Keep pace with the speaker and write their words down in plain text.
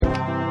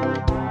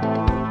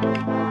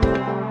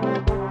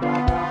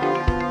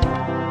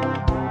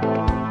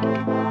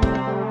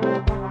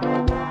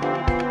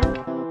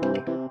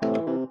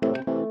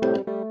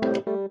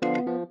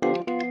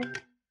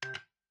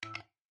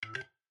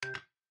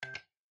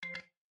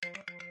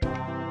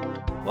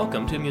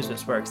Welcome to Amusement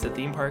Sparks, the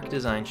theme park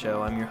design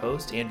show. I'm your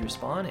host, Andrew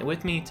Spahn, and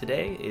with me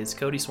today is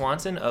Cody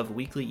Swanson of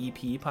Weekly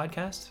EP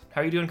Podcast. How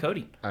are you doing,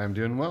 Cody? I'm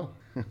doing well.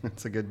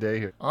 It's a good day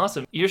here.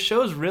 Awesome. Your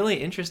show is really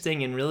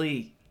interesting and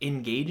really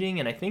engaging,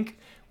 and I think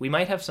we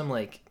might have some,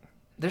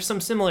 there's some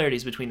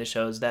similarities between the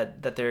shows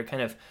that they're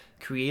kind of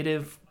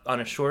creative on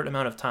a short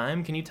amount of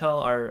time. Can you tell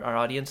our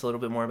audience a little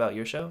bit more about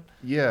your show?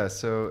 Yeah,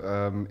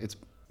 so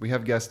we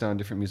have guests on,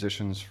 different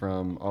musicians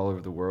from all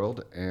over the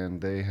world,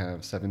 and they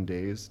have 7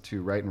 days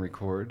to write and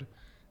record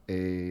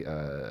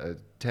a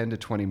 10 to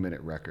 20 minute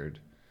record.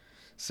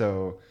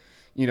 So,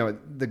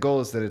 the goal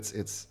is that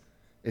it's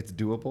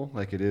doable.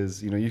 Like it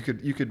is, you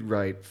could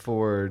write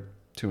 4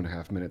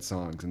 2.5 minute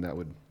songs, and that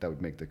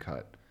would make the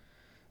cut.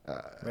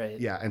 Right.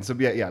 Yeah, and so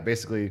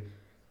basically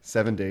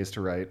 7 days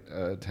to write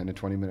a 10 to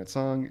 20 minute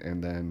song,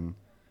 and then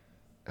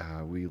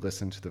we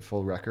listen to the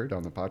full record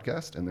on the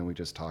podcast, and then we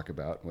just talk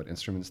about what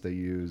instruments they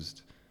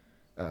used,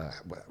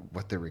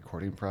 what their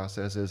recording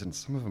process is, and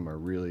some of them are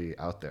really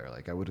out there.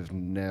 Like I would have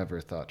never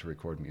thought to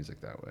record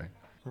music that way.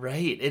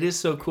 Right. It is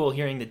so cool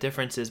hearing the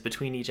differences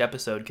between each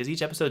episode, because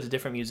each episode is a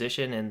different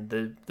musician, and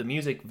the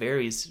music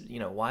varies,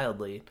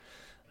 wildly.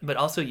 But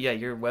also, yeah,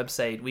 your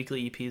website,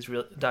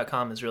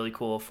 weeklyeps.com, is really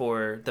cool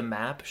for the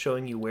map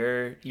showing you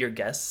where your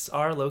guests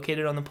are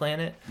located on the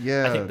planet.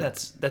 Yeah. I think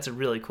that's a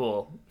really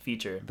cool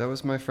feature. That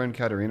was my friend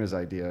Katarina's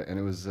idea, and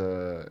it was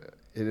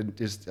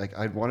it is like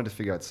I wanted to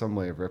figure out some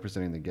way of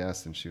representing the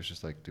guests, and she was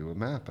just like, do a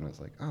map, and I was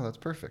like, oh, that's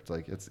perfect.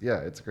 Like it's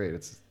great.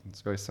 It's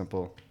very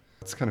simple.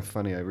 It's kind of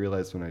funny. I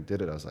realized when I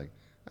did it, I was like,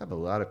 I have a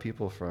lot of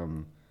people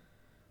from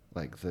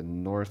like the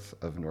north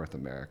of North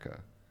America.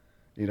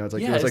 It's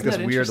like there was like this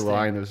weird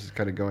line that was just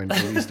kind of going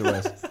from east to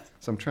west.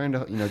 So I'm trying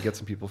to get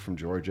some people from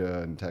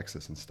Georgia and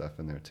Texas and stuff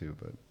in there too.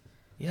 But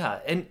yeah,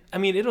 and I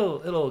mean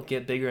it'll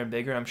get bigger and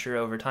bigger, I'm sure,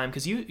 over time,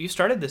 because you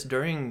started this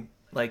during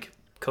like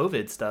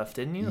COVID stuff,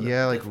 didn't you?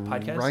 Yeah, the like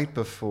podcast? Right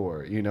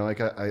before.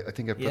 Like I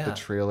think I put the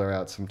trailer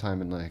out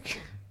sometime in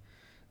like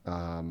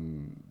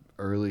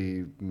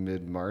early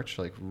mid-March,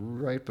 like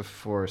right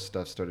before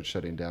stuff started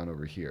shutting down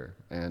over here.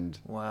 And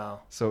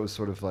wow. So it was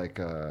sort of like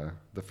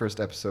the first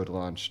episode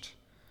launched.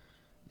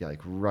 Yeah,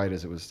 like right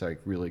as it was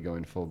like really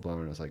going full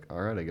blown, I was like,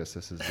 all right, I guess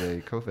this is a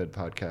COVID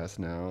podcast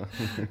now.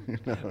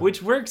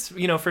 Which works,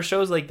 for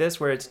shows like this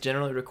where it's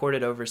generally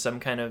recorded over some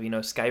kind of,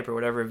 Skype or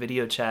whatever,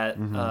 video chat.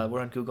 Mm-hmm. We're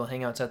on Google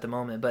Hangouts at the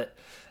moment. But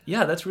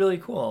yeah, that's really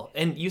cool.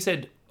 And you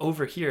said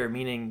over here,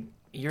 meaning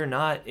you're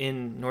not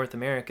in North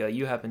America.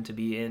 You happen to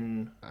be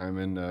in... I'm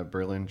in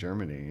Berlin,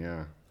 Germany,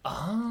 yeah.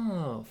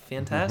 Oh,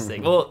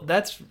 fantastic. Well,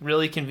 that's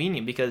really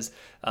convenient because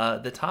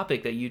the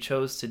topic that you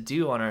chose to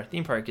do on our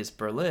theme park is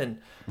Berlin.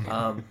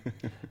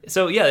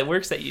 So yeah, it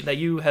works that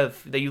you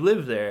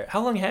live there.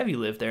 How long have you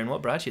lived there, and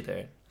what brought you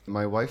there?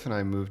 My wife and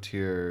I moved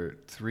here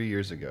 3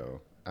 years ago.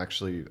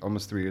 Actually,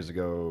 almost 3 years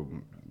ago.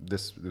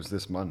 It was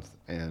this month,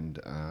 and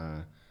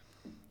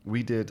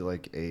we did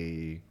like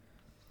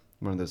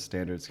one of those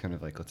standards, kind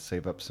of like, let's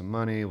save up some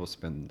money. We'll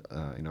spend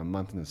a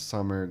month in the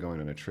summer going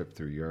on a trip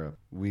through Europe.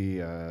 We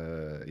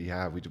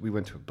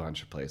went to a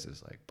bunch of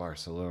places like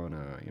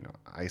Barcelona,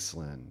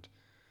 Iceland,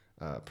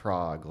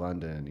 Prague,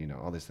 London,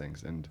 all these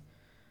things. And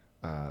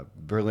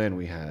Berlin,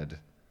 we had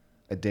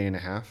a day and a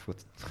half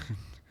with,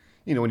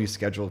 when you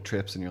schedule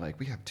trips and you're like,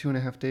 we have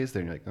 2.5 days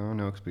there. And you're like, oh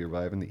no, because we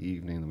arrive in the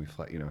evening and then we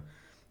fly,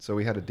 So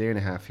we had a day and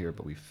a half here,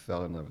 but we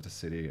fell in love with the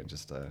city and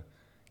just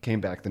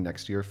came back the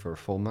next year for a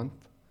full month.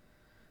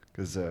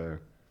 Because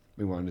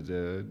we wanted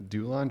to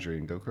do laundry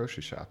and go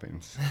grocery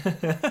shopping.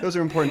 Those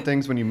are important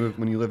things when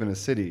you live in a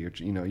city.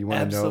 You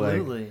want to know,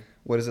 like,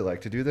 what is it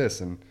like to do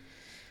this? And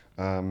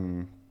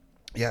and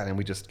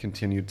we just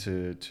continued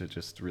to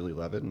just really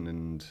love it.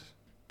 And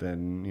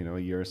then, a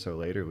year or so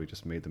later, we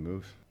just made the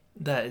move.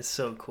 That is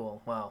so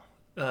cool. Wow.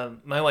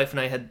 My wife and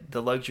I had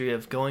the luxury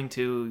of going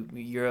to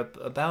Europe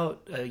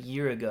about a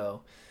year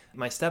ago.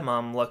 My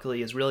stepmom,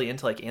 luckily, is really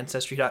into like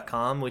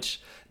Ancestry.com,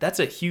 which that's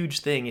a huge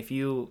thing. If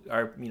you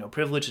are,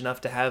 privileged enough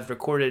to have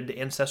recorded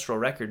ancestral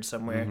records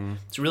somewhere, mm-hmm.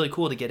 It's really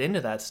cool to get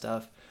into that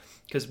stuff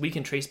because we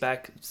can trace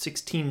back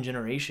 16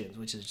 generations,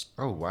 which is,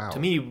 to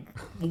me,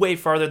 way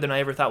farther than I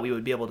ever thought we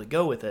would be able to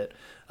go with it.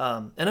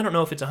 And I don't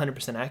know if it's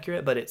 100%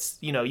 accurate, but it's,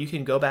 you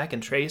can go back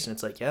and trace, and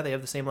it's like, yeah, they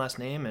have the same last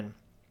name. And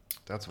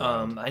that's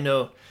wild. I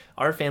know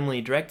our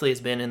family directly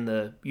has been in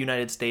the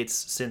United States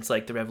since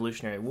like the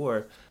Revolutionary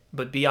War.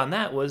 But beyond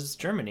that was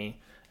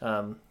Germany,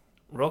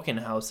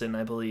 Rockenhausen,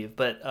 I believe.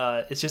 But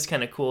it's just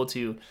kind of cool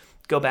to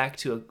go back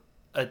to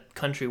a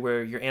country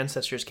where your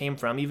ancestors came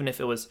from, even if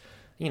it was,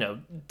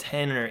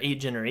 10 or 8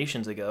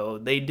 generations ago.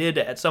 They did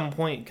at some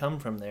point come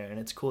from there, and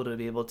it's cool to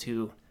be able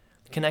to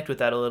connect with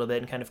that a little bit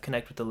and kind of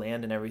connect with the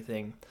land and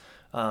everything.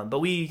 But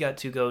we got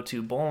to go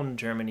to Bonn,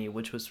 Germany,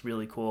 which was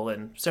really cool,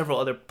 and several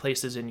other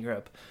places in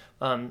Europe.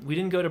 We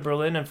didn't go to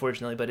Berlin,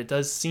 unfortunately, but it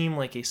does seem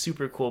like a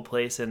super cool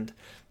place, and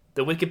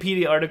the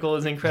Wikipedia article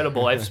is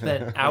incredible. I've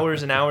spent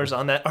hours and hours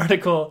on that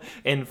article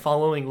and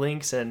following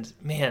links, and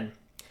man,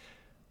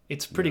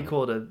 it's pretty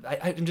cool to...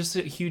 I'm just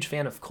a huge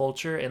fan of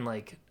culture and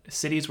like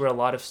cities where a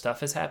lot of stuff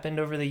has happened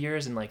over the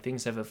years and like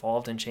things have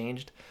evolved and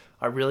changed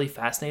are really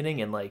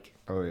fascinating and like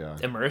Oh yeah.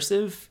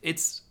 immersive.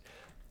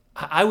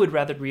 I would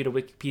rather read a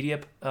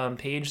Wikipedia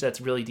page that's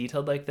really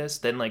detailed like this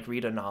than like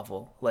read a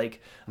novel.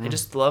 Like I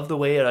just love the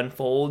way it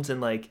unfolds,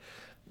 and like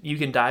you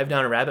can dive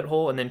down a rabbit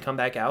hole and then come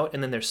back out,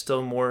 and then there's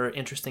still more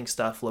interesting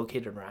stuff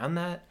located around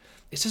that.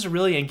 It's just a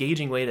really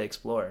engaging way to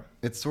explore.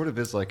 It sort of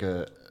is like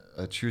a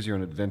choose your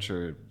own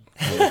adventure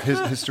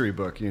history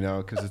book, you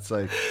know, because it's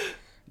like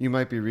you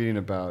might be reading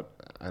about,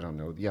 I don't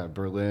know, yeah,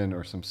 Berlin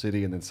or some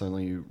city, and then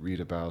suddenly you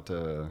read about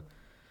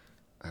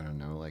I don't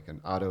know, like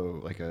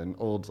an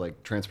old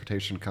like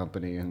transportation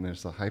company, and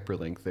there's a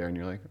hyperlink there, and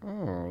you're like,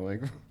 oh,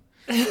 like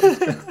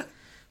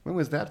when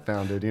was that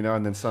founded, you know?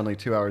 And then suddenly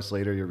 2 hours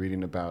later, you're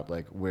reading about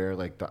like where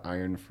like the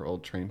iron for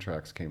old train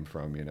tracks came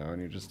from, you know? And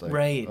you're just like,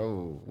 right.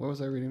 Oh, what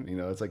was I reading? You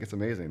know, it's like, it's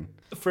amazing.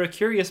 For a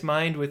curious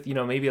mind with, you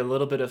know, maybe a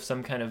little bit of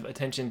some kind of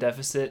attention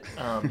deficit,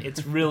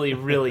 it's really,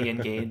 really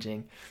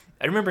engaging.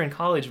 I remember in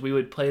college we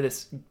would play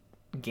this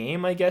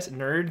game, I guess,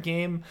 nerd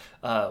game,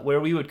 where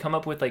we would come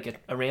up with like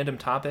a random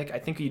topic. I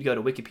think you'd go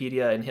to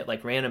Wikipedia and hit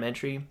like random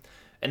entry,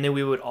 and then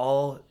we would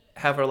all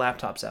have our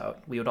laptops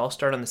out. We would all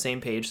start on the same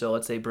page, so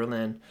let's say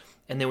Berlin,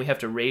 and then we have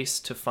to race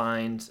to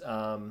find,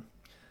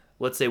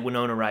 let's say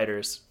Winona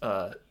Ryder's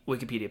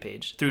Wikipedia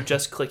page through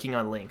just clicking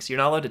on links. You're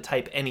not allowed to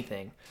type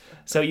anything.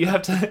 So you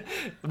have to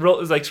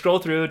scroll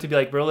through to be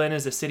like, Berlin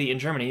is a city in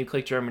Germany. You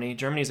click Germany.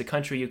 Germany is a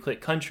country. You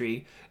click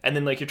country. And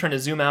then like you're trying to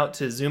zoom out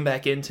to zoom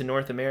back into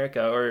North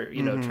America, or,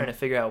 you know, trying to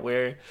figure out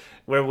where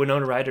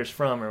Winona Ryder's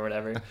from or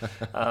whatever.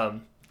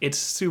 It's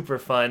super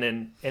fun,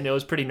 and it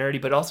was pretty nerdy,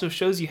 but also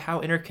shows you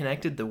how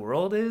interconnected the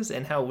world is,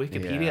 and how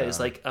Wikipedia is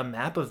like a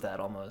map of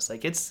that almost.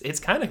 Like it's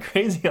kind of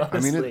crazy,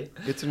 honestly. I mean,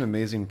 it's an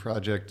amazing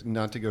project.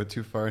 Not to go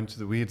too far into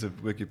the weeds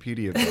of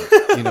Wikipedia,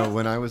 but you know,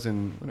 when I was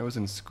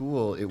in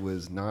school, it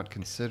was not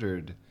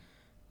considered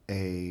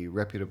a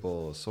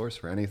reputable source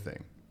for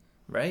anything.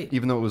 Right.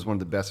 Even though it was one of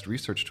the best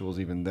research tools,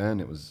 even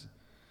then it was,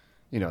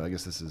 you know, I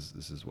guess this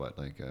is what,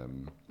 like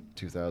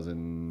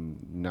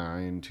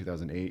 2009,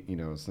 2008, you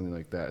know, something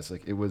like that. It's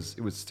like it was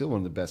still one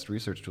of the best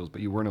research tools, but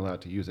you weren't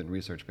allowed to use it in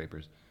research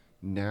papers.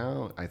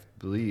 Now I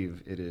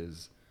believe it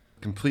is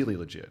completely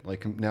legit.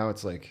 Like now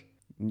it's like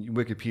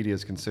Wikipedia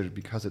is considered,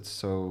 because it's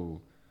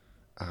so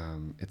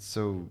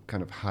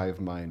kind of hive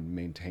mind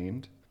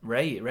maintained.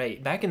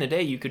 Right. Back in the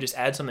day, you could just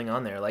add something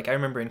on there. Like I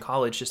remember in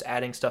college just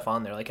adding stuff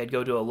on there. Like I'd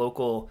go to a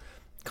local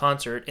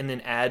concert and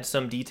then add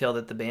some detail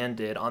that the band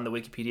did on the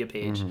Wikipedia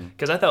page,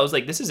 because I thought it was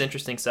like, this is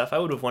interesting stuff. I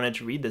would have wanted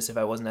to read this if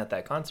I wasn't at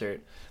that concert,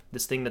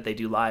 this thing that they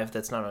do live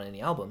that's not on any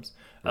albums.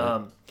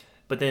 Right.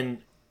 But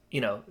then,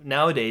 you know,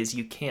 nowadays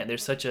you can't.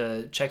 There's such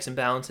a checks and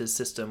balances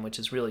system, which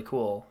is really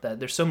cool, that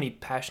there's so many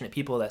passionate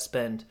people that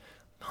spend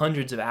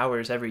hundreds of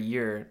hours every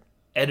year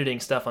editing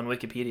stuff on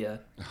Wikipedia.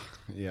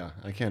 Yeah,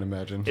 I can't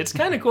imagine. It's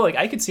kind of cool. Like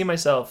I could see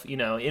myself, you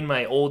know, in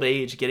my old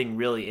age getting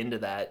really into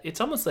that. It's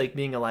almost like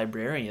being a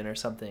librarian or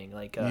something.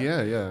 Like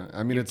yeah.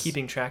 I mean, it's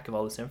keeping track of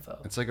all this info.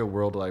 It's like a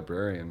world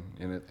librarian,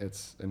 and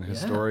it's an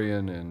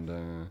historian,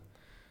 and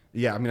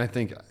yeah. I mean, I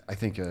think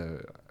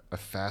a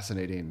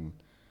fascinating,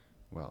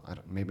 well,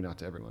 maybe not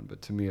to everyone,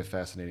 but to me, a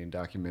fascinating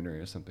documentary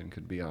or something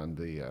could be on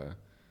the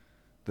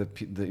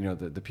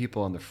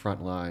people on the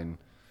front line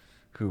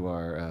who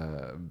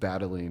are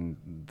battling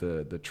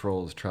the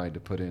trolls trying to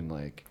put in,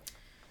 like,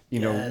 you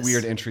know,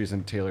 weird entries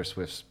in Taylor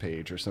Swift's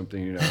page or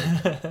something, you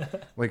know,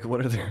 like what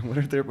are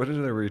their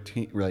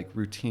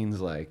routines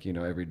like, you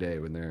know, every day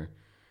when they're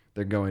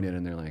going in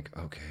and they're like,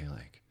 okay,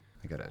 like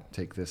I gotta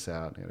take this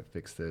out, I gotta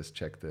fix this,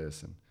 check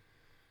this, and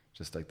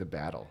just like the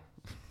battle.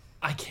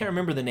 I can't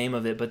remember the name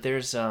of it, but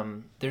there's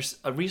a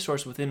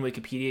resource within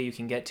Wikipedia you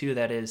can get to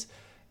that is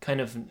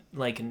kind of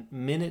like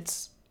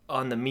minutes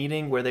on the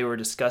meeting where they were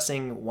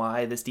discussing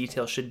why this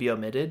detail should be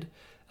omitted,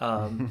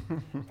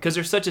 because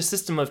there's such a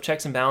system of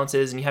checks and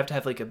balances, and you have to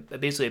have like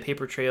basically a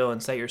paper trail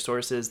and cite your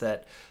sources,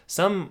 that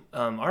some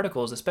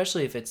articles,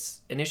 especially if it's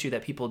an issue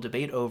that people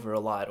debate over a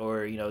lot,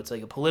 or, you know, it's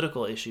like a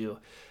political issue,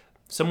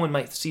 someone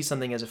might see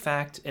something as a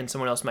fact and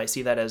someone else might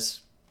see that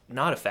as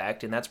not a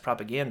fact, and that's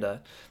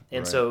propaganda.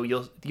 And so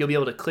you'll be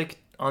able to click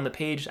on the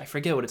page, I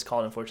forget what it's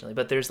called, unfortunately,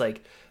 but there's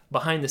like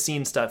behind the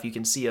scenes stuff you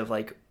can see of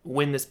like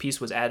when this piece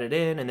was added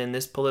in, and then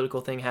this political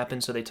thing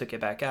happened, so they took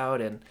it back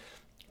out. And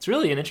it's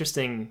really an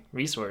interesting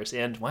resource.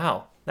 And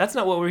wow, that's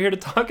not what we're here to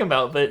talk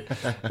about, but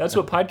that's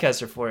what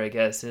podcasts are for, I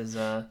guess, is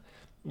a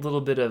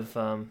little bit of,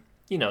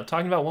 you know,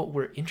 talking about what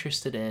we're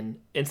interested in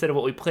instead of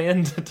what we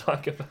plan to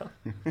talk about.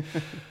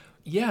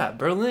 Yeah,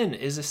 Berlin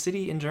is a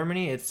city in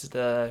Germany. It's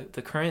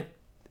the current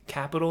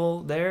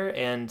capital there,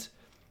 and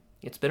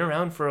it's been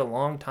around for a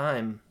long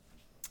time.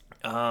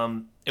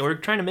 And we're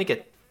trying to make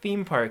a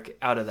theme park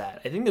out of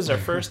that. I think this is our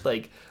first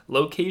like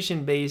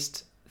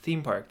location-based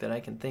theme park that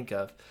I can think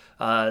of.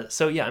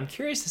 So yeah, I'm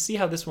curious to see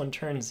how this one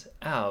turns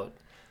out.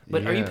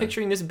 But are you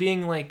picturing this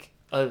being like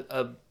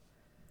a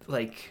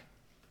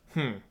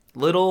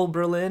little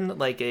Berlin,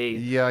 like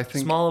a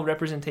small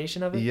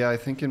representation of it? Yeah, I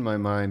think in my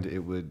mind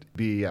it would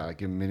be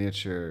like a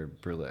miniature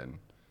Berlin.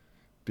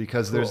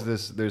 because Cool.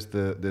 there's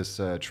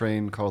this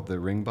train called the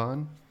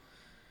Ringbahn.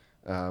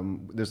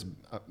 There's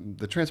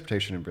the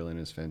transportation in Berlin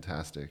is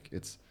fantastic.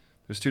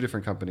 There's two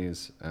different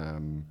companies.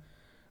 I'm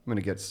going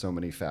to get so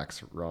many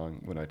facts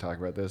wrong when I talk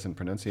about this and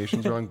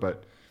pronunciations wrong,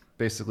 but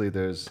basically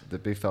there's the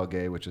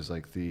BVG, which is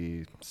like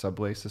the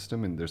subway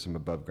system, and there's some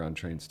above ground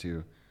trains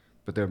too,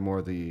 but they're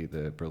more the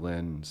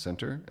Berlin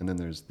center. And then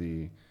there's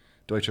the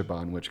Deutsche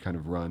Bahn, which kind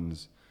of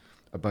runs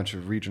a bunch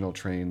of regional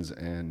trains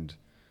and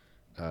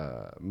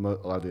a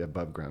lot of the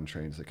above ground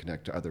trains that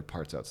connect to other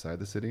parts outside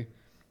the city.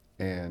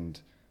 And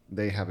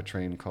they have a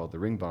train called the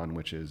Ringbahn,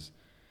 which is,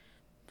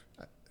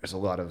 there's a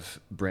lot of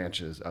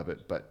branches of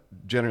it, but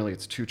generally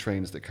it's two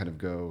trains that kind of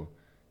go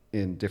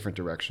in different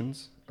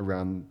directions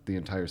around the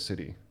entire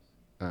city,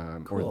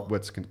 Cool. or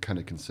what's kind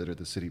of considered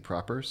the city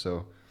proper.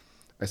 So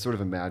I sort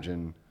of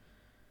imagine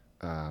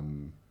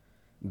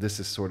this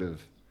is sort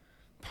of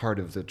part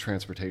of the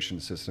transportation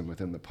system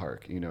within the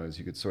park, as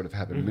you could sort of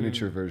have a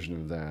miniature version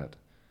of that.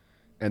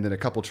 And then a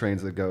couple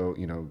trains that go,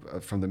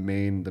 from the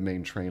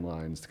main train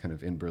lines kind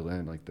of in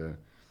Berlin, like the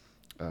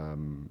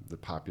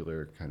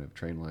popular kind of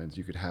train lines.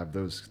 You could have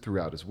those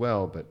throughout as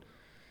well, but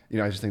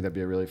I just think that'd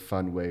be a really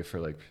fun way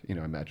for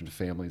imagine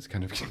families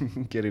kind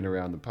of getting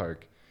around the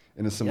park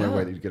in a similar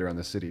way that you get around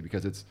the city,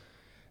 because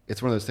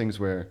it's one of those things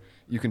where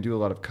you can do a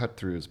lot of cut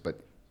throughs,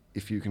 but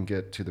if you can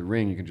get to the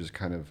ring, you can just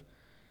kind of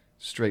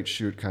straight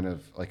shoot, kind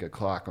of like a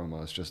clock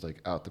almost, just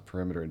like out the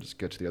perimeter and just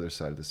get to the other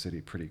side of the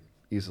city pretty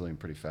easily and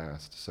pretty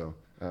fast. So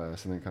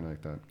something kind of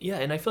like that. Yeah,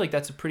 and I feel like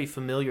that's a pretty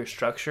familiar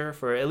structure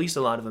for at least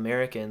a lot of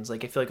Americans.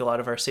 Like, I feel like a lot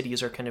of our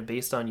cities are kind of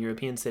based on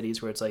European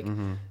cities where it's like,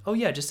 oh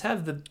yeah, just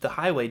have the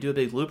highway, do a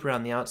big loop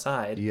around the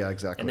outside. Yeah,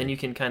 exactly. And then you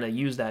can kind of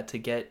use that to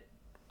get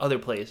other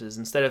places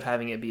instead of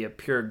having it be a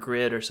pure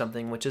grid or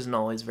something, which isn't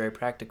always very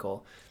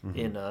practical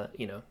in,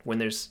 when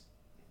there's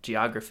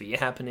geography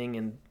happening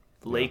and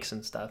lakes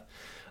and stuff.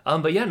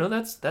 But yeah, no,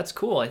 that's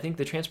cool. I think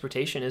the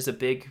transportation is a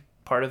big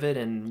part of it,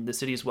 and the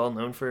city is well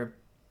known for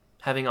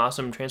having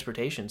awesome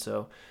transportation.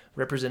 So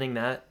representing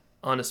that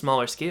on a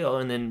smaller scale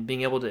and then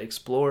being able to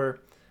explore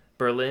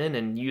Berlin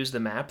and use the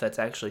map that's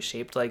actually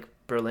shaped like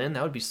Berlin,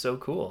 that would be so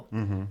cool.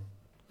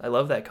 I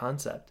love that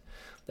concept.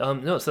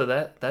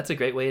 So that's a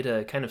great way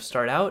to kind of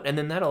start out, and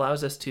then that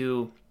allows us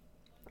to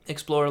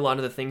explore a lot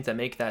of the things that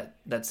make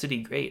that city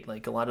great.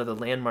 Like a lot of the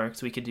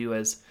landmarks we could do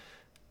as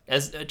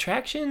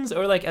attractions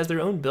or like as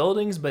their own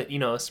buildings, but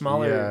a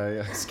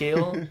smaller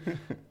scale.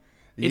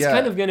 It's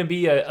kind of going to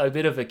be a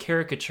bit of a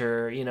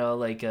caricature,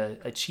 like a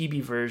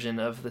chibi version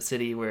of the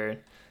city where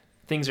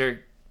things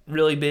are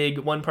really big.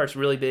 One part's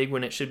really big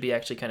when it should be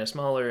actually kind of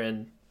smaller,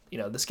 and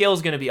the scale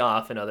is going to be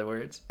off, in other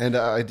words. And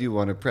I do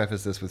want to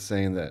preface this with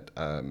saying that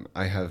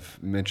I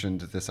have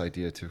mentioned this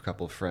idea to a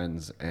couple of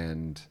friends,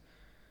 and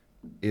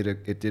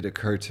it did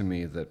occur to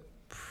me that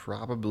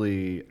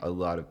probably a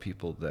lot of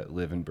people that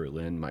live in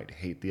Berlin might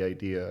hate the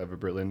idea of a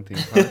Berlin theme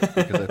park,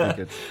 because I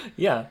think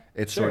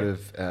it's sure. sort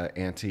of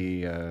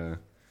anti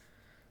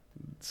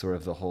sort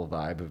of the whole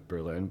vibe of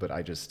Berlin, but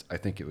I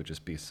think it would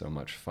just be so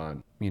much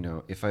fun.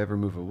 If I ever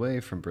move away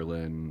from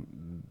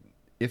Berlin,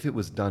 if it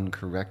was done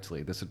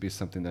correctly, this would be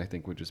something that I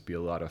think would just be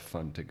a lot of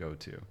fun to go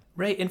to.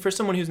 Right, and for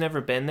someone who's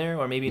never been there,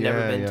 or maybe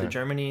never been to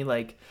Germany,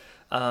 like,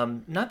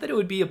 not that it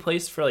would be a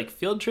place for like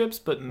field trips,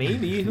 but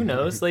maybe, who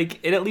knows? Like,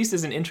 it at least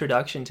is an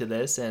introduction to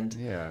this, and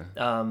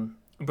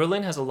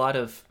Berlin has a lot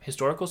of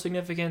historical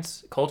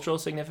significance, cultural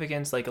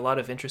significance, like a lot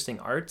of interesting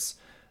arts.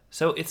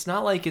 So it's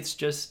not like it's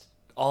just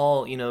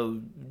all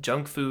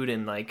junk food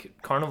and like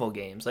carnival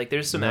games. Like,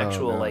 there's some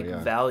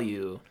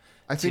value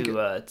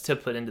to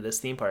put into this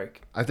theme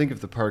park. I think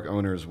if the park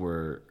owners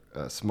were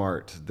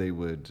smart, they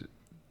would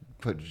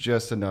put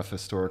just enough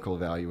historical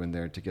value in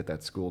there to get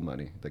that school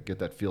money, get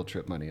that field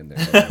trip money in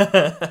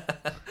there.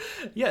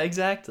 Yeah,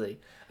 exactly.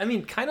 I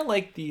mean, kind of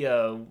like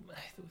the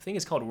thing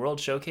is called World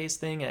Showcase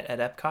thing at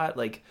Epcot.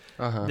 Like,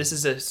 this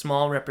is a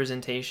small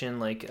representation,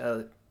 like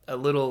a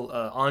little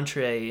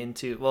entree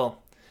into,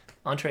 well,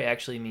 entree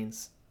actually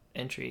means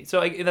entry.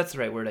 So that's the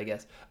right word, I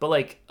guess. But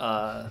like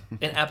an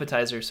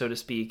appetizer, so to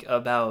speak,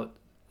 about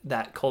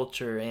that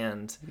culture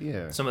and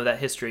some of that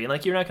history. And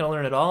like, you're not going to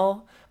learn it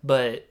all,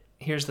 but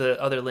here's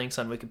the other links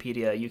on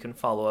Wikipedia you can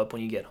follow up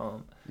when you get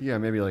home. Yeah,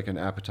 maybe like an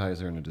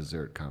appetizer and a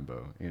dessert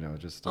combo,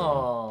 just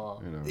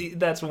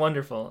that's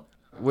wonderful.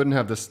 Wouldn't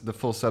have the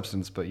full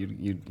substance, but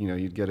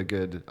you'd get a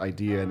good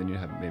idea, and then you'd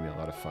have maybe a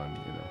lot of fun,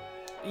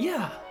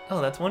 Yeah. Oh,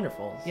 that's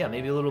wonderful. Yeah,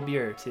 maybe a little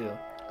beer too.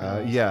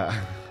 Yeah.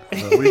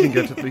 Well, we can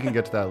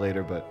get to that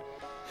later, but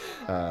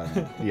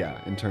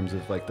in terms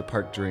of like the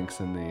park drinks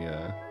and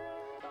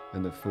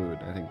the food,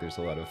 I think there's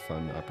a lot of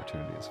fun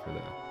opportunities for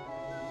that.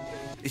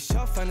 Ich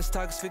hoffe, eines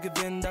Tages wir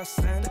gewinnen das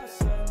Rennen,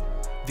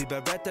 wie bei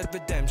Red Dead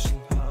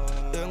Redemption.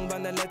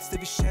 Irgendwann der letzte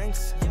wie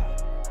Shanks.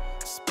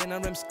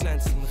 Spinner Rims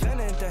glänzen,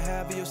 renne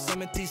hinterher wie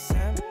Yosemite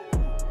Sam.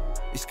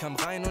 Ich kam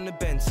rein ohne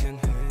Bändchen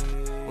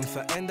und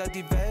veränder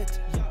die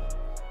Welt.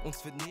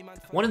 Uns wird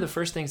niemand. One of the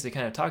first things to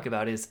kind of talk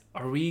about is,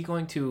 are we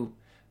going to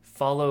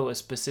follow a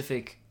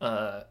specific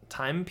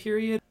time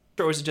period?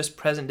 Or is it just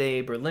present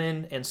day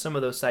Berlin and some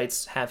of those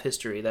sites have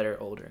history that are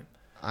older?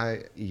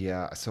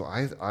 So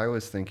I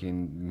was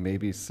thinking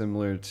maybe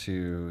similar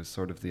to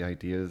sort of the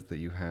ideas that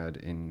you had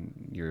in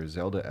your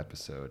Zelda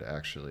episode,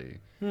 actually.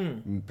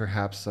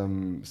 Perhaps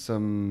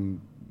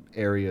some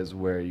areas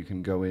where you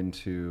can go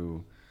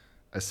into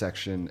a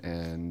section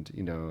and,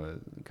 you know,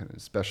 a kind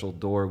of special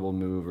door will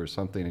move or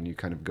something, and you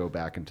kind of go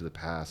back into the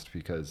past,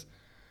 because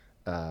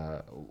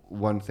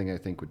one thing I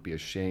think would be a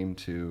shame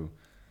to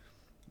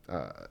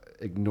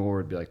ignore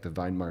would be like the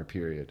Weimar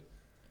period,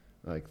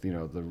 like, you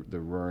know, the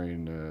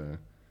roaring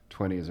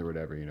 20s or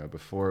whatever, you know,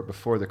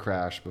 before the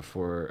crash,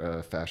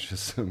 before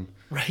fascism.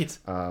 Right.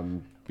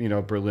 You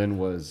know, Berlin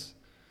was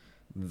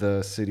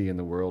the city in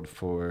the world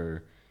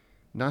for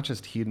not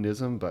just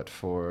hedonism, but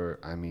for,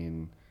 I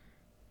mean,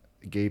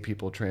 gay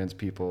people, trans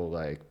people,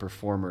 like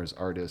performers,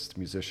 artists,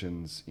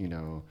 musicians, you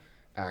know,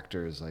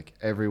 actors, like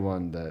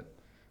everyone that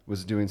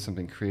was doing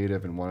something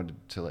creative and wanted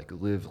to like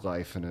live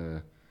life in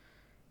a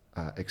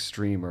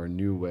extreme or a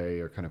new way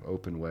or kind of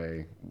open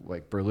way.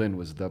 Like Berlin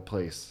was the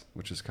place,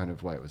 which is kind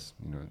of why it was,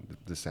 you know,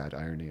 the sad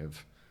irony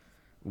of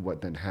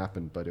what then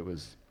happened. But it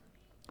was,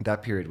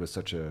 that period was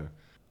such a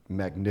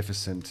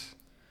magnificent,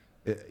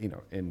 you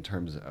know, in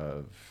terms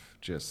of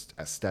just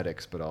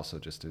aesthetics, but also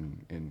just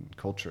in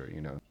culture,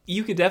 you know.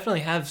 You could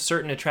definitely have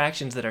certain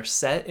attractions that are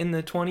set in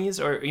the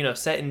 20s or, you know,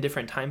 set in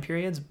different time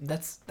periods.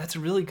 That's a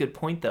really good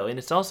point, though. And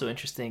it's also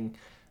interesting,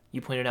 you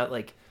pointed out,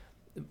 like,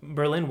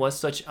 Berlin was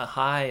such a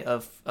high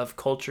of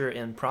culture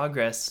and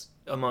progress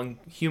among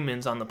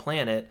humans on the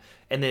planet.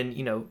 And then,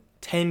 you know,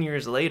 10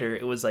 years later,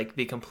 it was like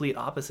the complete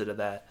opposite of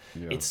that.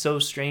 Yeah. It's so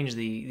strange,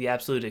 the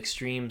absolute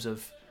extremes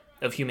of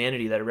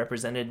humanity that are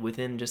represented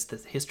within just the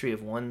history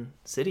of one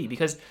city,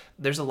 because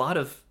there's a lot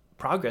of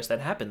progress that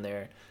happened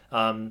there.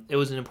 It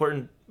was an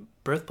important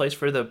birthplace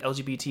for the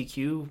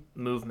LGBTQ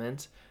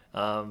movement.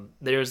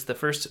 There's the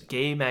first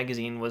gay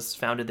magazine was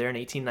founded there in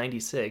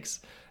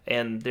 1896.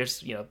 And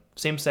there's, you know,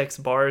 same-sex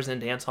bars and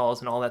dance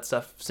halls and all that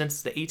stuff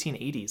since the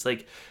 1880s.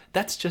 Like,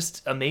 that's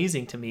just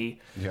amazing to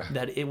me. Yeah.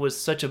 That it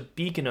was such a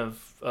beacon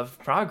of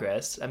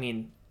progress. I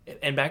mean,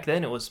 and back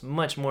then it was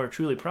much more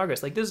truly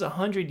progress. Like, this is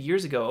 100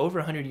 years ago, over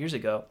 100 years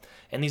ago.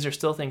 And these are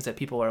still things that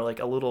people are,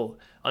 like, a little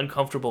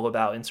uncomfortable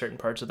about in certain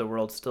parts of the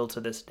world still to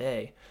this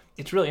day.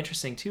 It's really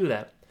interesting, too,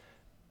 that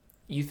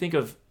you think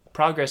of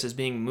progress as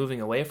being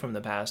moving away from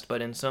the past.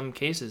 But in some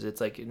cases,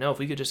 it's like, no, if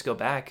we could just go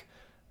back,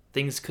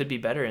 things could be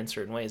better in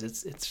certain ways.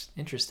 It's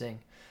interesting.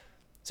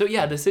 So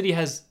yeah, the city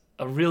has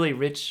a really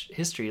rich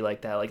history like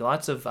that, like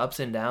lots of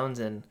ups and downs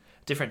and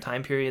different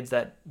time periods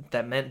that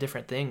meant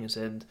different things,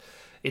 and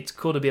it's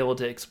cool to be able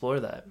to explore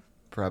that.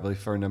 Probably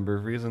for a number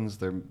of reasons,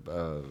 there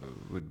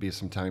would be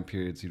some time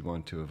periods you'd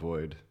want to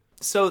avoid.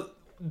 So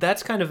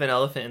that's kind of an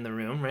elephant in the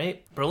room,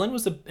 right? Berlin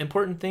was an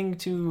important thing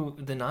to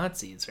the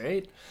Nazis,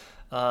 right?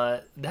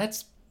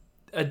 That's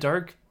a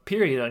dark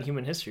period on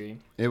human history.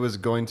 It was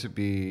going to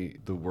be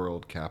the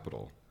world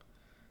capital.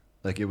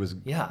 Like, it was,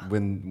 yeah.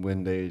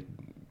 When they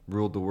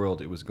ruled the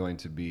world, it was going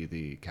to be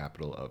the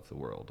capital of the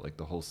world. Like,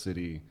 the whole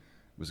city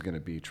was going to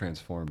be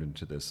transformed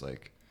into this,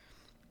 like,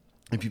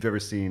 if you've ever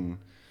seen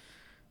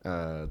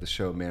the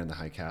show Man in the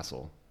High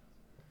Castle,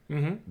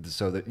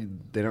 so that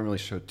they don't really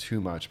show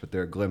too much, but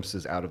there are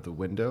glimpses out of the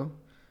window.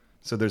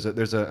 So there's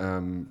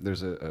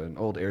an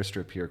old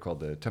airstrip here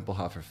called the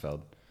Tempelhofer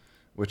Feld,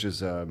 which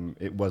is,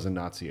 it was a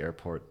Nazi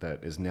airport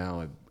that is now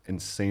an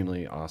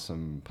insanely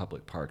awesome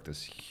public park.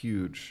 This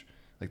huge,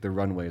 like, the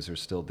runways are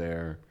still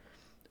there,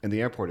 and the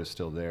airport is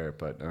still there,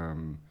 but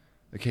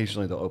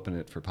occasionally they'll open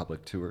it for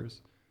public tours.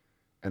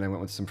 And I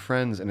went with some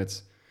friends, and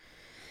it's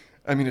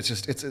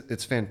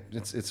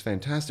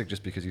fantastic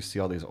just because you see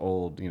all these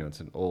old, you know,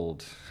 it's an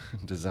old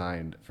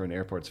design for an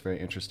airport. It's very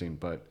interesting,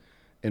 but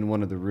in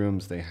one of the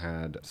rooms they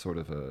had sort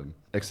of a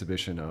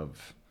exhibition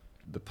of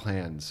the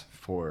plans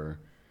for,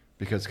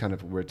 because kind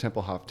of where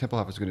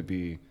Tempelhof is going to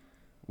be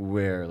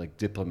where, like,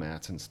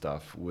 diplomats and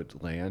stuff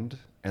would land,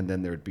 and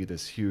then there would be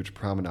this huge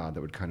promenade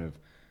that would kind of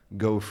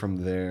go from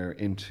there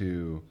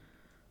into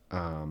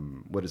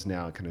what is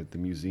now kind of the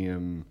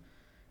museum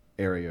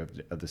area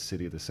of the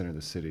city, the center of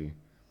the city,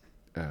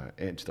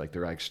 into like the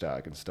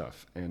Reichstag and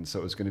stuff. And so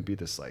it was going to be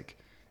this like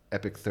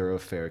epic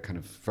thoroughfare kind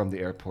of from the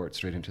airport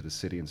straight into the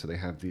city. And so they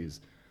have these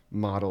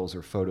models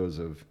or photos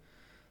of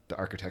the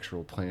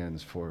architectural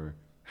plans for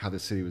how the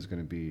city was going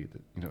to be,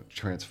 you know,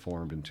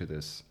 transformed into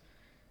this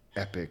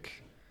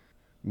epic,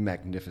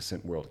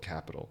 magnificent world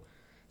capital.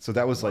 So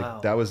that was like, wow.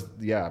 That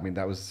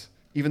was,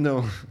 even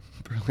though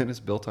Berlin is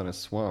built on a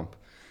swamp,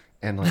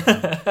 and like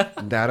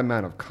that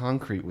amount of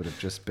concrete would have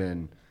just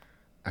been,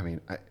 I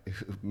mean,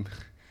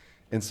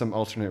 in some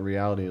alternate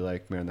reality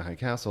like Man in the High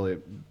Castle,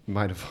 it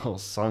might have all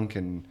sunk.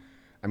 And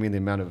I mean, the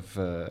amount of,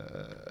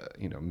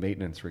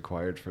 maintenance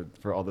required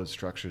for all those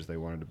structures they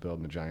wanted to build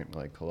in the giant,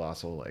 like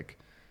colossal, like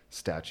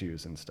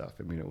statues and stuff.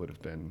 I mean, it would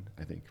have been,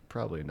 I think,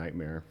 probably a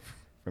nightmare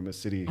from a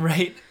city.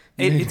 Right.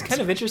 It's kind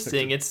of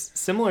interesting. It's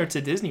similar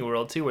to Disney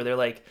World too, where they're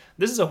like,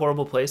 this is a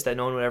horrible place that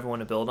no one would ever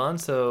want to build on,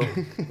 so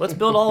let's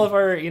build all of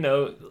our,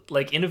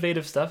 like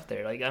innovative stuff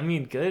there. Like, I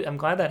mean, good. I'm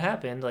glad that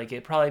happened. Like,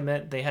 it probably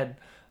meant they had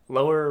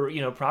lower,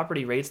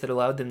 property rates that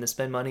allowed them to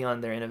spend money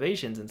on their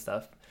innovations and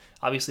stuff.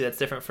 Obviously, that's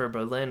different for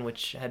Berlin,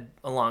 which had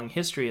a long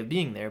history of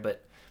being there,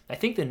 but I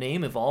think the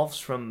name evolves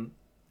from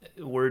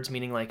words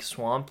meaning like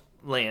swamp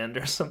land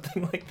or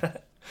something like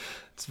that.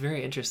 It's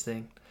very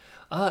interesting.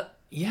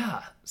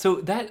 Yeah. So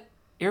that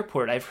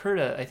airport, I've heard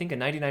I think a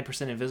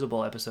 99%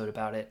 Invisible episode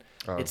about it.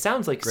 Oh, it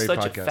sounds like great such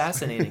podcast. a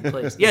fascinating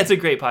place. Yeah, it's a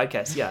great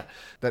podcast. Yeah.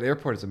 That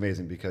airport is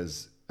amazing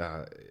because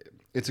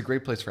it's a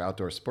great place for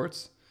outdoor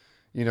sports.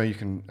 You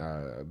can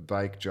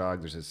bike,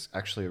 jog. There's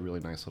actually a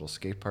really nice little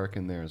skate park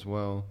in there as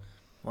well.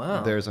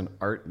 Wow. There's an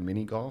art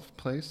mini golf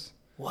place.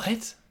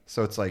 What?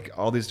 So it's like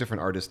all these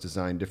different artists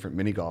design different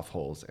mini golf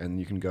holes, and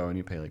you can go and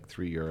you pay like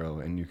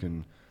 €3, and you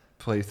can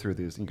play through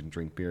these. You can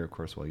drink beer, of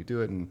course, while you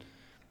do it, and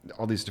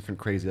all these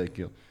different crazy, like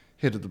you'll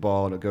hit the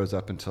ball and it goes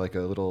up into like a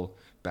little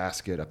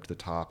basket up to the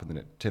top, and then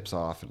it tips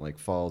off and like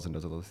falls and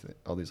does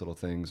all these little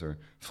things, or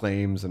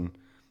flames. And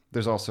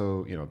there's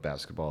also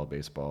basketball,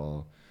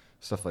 baseball,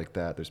 stuff like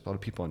that. There's a lot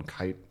of people on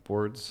kite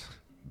boards.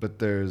 But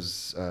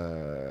there's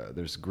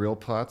grill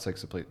plots,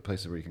 like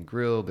places where you can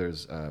grill.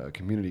 There's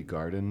community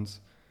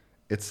gardens.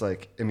 It's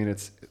like, I mean, and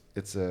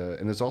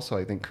there's also,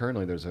 I think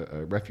currently there's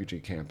a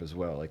refugee camp as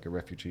well, like a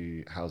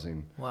refugee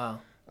housing. Wow.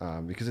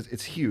 Because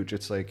it's huge.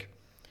 It's like,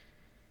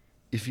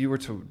 if you were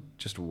to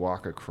just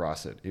walk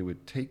across it, it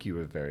would take you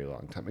a very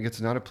long time. Like,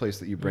 it's not a place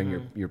that you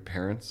bring your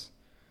parents,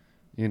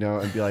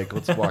 and be like,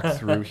 let's walk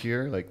through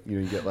here. Like,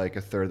 you get like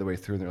a third of the way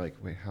through and they're like,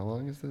 wait, how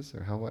long is this?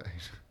 Or what?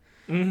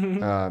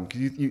 Cause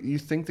you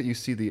think that you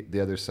see the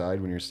other side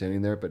when you're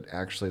standing there, but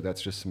actually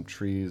that's just some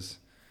trees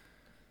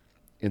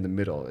in the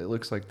middle. It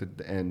looks like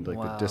the end, like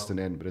the distant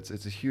end, but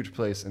it's a huge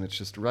place, and it's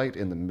just right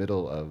in the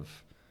middle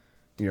of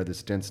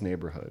this dense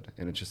neighborhood,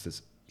 and it's just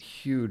this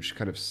huge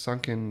kind of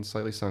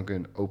slightly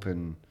sunken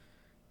open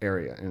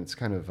area. And it's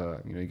kind of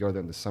you go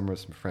there in the summer with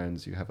some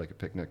friends, you have like a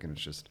picnic, and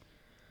it's just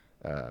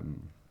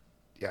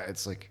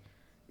it's like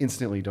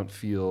instantly you don't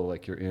feel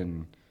like you're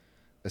in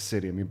a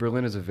city. I mean,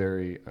 Berlin is a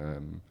very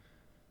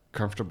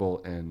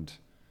comfortable and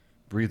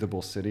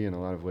breathable city in a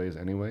lot of ways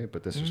anyway,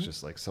 but this is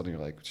just like suddenly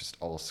like just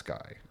all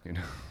sky,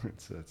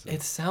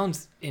 It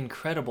sounds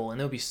incredible, and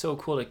it would be so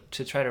cool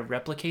to try to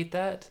replicate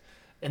that.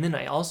 And then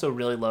I also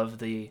really love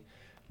the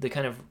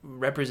kind of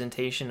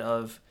representation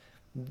of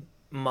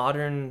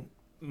modern,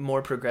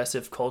 more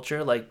progressive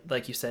culture,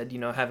 like you said,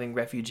 having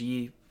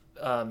refugee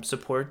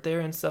support there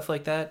and stuff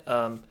like that,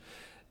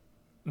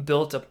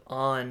 built up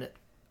on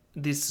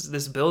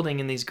this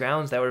building and these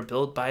grounds that were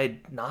built by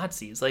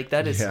Nazis. Like,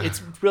 that is,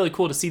 it's really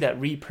cool to see that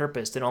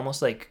repurposed in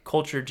almost like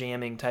culture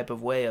jamming type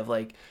of way of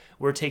like,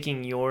 we're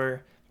taking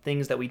your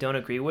things that we don't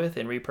agree with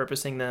and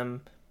repurposing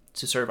them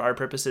to serve our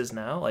purposes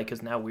now, like,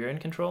 because now we're in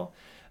control.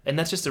 And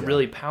that's just a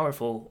really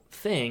powerful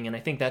thing. And I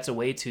think that's a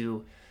way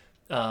to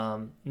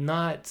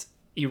not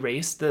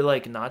erase the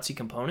like Nazi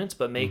components,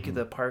 but make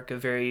the park a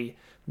very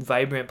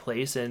vibrant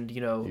place, and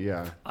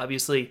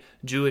obviously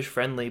Jewish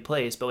friendly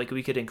place, but like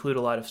we could include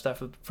a lot of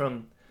stuff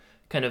from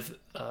kind of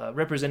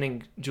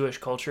representing Jewish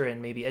culture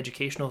and maybe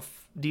educational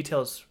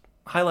details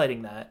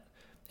highlighting that,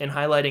 and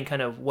highlighting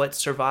kind of what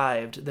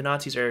survived. The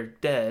Nazis are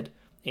dead,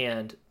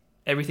 and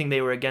everything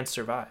they were against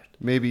survived.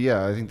 Maybe,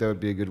 I think that would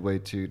be a good way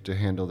to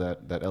handle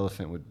that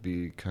elephant, would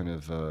be kind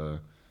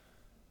of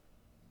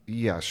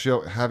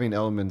having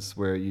elements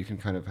where you can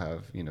kind of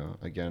have,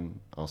 again,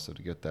 also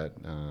to get that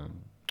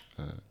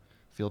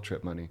field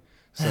trip money,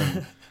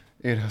 some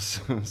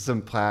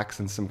some plaques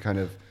and some kind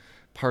of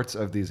parts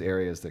of these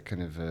areas that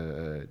kind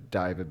of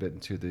dive a bit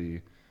into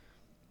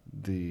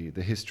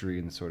the history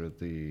and sort of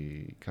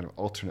the kind of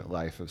alternate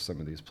life of some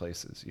of these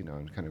places,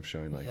 and kind of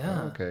showing like,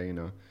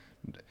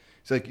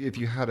 it's like if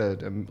you had a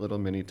little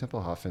mini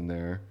Tempelhof in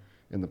there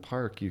in the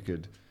park, you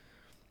could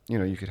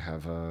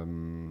have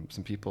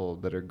some people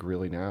that are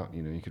grilling out.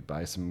 You could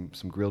buy some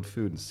grilled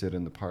food and sit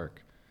in the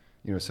park,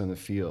 so in the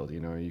field.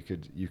 You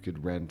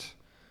could rent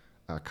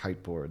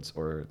kite boards,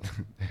 or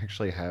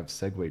actually have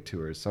Segway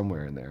tours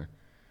somewhere in there,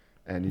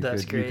 and you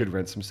could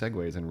rent some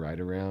Segways and ride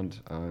around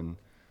on,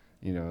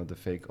 the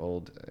fake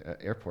old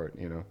airport,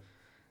 and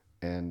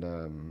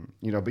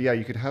but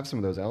you could have some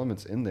of those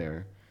elements in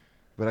there.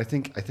 But I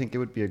think it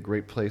would be a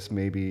great place.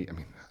 Maybe, I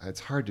mean, it's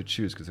hard to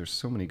choose because there's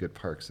so many good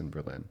parks in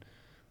Berlin.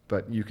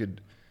 But you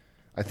could,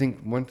 I think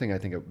one thing I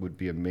think it would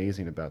be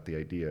amazing about the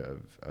idea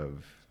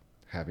of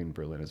having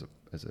Berlin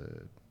as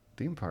a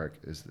theme park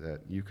is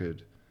that you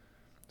could,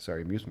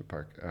 amusement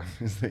park,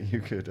 is that you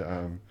could.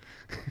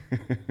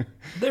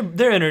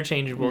 They're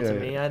interchangeable to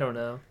me. I don't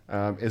know.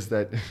 Is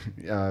that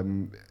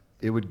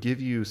it would give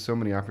you so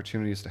many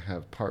opportunities to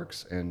have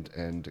parks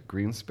and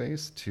green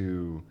space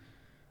to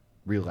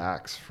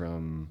relax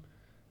from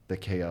the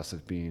chaos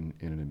of being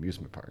in an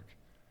amusement park.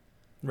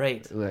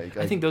 Right.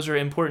 I think those are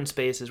important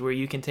spaces where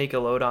you can take a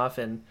load off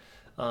and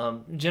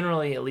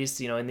Generally, at least,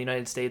 in the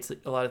United States,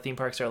 a lot of theme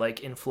parks are like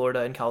in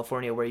Florida and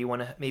California where you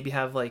want to maybe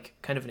have like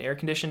kind of an air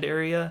conditioned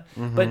area.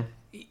 But,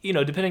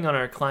 depending on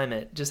our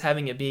climate, just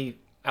having it be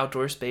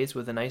outdoor space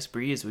with a nice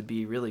breeze would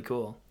be really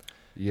cool.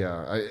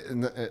 Yeah.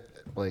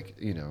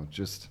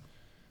 Just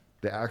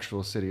the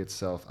actual city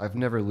itself. I've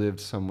never lived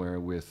somewhere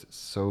with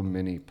so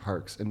many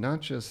parks, and not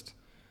just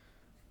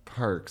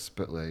parks,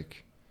 but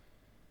like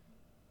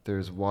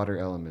there's water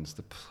elements.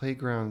 The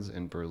playgrounds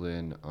in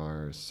Berlin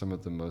are some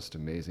of the most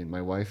amazing.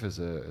 My wife is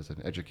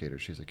an educator.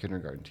 She's a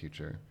kindergarten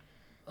teacher.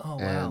 Oh,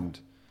 wow. And,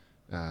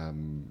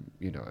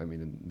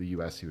 in the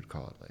U.S. you would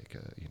call it like,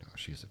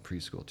 she's a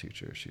preschool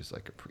teacher. She's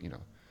like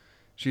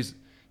she's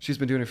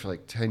been doing it for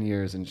like 10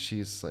 years, and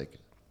she's like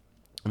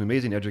an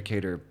amazing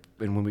educator.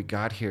 And when we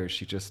got here,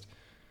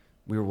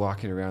 we were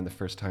walking around the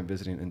first time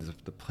visiting, and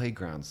the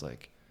playgrounds,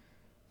 like,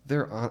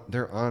 they're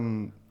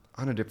on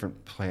a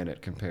different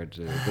planet compared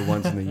to the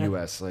ones in the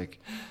U.S. Like,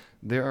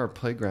 there are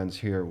playgrounds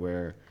here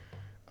where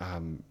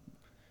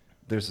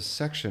there's a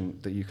section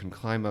that you can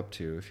climb up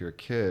to if you're a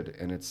kid,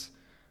 and it's,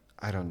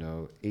 I don't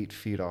know, 8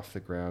 feet off the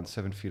ground,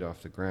 7 feet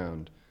off the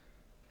ground,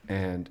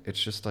 and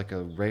it's just like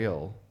a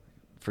rail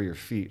for your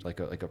feet, like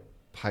a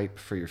pipe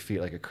for your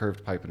feet, like a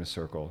curved pipe in a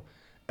circle,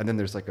 and then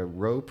there's like a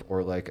rope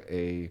or like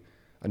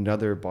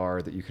another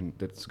bar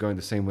that's going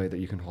the same way that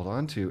you can hold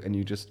on to, and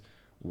you just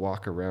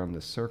walk around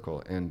this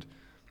circle. And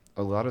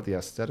a lot of the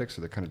aesthetics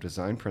or the kind of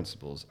design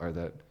principles are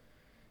that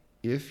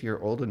if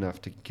you're old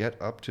enough to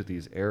get up to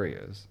these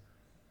areas,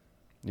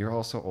 you're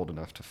also old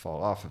enough to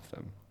fall off of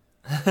them.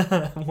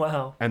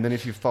 Wow. And then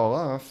if you fall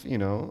off,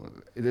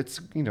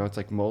 it's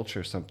like mulch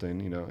or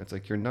something, it's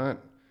like you're not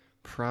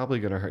probably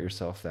going to hurt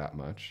yourself that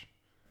much.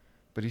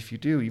 But if you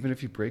do, even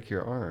if you break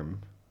your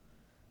arm,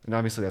 and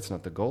obviously that's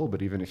not the goal,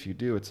 but even if you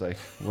do, it's like,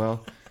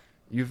 well,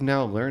 you've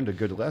now learned a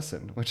good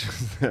lesson, which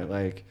is that,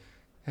 like,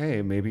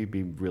 hey, maybe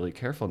be really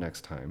careful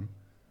next time.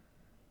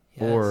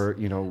 Yes. Or,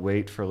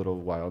 wait for a little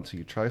while until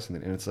you try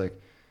something. And it's like,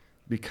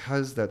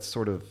 because that's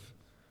sort of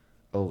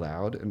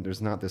allowed, and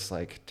there's not this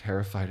like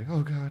terrified,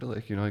 oh God,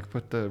 like,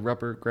 put the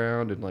rubber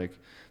ground, and like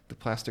the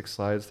plastic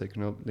slides, they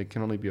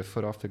can only be a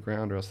foot off the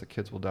ground or else the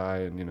kids will die.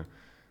 And,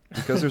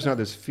 because there's not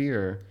this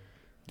fear,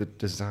 the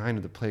design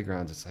of the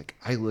playgrounds, it's like,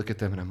 I look at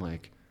them and I'm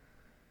like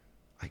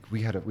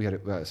we had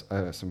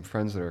some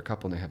friends that are a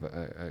couple, and they have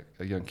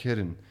a young kid,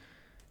 and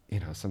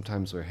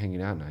sometimes we're hanging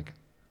out, and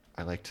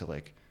I like to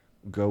like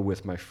go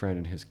with my friend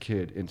and his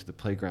kid into the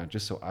playground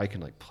just so I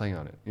can like play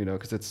on it,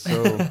 because it's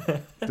so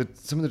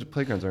some of the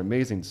playgrounds are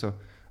amazing. So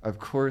of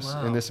course,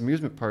 wow, in this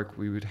amusement park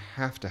we would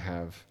have to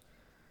have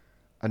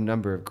a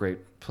number of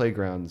great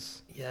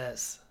playgrounds.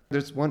 Yes.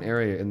 There's one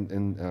area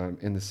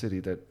in the city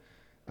that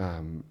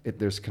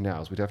there's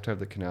canals. We'd have to have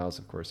the canals,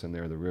 of course, and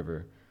there the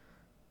river,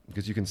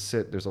 because you can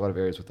sit. There's a lot of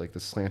areas with like the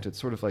slanted,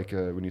 sort of like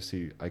when you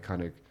see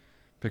iconic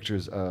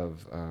pictures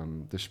of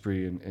the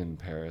Spree in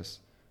Paris.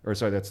 Or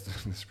sorry, that's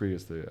the Spree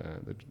is the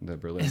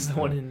Berlin. Is the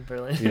one in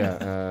Berlin?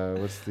 Yeah.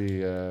 What's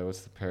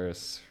the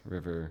Paris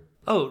river?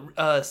 Oh,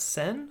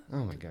 Seine.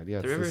 Oh my God,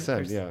 yeah, the it's river? the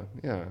Seine.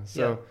 Yeah.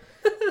 So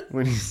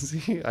when you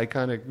see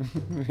iconic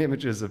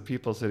images of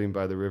people sitting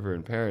by the river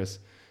in Paris,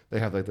 they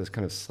have like this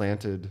kind of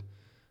slanted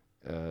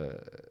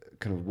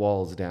kind of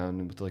walls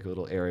down with like a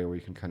little area where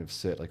you can kind of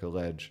sit, like a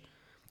ledge,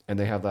 and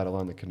they have that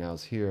along the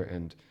canals here.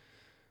 And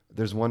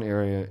there's one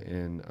area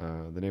in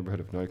the neighborhood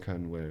of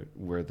Neukölln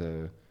where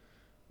the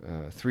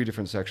 3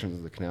 different sections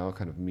of the canal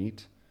kind of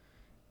meet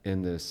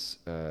in this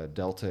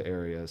delta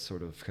area,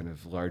 sort of kind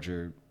of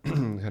larger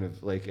kind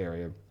of lake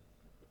area.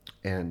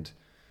 And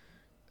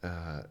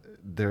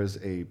there's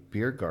a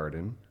beer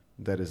garden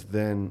that is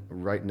then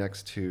right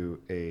next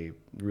to a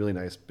really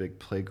nice big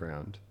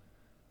playground.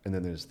 And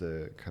then there's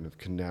the kind of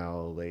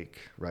canal lake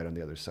right on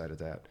the other side of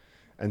that.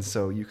 And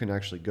so you can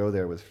actually go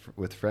there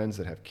with friends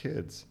that have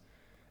kids,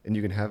 and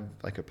you can have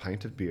like a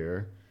pint of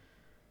beer,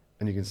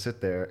 and you can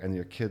sit there, and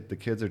the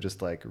kids are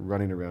just like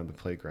running around the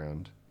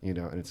playground, and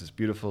it's this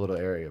beautiful little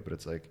area. But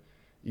it's like,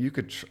 you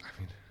could,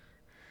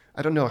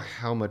 I don't know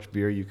how much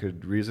beer you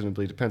could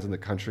reasonably, depends on the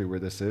country where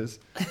this is,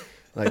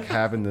 like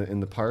have in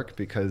the park,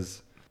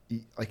 because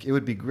like it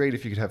would be great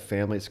if you could have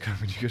families come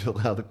and you could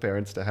allow the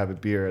parents to have a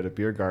beer at a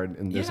beer garden,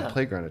 and there's a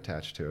playground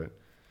attached to it.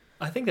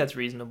 I think that's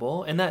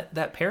reasonable, and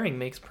that pairing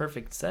makes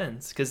perfect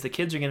sense, because the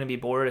kids are going to be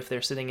bored if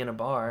they're sitting in a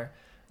bar.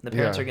 The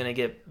parents are going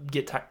to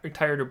get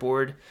tired or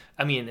bored.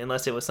 I mean,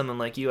 unless it was someone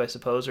like you, I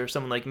suppose, or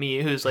someone like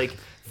me who's like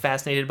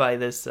fascinated by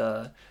this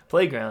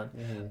playground.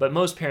 Mm-hmm. But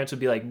most parents would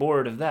be like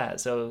bored of that.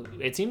 So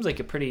it seems like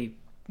a pretty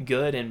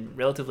good and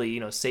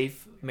relatively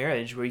safe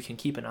marriage where you can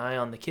keep an eye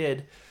on the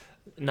kid,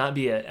 not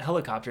be a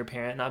helicopter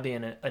parent, not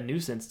being a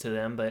nuisance to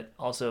them, but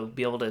also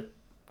be able to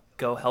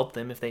go help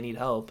them if they need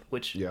help.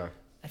 Which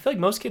I feel like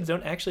most kids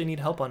don't actually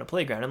need help on a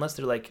playground unless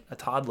they're like a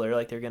toddler,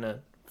 like they're gonna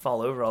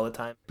fall over all the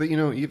time. But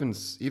even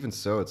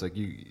so, it's like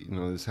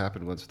this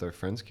happened once with our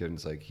friend's kid, and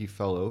it's like he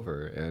fell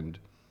over, and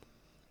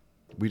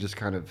we just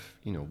kind of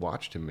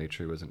watched him, made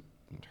sure he wasn't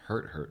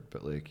hurt,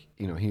 but like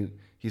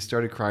he he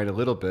started crying a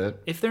little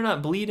bit. If they're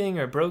not bleeding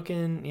or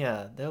broken,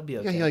 yeah, they'll be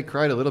okay. Yeah, he like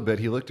cried a little bit.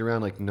 He looked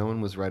around like no one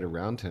was right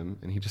around him,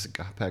 and he just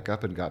got back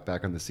up and got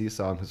back on the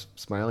seesaw and was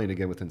smiling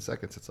again within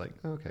seconds. It's like,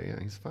 okay,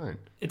 yeah, he's fine.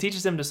 It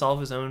teaches him to solve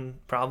his own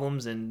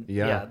problems, and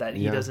that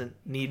he doesn't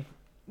need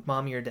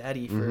mommy or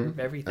daddy for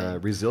everything.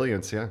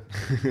 Resilience, yeah.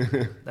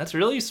 That's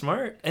really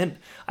smart. And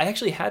I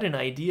actually had an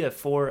idea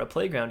for a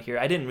playground here.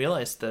 I didn't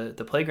realize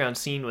the playground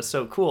scene was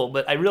so cool,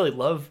 but I really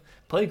love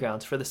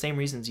playgrounds for the same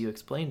reasons you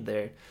explained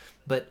there.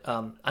 But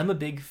I'm a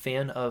big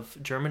fan of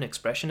German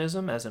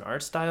Expressionism as an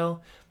art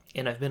style,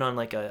 and I've been on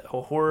like a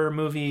horror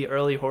movie,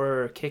 early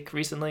horror kick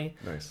recently.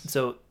 Nice.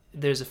 So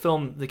there's a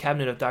film, The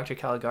Cabinet of Dr.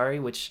 Caligari,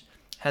 which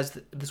has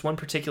this one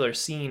particular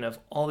scene of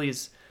all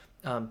these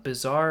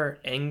bizarre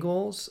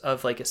angles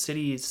of like a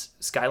city's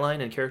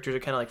skyline, and characters are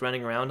kind of like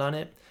running around on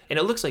it, and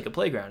it looks like a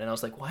playground. And I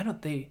was like, why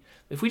don't they,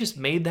 if we just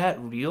made that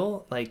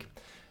real, like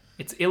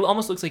it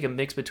almost looks like a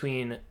mix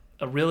between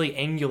a really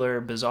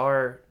angular,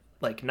 bizarre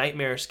like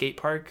nightmare skate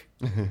park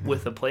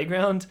with a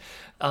playground,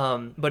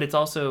 but it's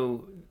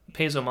also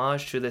pays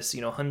homage to this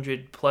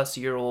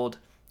 100-plus-year-old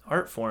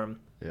art form.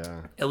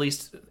 Yeah. At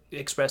least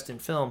expressed in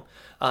film.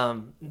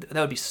 That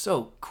would be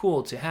so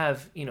cool to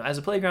have, as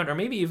a playground, or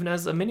maybe even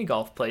as a mini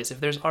golf place. If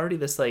there's already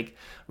this like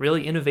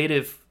really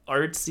innovative,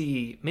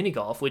 artsy mini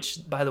golf,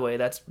 which, by the way,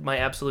 that's my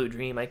absolute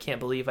dream. I can't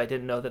believe I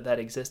didn't know that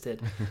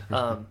existed.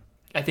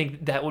 I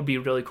think that would be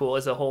really cool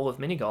as a whole of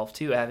mini golf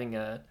too, having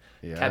a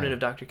Cabinet of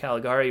Dr.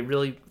 Caligari,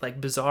 really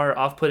like bizarre,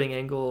 off-putting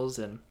angles.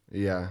 And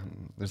yeah,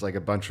 there's like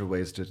a bunch of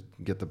ways to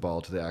get the ball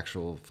to the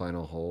actual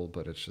final hole,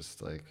 but it's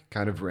just like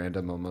kind of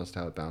random almost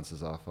how it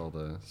bounces off all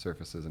the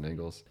surfaces and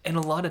angles. And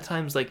a lot of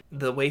times, like,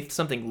 the way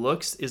something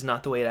looks is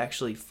not the way it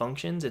actually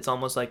functions. It's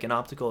almost like an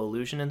optical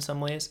illusion in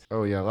some ways.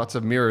 Oh yeah, lots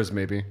of mirrors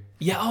maybe.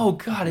 Yeah, oh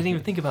god, I didn't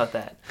even think about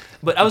that.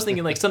 But I was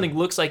thinking like something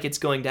looks like it's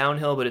going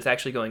downhill, but it's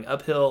actually going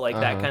uphill. Like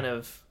that kind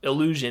of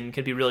illusion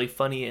could be really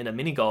funny in a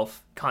mini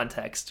golf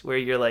context, where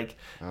you're like,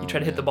 you try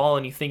to hit the ball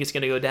and you think it's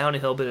going to go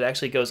downhill, but it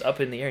actually goes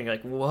up in the air, and you're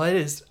like, what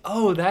is,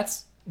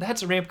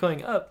 that's a ramp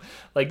going up.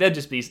 Like, that'd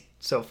just be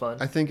so fun.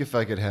 I think if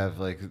I could have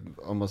like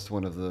almost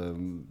one of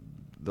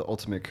the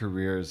ultimate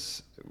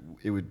careers,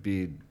 it would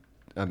be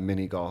a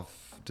mini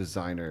golf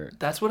designer.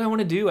 That's what I want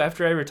to do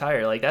after I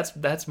retire. Like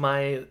that's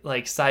my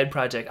like side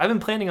project. I've been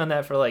planning on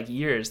that for like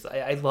years.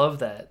 I love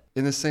that.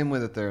 In the same way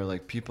that there are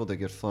like people that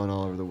get flown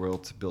all over the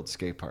world to build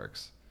skate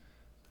parks.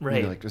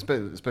 Right. Like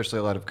especially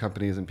a lot of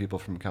companies and people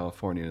from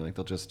California, like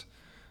they'll just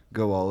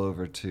go all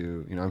over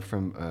to, I'm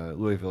from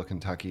Louisville,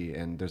 Kentucky,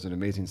 and there's an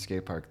amazing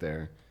skate park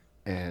there,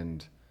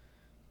 and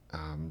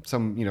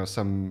some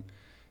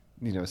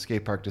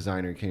skate park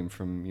designer came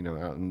from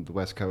out in the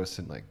West Coast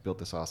and like built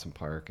this awesome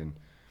park. And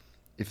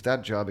if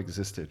that job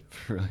existed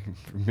for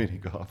mini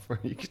golf, where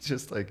you could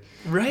just like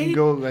right,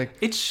 go like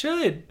it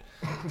should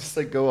just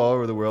like go all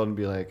over the world and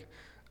be like,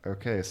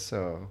 okay,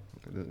 so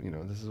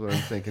this is what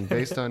I'm thinking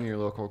based on your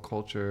local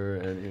culture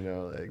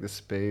and like the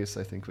space.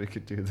 I think we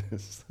could do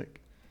this. Like,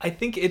 I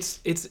think it's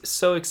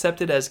so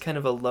accepted as kind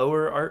of a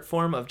lower art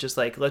form of just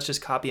like, let's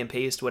just copy and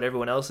paste what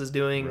everyone else is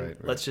doing. Right.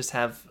 Let's just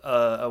have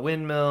a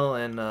windmill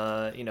and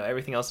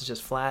everything else is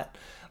just flat.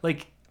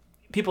 Like,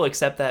 people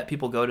accept that,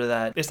 people go to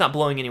that. It's not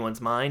blowing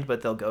anyone's mind,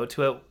 but they'll go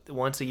to it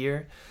once a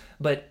year.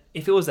 But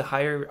if it was a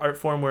higher art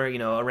form where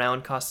a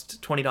round costs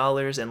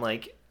 $20 and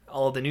like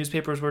all the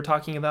newspapers were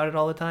talking about it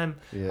all the time,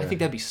 I think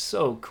that'd be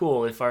so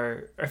cool if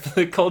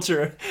the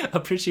culture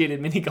appreciated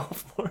mini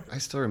golf more. I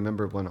still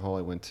remember one hole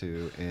I went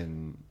to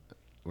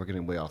we're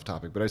getting way off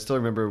topic, but I still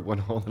remember one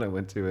hole that I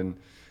went to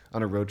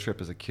on a road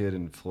trip as a kid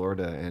in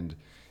Florida, and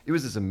it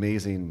was this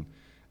amazing,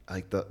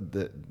 like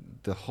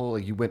the hole,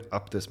 like you went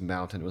up this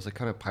mountain. It was like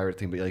kind of pirate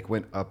thing, but you like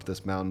went up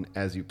this mountain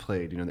as you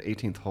played. The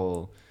 18th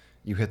hole,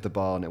 you hit the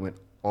ball and it went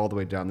all the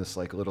way down this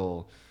like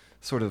little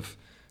sort of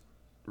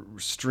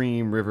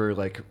stream, river,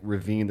 like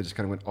ravine that just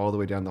kind of went all the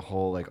way down the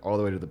hole, like all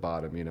the way to the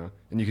bottom,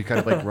 and you could kind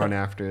of like run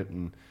after it.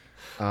 And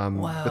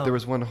wow. But there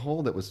was one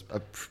hole that was a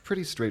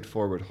pretty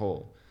straightforward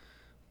hole,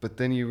 but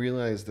then you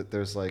realize that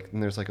there's like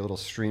a little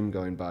stream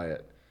going by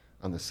it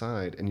on the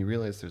side, and you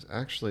realize there's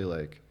actually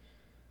like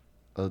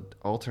an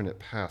alternate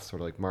path,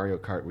 sort of like Mario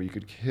Kart, where you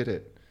could hit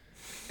it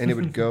and it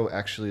would go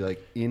actually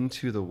like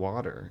into the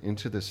water,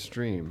 into the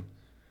stream,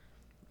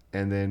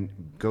 and then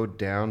go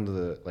down to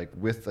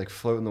the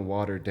float in the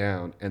water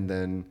down, and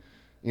then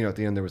at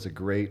the end there was a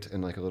grate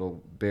and like a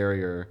little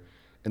barrier,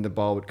 and the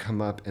ball would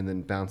come up and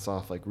then bounce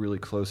off like really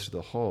close to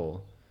the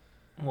hole.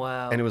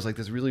 Wow. And it was like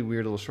this really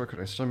weird little shortcut.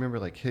 I still remember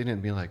like hitting it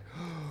and being like,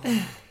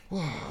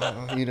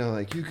 whoa,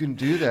 like you can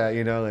do that,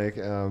 yeah,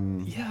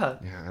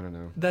 I don't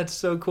know. That's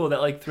so cool,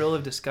 that like thrill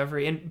of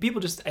discovery. And people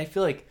just, I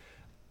feel like,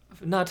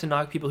 not to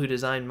knock people who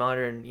design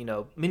modern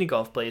mini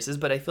golf places,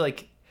 but I feel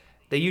like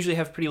they usually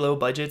have pretty low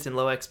budgets and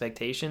low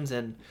expectations,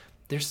 and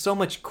there's so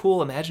much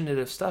cool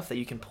imaginative stuff that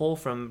you can pull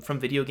from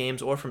video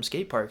games or from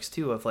skate parks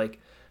too, of like,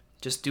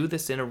 just do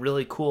this in a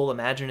really cool,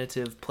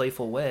 imaginative,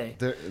 playful way.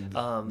 There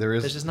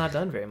is, it's just not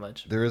done very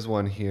much. There is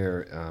one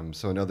here.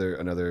 So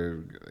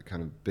another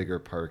kind of bigger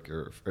park,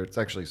 or it's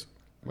actually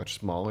much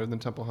smaller than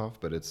Tempelhof,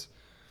 but it's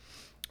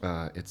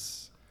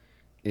It's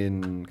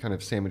in kind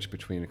of sandwiched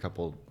between a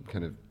couple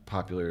kind of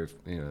popular,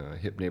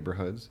 hip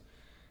neighborhoods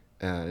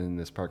in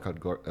this park called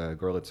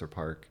Gorlitzer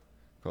Park,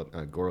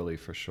 called Gorley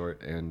for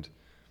short, and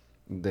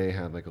they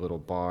have like a little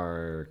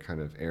bar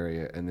kind of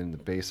area, and in the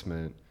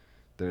basement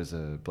there's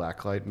a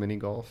blacklight mini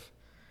golf,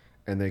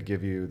 and they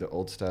give you the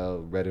old style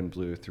red and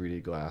blue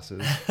 3D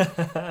glasses.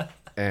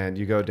 And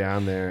you go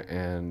down there,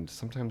 and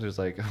sometimes there's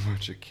like a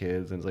bunch of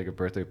kids, and it's like a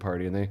birthday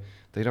party, and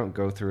they don't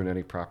go through in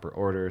any proper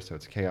order, so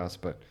it's chaos.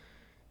 But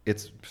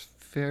it's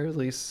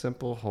fairly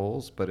simple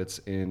holes, but it's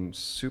in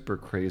super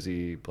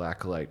crazy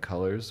black light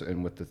colors,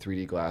 and with the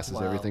 3D glasses,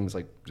 Wow. everything's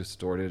like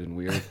distorted and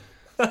weird.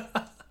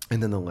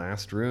 And then the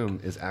last room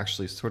is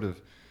actually sort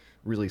of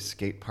really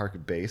skate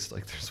park based.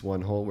 Like there's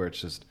one hole where it's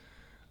just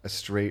a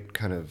straight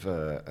kind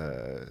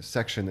of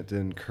section that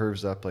then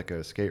curves up like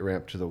a skate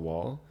ramp to the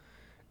wall.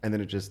 And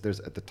then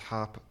there's at the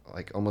top,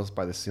 like almost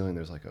by the ceiling,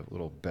 there's like a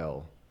little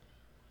bell.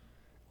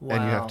 Wow.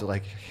 And you have to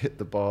like hit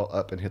the ball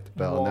up and hit the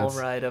bell. Wall and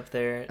ride up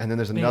there. And then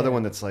there's another Man.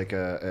 one that's like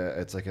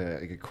it's like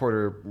a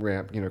quarter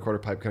ramp, quarter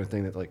pipe kind of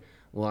thing that like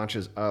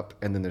launches up.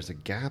 And then there's a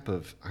gap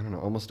of, I don't know,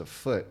 almost a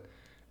foot.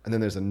 And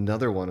then there's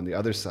another one on the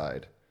other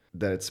side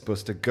that it's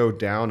supposed to go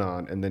down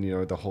on. And then,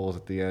 the holes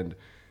at the end.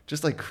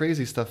 Just like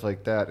crazy stuff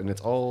like that, and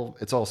it's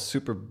all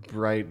super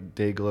bright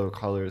day glow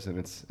colors, and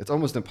it's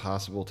almost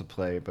impossible to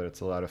play, but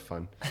it's a lot of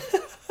fun.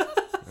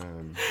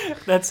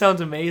 That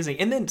sounds amazing.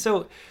 And then,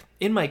 so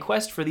in my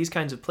quest for these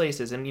kinds of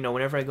places, and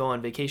whenever I go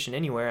on vacation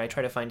anywhere, I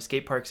try to find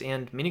skate parks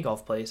and mini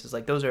golf places.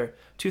 Like those are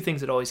two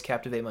things that always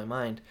captivate my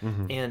mind.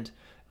 Mm-hmm. And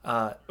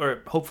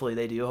or hopefully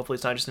they do. Hopefully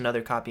it's not just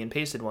another copy and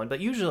pasted one,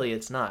 but usually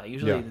it's not.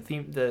 Usually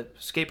the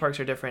skate parks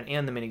are different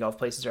and the mini golf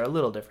places are a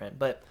little different.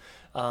 But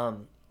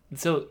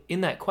so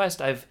in that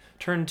quest, I've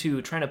turned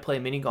to trying to play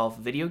mini golf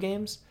video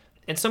games,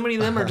 and so many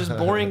of them are just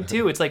boring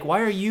too. It's like, why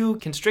are you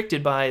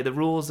constricted by the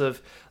rules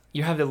of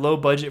you have the low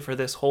budget for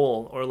this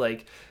hole, or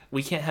like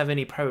we can't have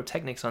any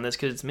pyrotechnics on this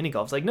because it's mini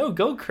golf? It's like, no,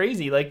 go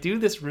crazy, like do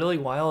this really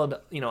wild,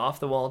 off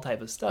the wall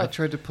type of I stuff.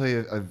 tried to play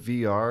a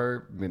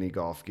VR mini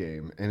golf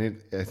game,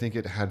 and I think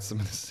it had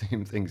some of the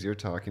same things you're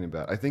talking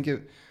about. I think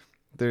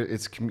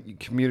it's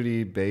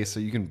community based,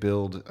 so you can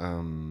build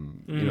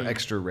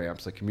extra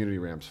ramps, like community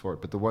ramps for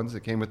it. But the ones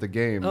that came with the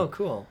game, Oh,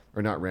 cool.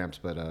 or not ramps,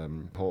 but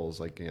holes,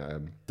 like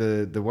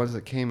the ones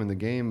that came in the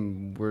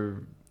game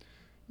were,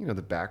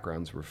 the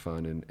backgrounds were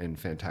fun and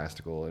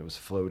fantastical. It was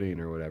floating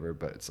or whatever,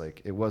 but it's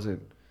like it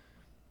wasn't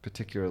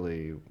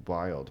particularly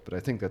wild. But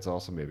I think that's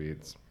also maybe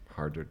it's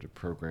harder to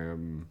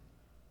program.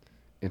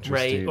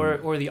 Interesting. Right,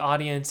 or the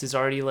audience is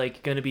already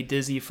like going to be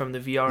dizzy from the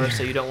VR,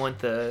 so you don't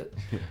want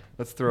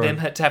Let's throw them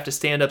to have to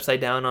stand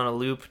upside down on a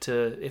loop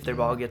if their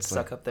ball gets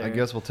stuck up there. I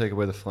guess we'll take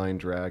away the flying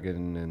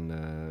dragon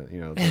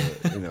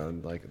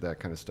and like that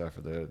kind of stuff,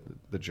 or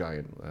the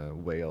giant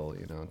whale,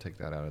 take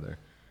that out of there.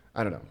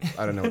 I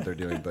don't know what they're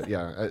doing, but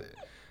yeah,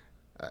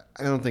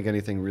 I don't think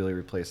anything really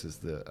replaces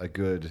a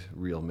good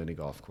real mini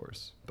golf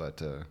course.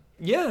 But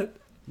yeah.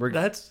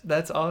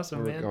 That's awesome,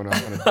 we're man. going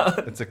off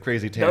on it's a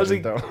crazy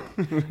tangent, though.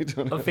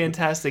 A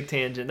fantastic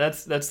tangent.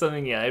 That's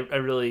something, I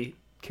really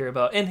care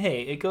about. And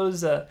hey, it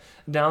goes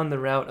down the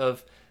route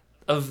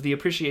of the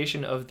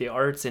appreciation of the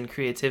arts and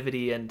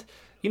creativity. And,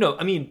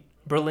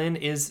 Berlin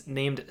is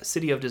named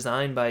City of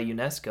Design by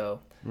UNESCO,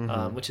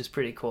 which is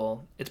pretty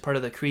cool. It's part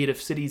of the Creative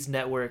Cities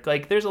Network.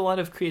 Like, there's a lot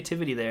of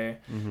creativity there.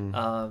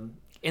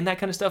 And that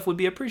kind of stuff would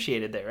be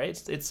appreciated there, right?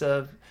 It's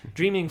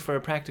dreaming for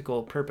a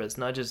practical purpose,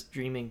 not just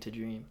dreaming to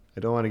dream. I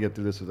don't want to get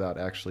through this without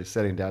actually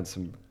setting down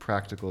some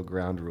practical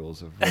ground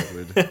rules of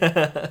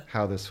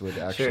how this would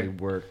actually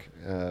work.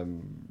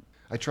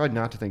 I tried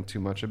not to think too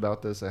much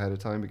about this ahead of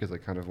time because I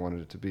kind of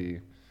wanted it to be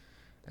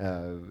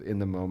in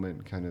the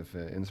moment kind of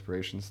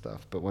inspiration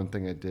stuff. But one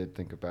thing I did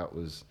think about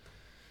was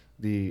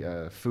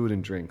the food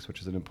and drinks,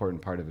 which is an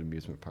important part of an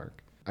amusement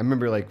park. I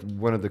remember like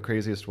one of the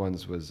craziest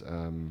ones was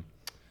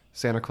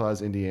Santa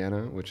Claus,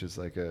 Indiana, which is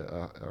like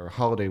or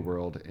Holiday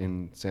World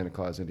in Santa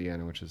Claus,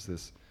 Indiana, which is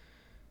this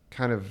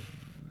kind of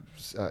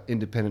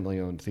independently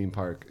owned theme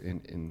park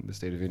in the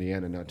state of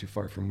Indiana, not too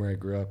far from where I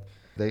grew up.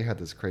 They had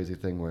this crazy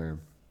thing where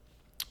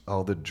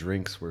all the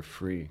drinks were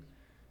free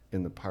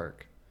in the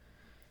park.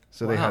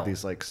 So they had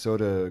these like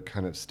soda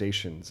kind of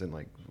stations and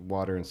like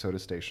water and soda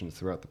stations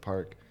throughout the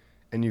park.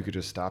 And you could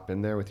just stop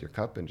in there with your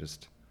cup and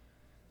just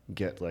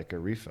get like a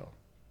refill.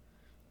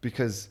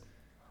 Because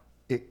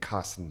it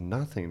costs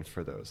nothing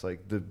for those.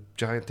 Like the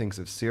giant things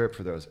of syrup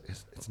for those,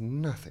 it's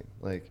nothing.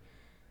 Like,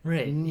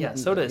 right, yeah,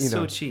 soda is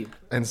so cheap.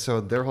 And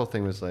so their whole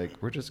thing was like,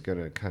 we're just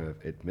gonna kind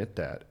of admit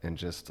that and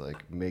just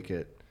like make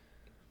it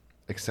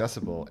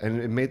accessible.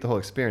 And it made the whole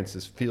experience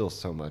just feel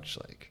so much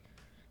like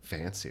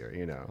fancier,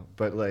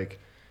 But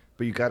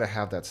you got to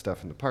have that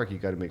stuff in the park. You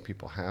got to make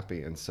people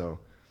happy. And so,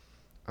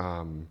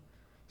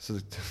 so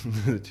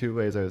the two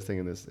ways I was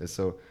thinking this is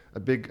so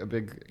a big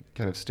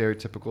kind of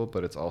stereotypical,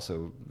 but it's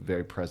also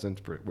very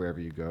present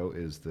wherever you go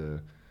is the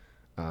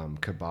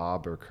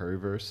kebab or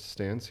currywurst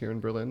stands here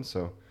in Berlin.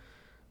 So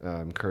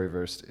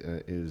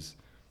currywurst is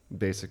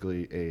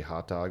basically a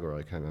hot dog or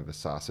like kind of a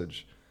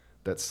sausage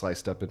that's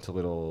sliced up into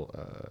little,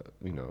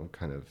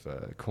 kind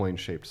of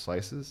coin-shaped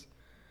slices,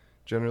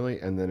 generally,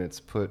 and then it's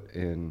put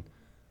in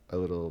a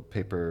little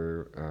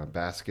paper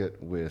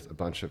basket with a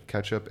bunch of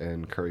ketchup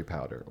and curry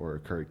powder or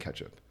curry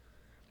ketchup.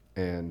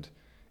 And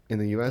in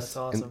the U.S., That's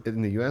awesome.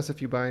 in the U.S.,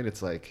 if you buy it,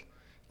 it's like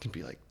it can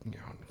be like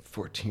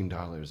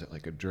 $14 at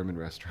like a German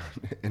restaurant,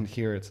 and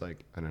here it's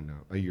like I don't know,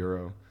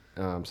 €1.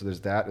 So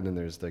there's that, and then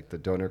there's like the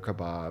doner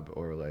kebab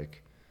or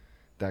like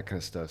that kind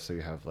of stuff. So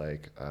you have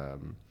like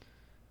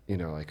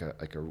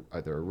like a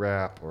either a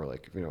wrap or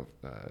like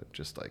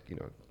just like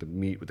the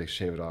meat where they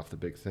shave it off the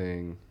big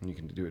thing. And you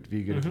can do it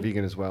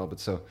vegan as well. But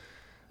so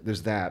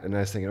there's that, and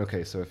I was thinking,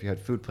 okay, so if you had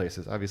food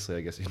places, obviously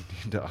I guess you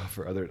need to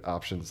offer other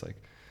options like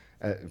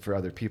for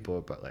other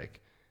people, but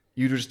like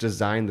you just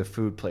design the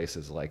food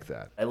places like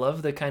that. I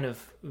love the kind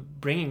of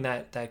bringing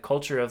that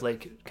culture of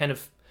like kind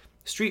of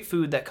street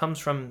food that comes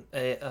from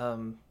a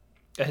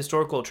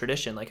historical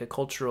tradition, like a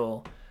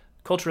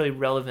culturally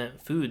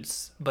relevant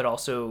foods, but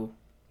also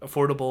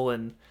affordable,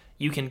 and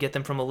you can get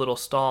them from a little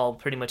stall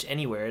pretty much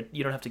anywhere.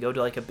 You don't have to go to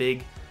like a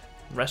big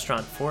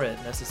restaurant for it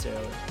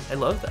necessarily. I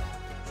love that.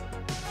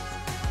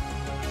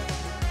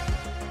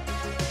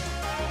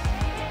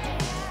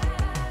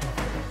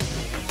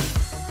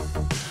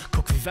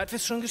 Guck, wie weit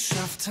wir's schon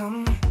geschafft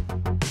haben.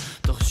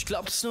 Doch ich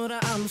glaub's nur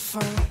der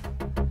Anfang.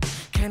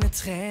 Keine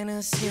Träne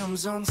ist hier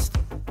umsonst.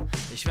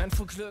 Ich wein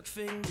vor Glück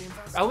wegen dem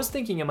was. I was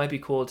thinking it might be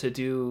cool to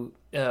do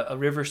a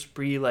River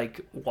Spree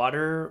like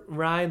water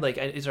ride, like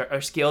is our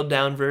scaled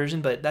down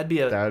version, but that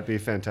would be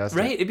fantastic,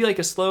 right? It'd be like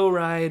a slow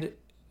ride.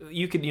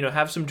 You could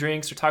have some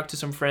drinks or talk to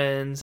some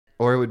friends.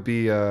 Or it would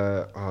be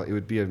a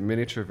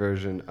miniature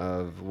version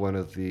of one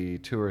of the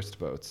tourist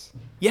boats.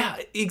 Yeah,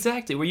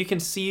 exactly. Where you can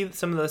see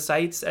some of the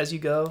sights as you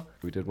go.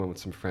 We did one with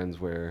some friends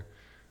where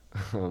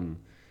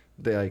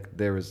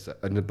there was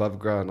an above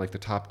ground, like the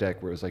top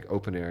deck where it was like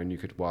open air and you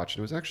could watch. And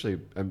it was actually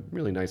a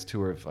really nice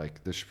tour of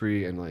like the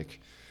Spree and like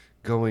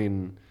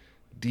going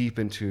deep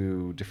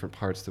into different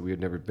parts that we had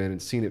never been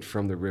and seen it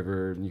from the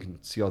river. And you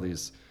can see all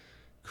these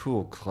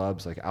cool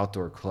clubs, like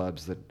outdoor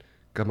clubs that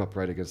come up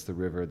right against the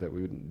river that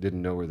we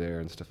didn't know were there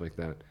and stuff like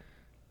that.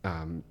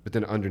 But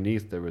then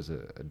underneath there was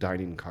a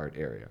dining cart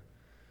area.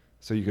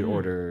 So you could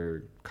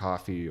order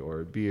coffee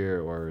or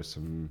beer or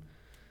some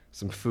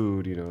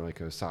food, like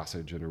a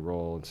sausage and a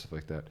roll and stuff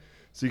like that.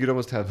 So you could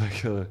almost have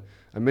like a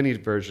mini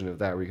version of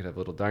that where you could have a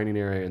little dining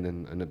area and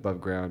then an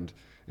above ground,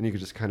 and you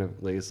could just kind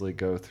of lazily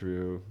go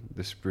through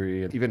the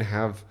Spree and even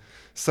have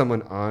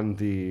someone on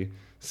the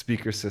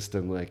speaker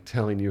system like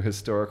telling you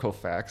historical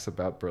facts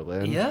about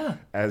Berlin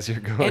as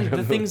you're going.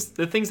 And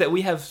the things that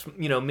we have,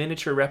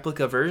 miniature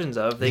replica versions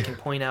of, they can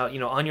point out,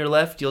 on your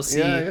left you'll see.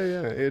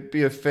 Yeah. It'd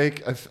be a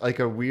fake, like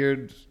a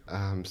weird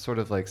sort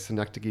of like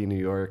Synecdoche, New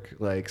York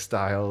like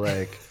style,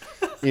 like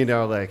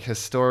like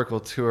historical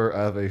tour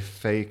of a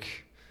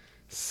fake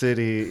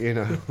city,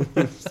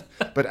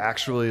 but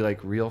actually like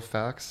real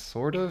facts,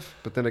 sort of.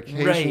 But then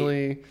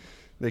occasionally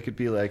they could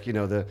be like,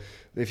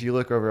 if you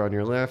look over on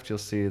your left, you'll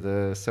see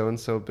the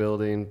so-and-so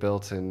building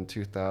built in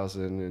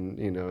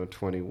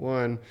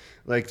 2021.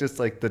 Like, just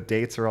like the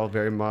dates are all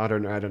very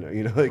modern. I don't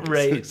know, like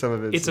right. Some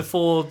of it's a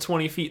full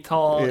 20 feet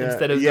tall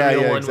instead of the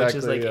real one, exactly, which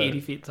is like 80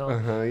 feet tall.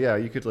 Yeah,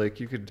 you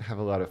could have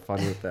a lot of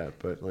fun with that,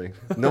 but like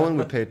no one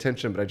would pay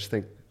attention. But I just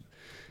think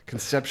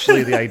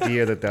conceptually the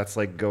idea that that's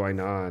like going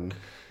on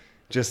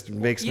just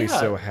makes me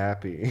so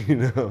happy,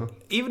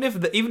 Even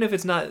if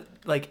it's not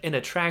like an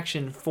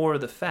attraction for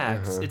the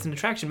facts, it's an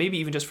attraction maybe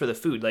even just for the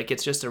food. Like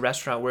it's just a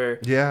restaurant where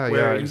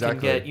you can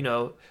get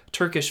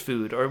Turkish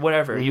food or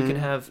whatever. You can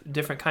have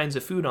different kinds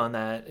of food on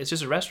that. It's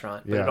just a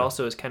restaurant, but it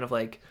also is kind of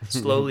like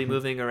slowly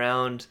moving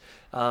around.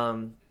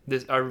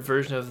 Our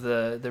version of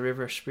the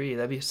River Spree,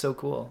 that'd be so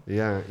cool.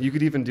 Yeah, you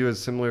could even do a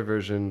similar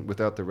version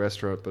without the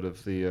restaurant, but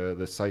of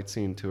the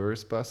sightseeing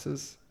tourist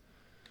buses.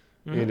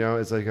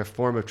 It's like a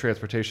form of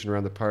transportation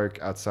around the park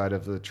outside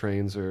of the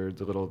trains or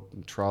the little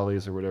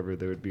trolleys or whatever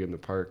there would be in the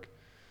park.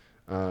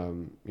 I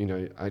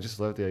just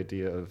love the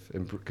idea of,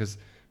 because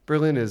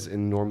Berlin is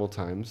in normal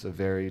times a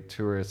very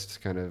tourist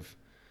kind of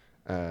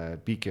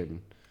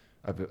beacon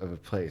of a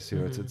place. You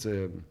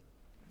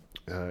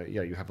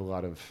have a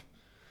lot of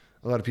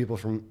people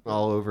from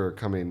all over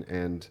coming,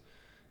 and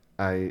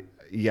I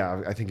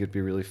think it'd be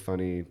really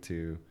funny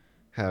to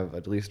have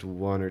at least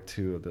one or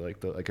two of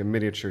like a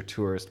miniature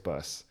tourist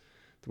bus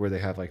where they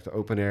have like the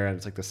open air and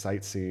it's like the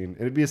sightseeing.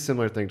 And it'd be a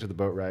similar thing to the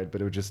boat ride,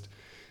 but it would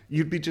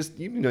you'd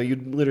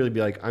literally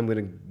be like, I'm going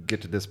to get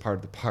to this part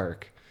of the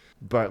park.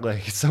 But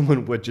like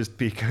someone would just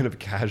be kind of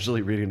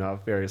casually reading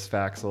off various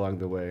facts along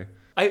the way.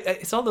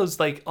 I saw those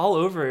like all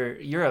over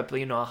Europe,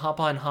 a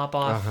hop on, hop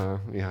off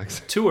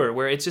tour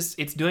where it's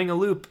doing a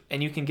loop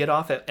and you can get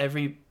off at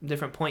every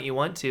different point you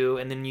want to,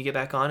 and then you get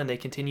back on and they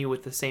continue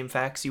with the same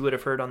facts you would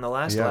have heard on the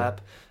last lap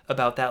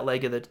about that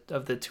leg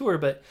of the tour.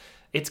 But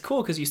it's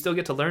cool because you still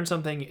get to learn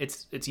something.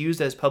 It's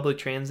used as public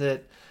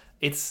transit.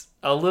 It's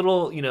a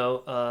little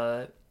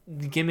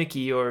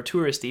gimmicky or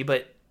touristy,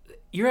 but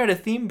you're at a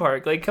theme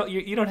park. Like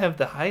you don't have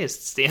the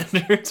highest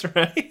standards,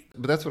 right?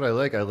 But that's what I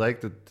like. I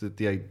like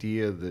the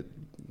idea that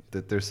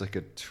that there's like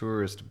a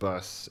tourist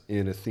bus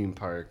in a theme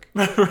park.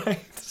 Right.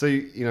 So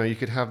you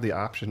could have the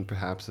option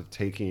perhaps of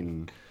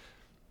taking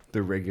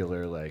the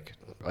regular like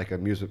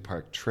amusement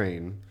park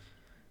train,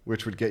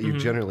 which would get you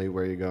generally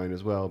where you're going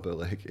as well. But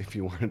like if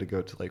you wanted to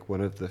go to like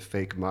one of the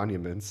fake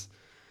monuments,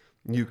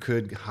 you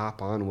could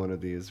hop on one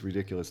of these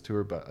ridiculous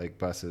tour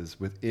buses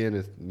within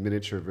a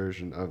miniature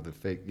version of the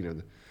fake.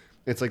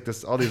 It's like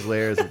this all these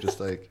layers of just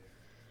like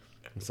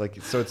it's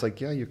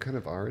like yeah, you kind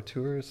of are a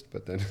tourist,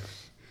 but then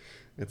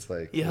it's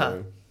like yeah.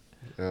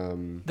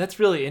 That's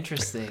really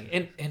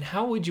interesting. And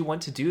how would you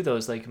want to do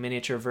those like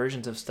miniature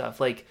versions of stuff?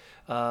 Like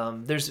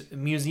there's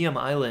Museum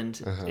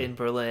Island in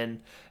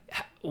Berlin.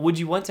 Would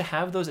you want to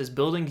have those as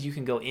buildings you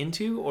can go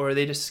into, or are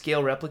they just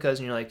scale replicas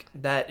and you're like,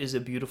 that is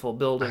a beautiful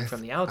building from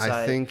the outside?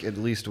 I think at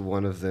least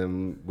one of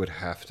them would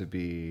have to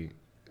be,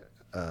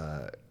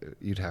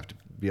 you'd have to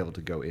be able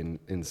to go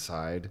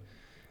inside,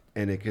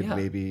 and it could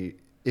maybe,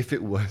 if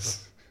it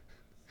was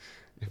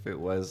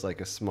like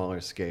a smaller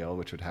scale,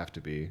 which would have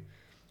to be,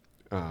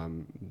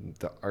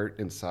 the art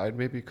inside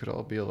maybe could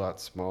all be a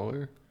lot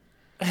smaller.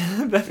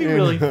 That'd be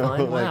really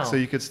fun. Wow. So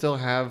you could still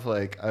have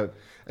like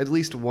at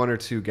least one or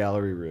two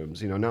gallery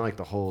rooms, not like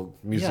the whole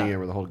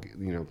museum or the whole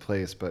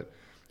place, but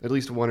at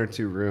least one or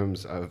two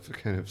rooms of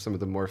kind of some of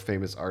the more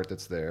famous art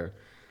that's there.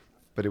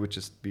 But it would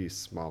just be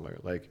smaller.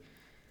 Like,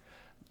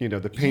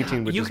 the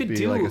painting would just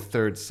be like a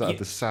third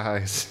the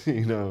size,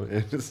 and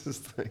it's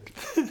just like.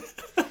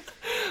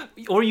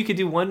 Or you could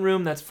do one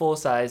room that's full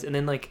size, and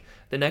then like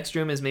the next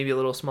room is maybe a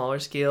little smaller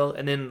scale,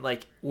 and then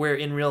like where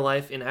in real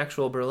life in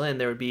actual Berlin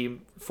there would be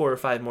 4 or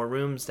 5 more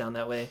rooms down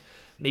that way.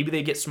 Maybe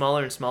they get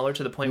smaller and smaller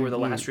to the point where the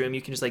last room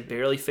you can just like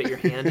barely fit your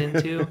hand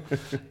into.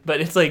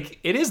 But it's like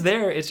it is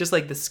there. It's just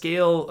like the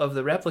scale of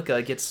the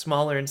replica gets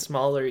smaller and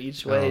smaller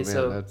each way. Oh, man,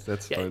 so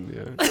that's fun.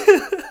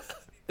 Yeah.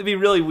 It'd be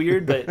really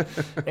weird, but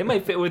it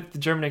might fit with the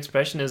German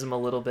Expressionism a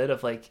little bit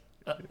of like.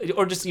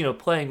 Or just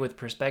playing with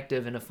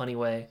perspective in a funny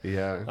way.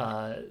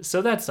 Yeah.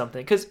 So that's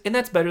something, and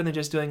that's better than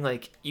just doing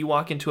like you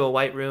walk into a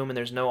white room and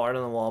there's no art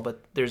on the wall,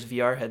 but there's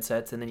VR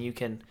headsets, and then you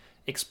can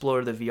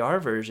explore the VR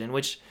version,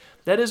 which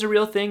that is a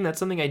real thing. That's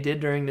something I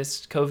did during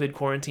this COVID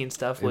quarantine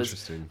stuff.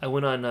 Was I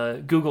went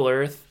on Google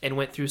Earth and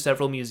went through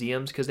several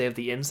museums because they have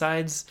the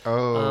insides.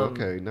 Oh,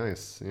 okay,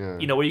 nice.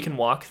 Yeah. Where you can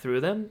walk through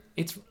them.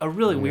 It's a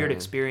really weird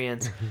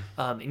experience,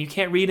 and you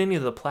can't read any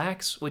of the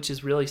plaques, which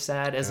is really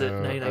sad. As a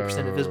 99%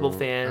 Invisible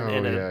fan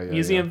and a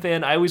museum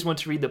fan, I always want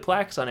to read the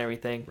plaques on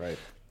everything. Right.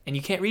 And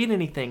you can't read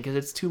anything because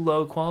it's too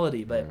low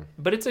quality.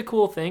 But it's a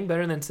cool thing,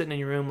 better than sitting in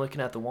your room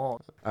looking at the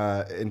wall.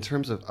 In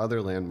terms of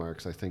other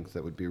landmarks, I think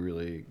that would be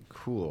really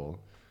cool.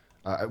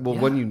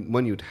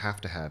 One you'd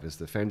have to have is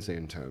the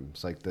Fernsehturm.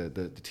 It's like the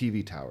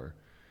TV tower.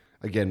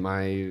 Again,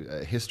 my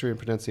history and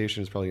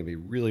pronunciation is probably going to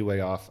be really way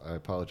off. I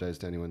apologize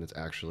to anyone that's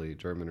actually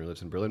German or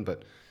lives in Berlin.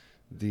 But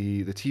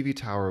the TV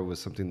tower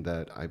was something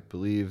that I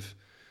believe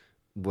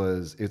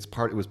was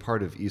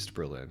part of East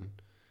Berlin.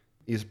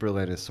 East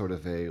Berlin is sort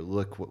of a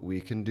look what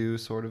we can do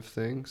sort of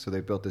thing. So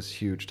they built this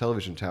huge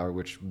television tower,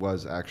 which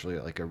was actually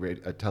like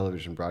a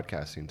television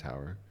broadcasting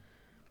tower.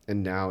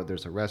 And now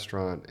there's a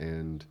restaurant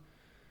and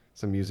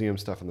some museum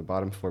stuff on the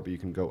bottom floor, but you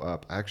can go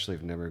up. I actually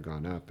have never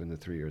gone up in the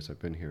 3 years I've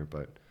been here,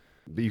 but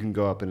you can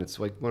go up, and it's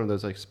like one of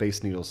those like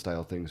Space Needle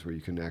style things where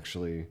you can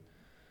actually,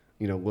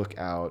 look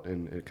out,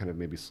 and it kind of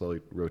maybe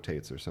slowly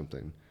rotates or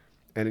something.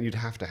 And you'd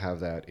have to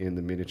have that in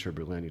the miniature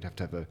Berlin. You'd have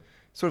to have a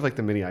sort of like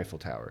the mini Eiffel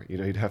Tower.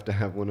 You'd have to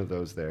have one of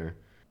those there.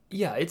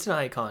 Yeah, it's an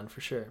icon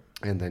for sure.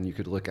 And then you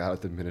could look out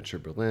at the miniature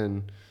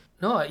Berlin.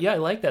 No, yeah, I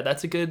like that.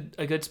 That's a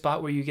good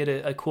spot where you get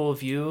a cool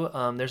view.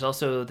 There's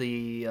also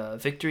the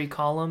Victory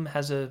Column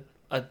has a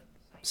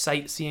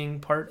sightseeing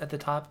part at the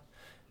top,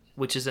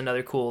 which is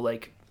another cool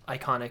like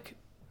iconic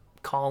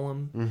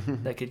column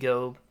that could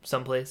go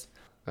someplace.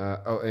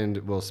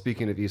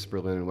 Speaking of East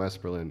Berlin and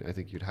West Berlin, I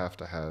think you'd have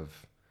to have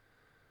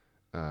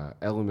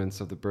elements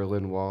of the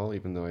Berlin Wall,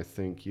 even though I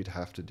think you'd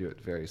have to do it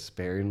very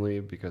sparingly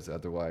because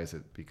otherwise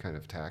it'd be kind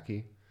of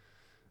tacky.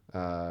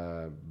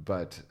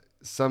 But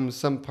some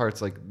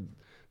parts, like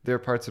there are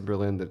parts of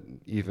Berlin that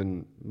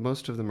even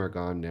most of them are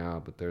gone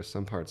now, but there's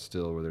some parts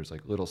still where there's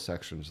like little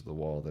sections of the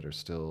wall that are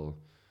still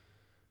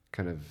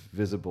kind of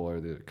visible or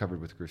they're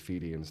covered with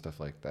graffiti and stuff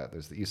like that.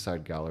 There's the East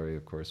Side Gallery,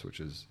 of course, which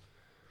is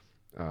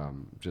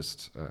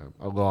just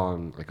a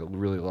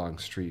really long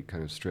street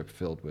kind of strip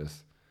filled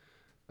with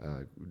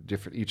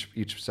different.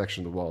 Each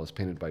section of the wall is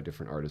painted by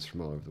different artists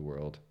from all over the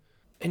world.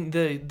 And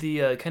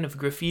the kind of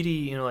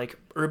graffiti, like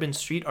urban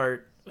street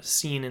art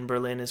scene in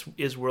Berlin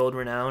is world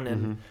renowned,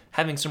 and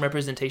having some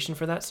representation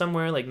for that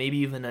somewhere, like maybe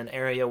even an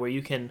area where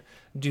you can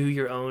do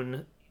your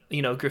own,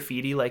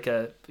 graffiti, like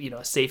a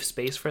safe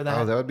space for that.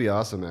 Oh, that would be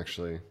awesome,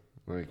 actually.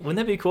 Wouldn't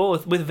that be cool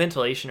with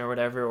ventilation or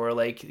whatever, or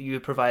like you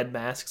provide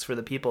masks for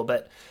the people?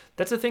 But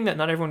that's a thing that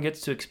not everyone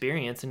gets to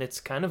experience, and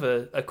it's kind of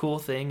a cool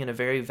thing and a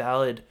very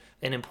valid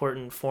and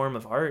important form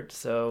of art.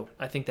 So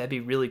I think that'd be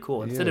really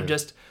cool instead of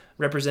just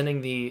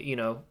representing the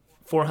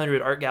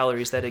 400 art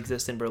galleries that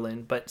exist in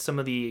Berlin, but some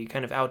of the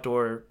kind of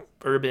outdoor,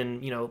 urban,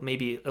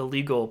 maybe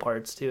illegal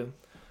parts too.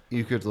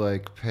 you could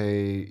like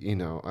pay, I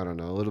don't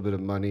know, a little bit of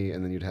money,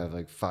 and then you'd have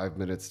like 5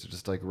 minutes to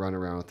just like run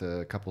around with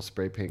a couple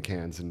spray paint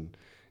cans, and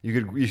you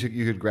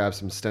could grab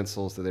some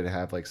stencils that they'd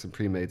have, like some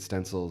pre-made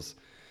stencils,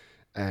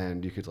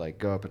 and you could like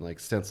go up and like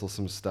stencil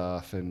some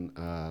stuff, and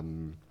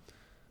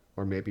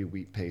or maybe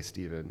wheat paste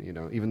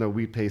even, even though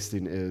wheat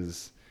pasting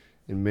is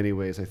in many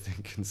ways I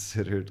think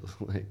considered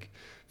like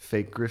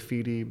fake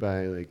graffiti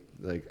by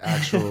like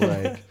actual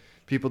like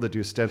people that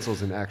do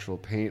stencils in actual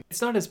paint.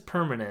 It's not as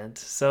permanent,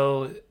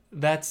 so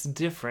that's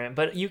different,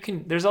 but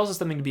there's also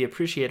something to be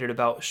appreciated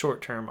about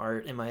short-term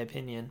art, in my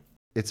opinion.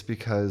 It's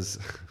because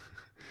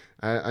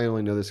I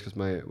only know this because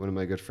one of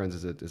my good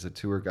friends is a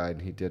tour guide,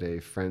 and he did a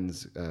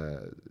friend's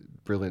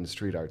Berlin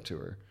street art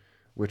tour,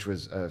 which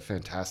was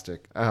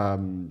fantastic.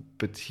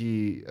 But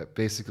he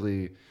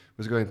basically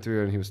was going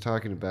through, and he was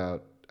talking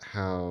about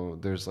how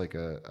there's like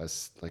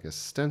a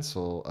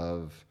stencil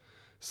of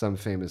some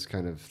famous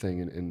kind of thing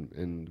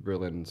in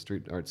Berlin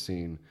street art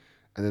scene,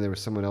 and then there was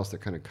someone else that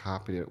kind of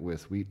copied it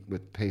with wheat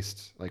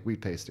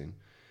pasting,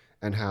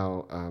 and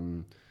how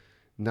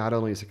not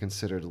only is it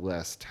considered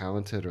less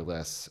talented or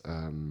less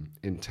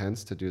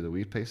intense to do the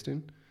wheat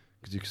pasting,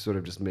 because you can sort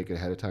of just make it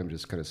ahead of time,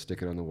 just kind of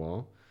stick it on the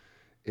wall.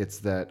 It's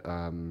that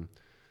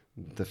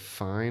the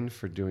fine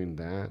for doing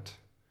that,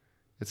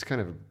 it's kind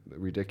of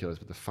ridiculous,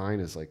 but the fine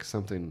is like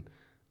something,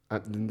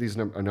 these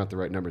are not the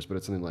right numbers, but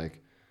it's something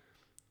like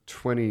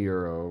 20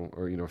 euro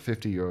or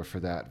 50 euro for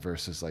that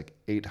versus like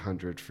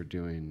 800 for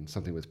doing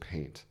something with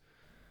paint.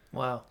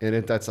 Wow.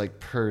 And that's like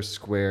per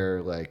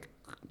square like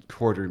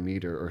quarter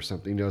meter or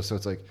something, so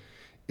it's like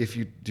if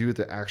you do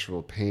the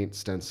actual paint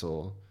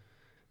stencil,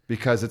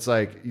 because it's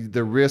like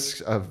the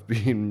risk of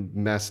being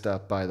messed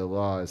up by the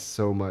law is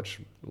so much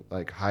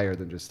like higher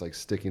than just like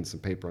sticking some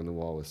paper on the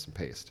wall with some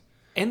paste.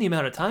 And the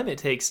amount of time it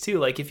takes too.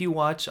 Like if you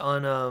watch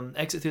on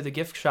Exit Through the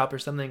Gift Shop or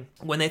something,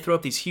 when they throw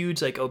up these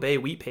huge like Obey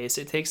wheat paste,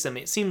 it takes them,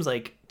 it seems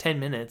like 10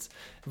 minutes,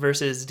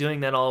 versus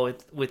doing that all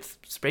with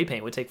spray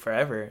paint would take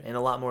forever and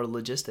a lot more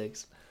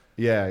logistics.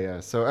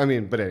 Yeah. So I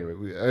mean, but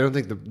anyway, I don't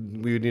think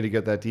we would need to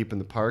get that deep in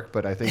the park,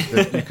 but I think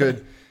that you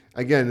could,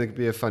 again, it could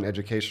be a fun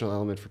educational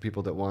element for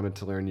people that wanted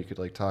to learn. You could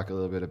like talk a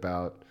little bit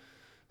about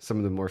some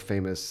of the more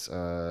famous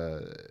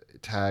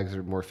tags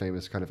or more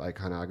famous kind of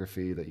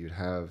iconography that you'd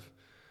have.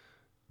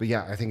 But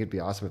yeah, I think it'd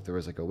be awesome if there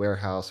was like a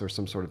warehouse or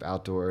some sort of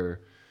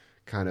outdoor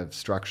kind of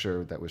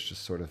structure that was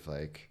just sort of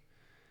like,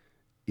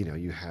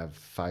 you have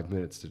 5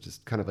 minutes to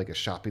just kind of like a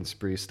shopping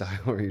spree style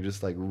where you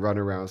just like run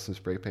around with some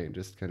spray paint,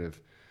 just kind of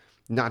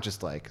not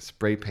just like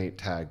spray paint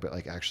tag, but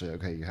like actually,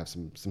 okay, you have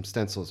some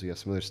stencils, you have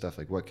some other stuff.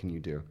 Like what can you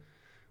do?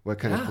 What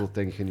kind of cool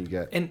thing can you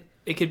get? And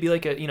it could be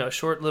like a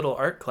short little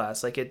art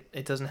class. Like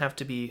it doesn't have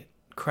to be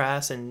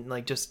crass and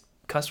like just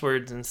cuss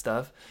words and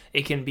stuff.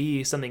 It can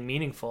be something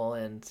meaningful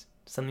and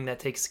something that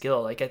takes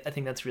skill. Like I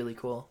think that's really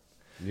cool.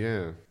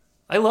 Yeah.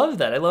 I love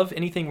that. I love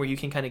anything where you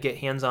can kind of get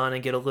hands-on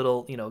and get a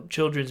little,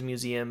 children's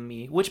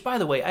museum-y, which, by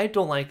the way, I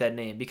don't like that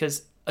name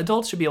because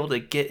adults should be able to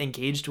get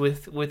engaged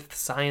with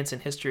science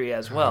and history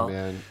as well. Oh,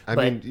 man. I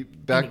mean,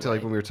 back to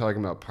like when we were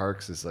talking about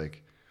parks, is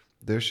like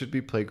there should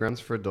be playgrounds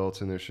for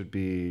adults and there should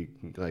be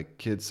like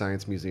kids'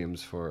 science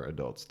museums for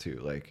adults too.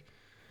 Like,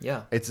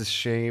 yeah, it's a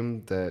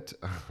shame that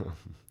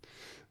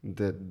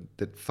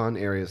that fun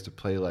areas to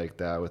play like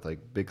that with like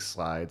big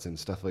slides and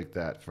stuff like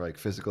that for like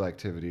physical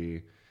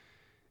activity,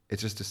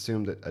 it's just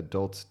assumed that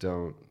adults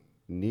don't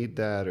need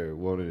that or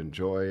won't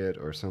enjoy it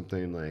or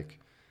something. Like,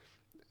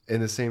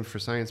 and the same for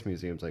science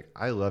museums. Like,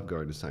 I love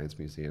going to science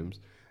museums,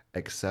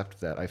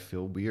 except that I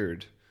feel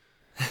weird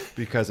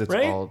because it's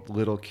right? all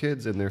little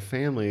kids and their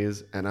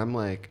families, and I'm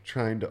like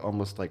trying to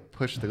almost like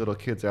push the little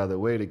kids out of the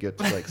way to get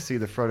to like see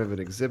the front of an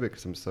exhibit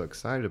because I'm so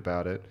excited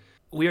about it.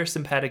 We are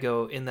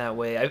simpatico in that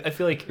way. I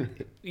feel like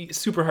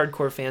super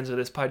hardcore fans of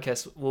this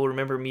podcast will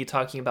remember me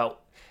talking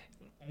about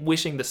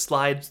wishing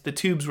the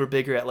tubes were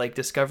bigger at like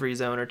Discovery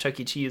Zone or Chuck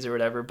E. Cheese or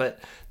whatever, but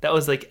that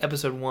was like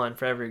episode 1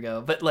 forever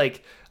ago. But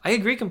like, I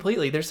agree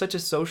completely. There's such a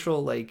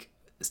social like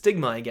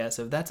stigma, I guess,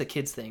 of that's a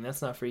kid's thing.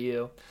 That's not for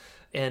you.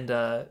 And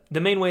the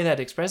main way that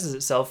expresses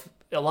itself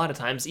a lot of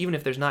times, even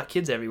if there's not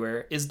kids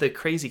everywhere, is the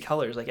crazy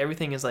colors. Like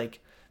everything is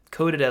like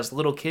coded as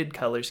little kid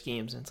color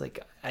schemes. And it's like,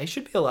 I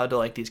should be allowed to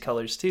like these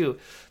colors too.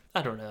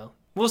 I don't know.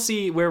 We'll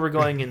see where we're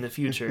going in the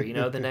future.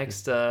 The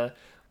next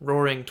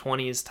roaring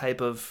 20s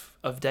type of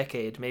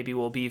decade maybe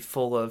will be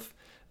full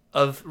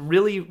of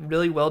really,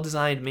 really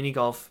well-designed mini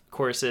golf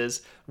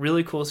courses,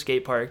 really cool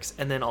skate parks,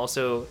 and then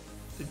also,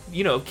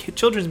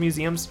 children's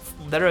museums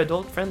that are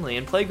adult-friendly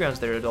and playgrounds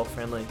that are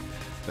adult-friendly.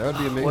 That would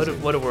be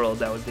amazing. What a world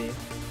that would be.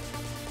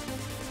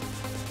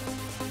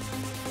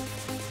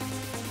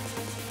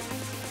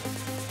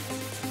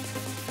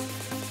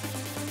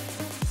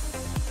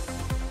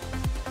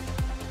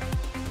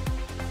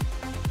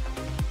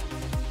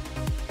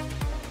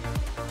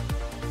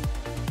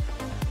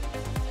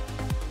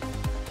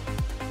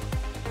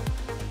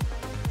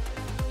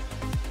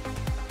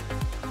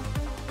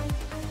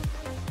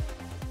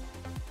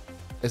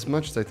 As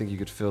much as I think you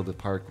could fill the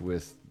park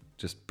with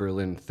just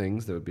Berlin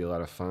things that would be a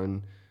lot of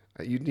fun,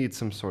 you'd need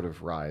some sort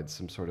of ride,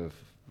 some sort of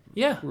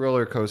Yeah.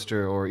 roller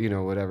coaster or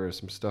whatever,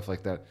 some stuff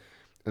like that.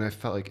 And I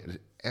felt like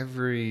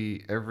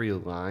every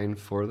line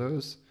for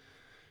those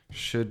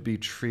should be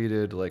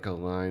treated like a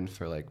line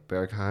for like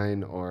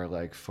Berghain or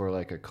like for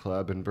like a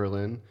club in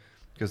Berlin,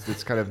 because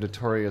it's kind of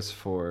notorious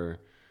for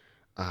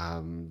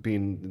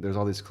being. There's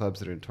all these clubs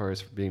that are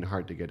notorious for being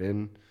hard to get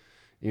in,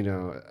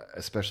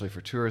 especially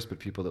for tourists, but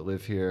people that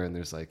live here. And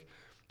there's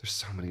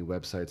so many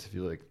websites. If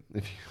you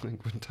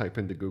would type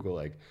into Google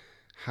like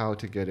how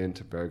to get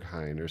into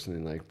Berghain or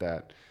something like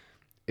that,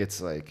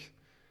 it's like,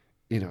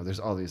 there's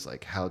all these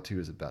like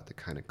how-tos about the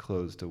kind of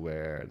clothes to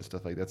wear and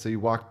stuff like that. So you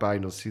walk by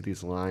and you'll see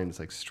these lines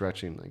like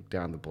stretching like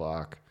down the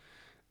block,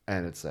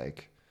 and it's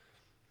like,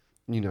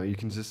 you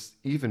can just,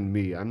 even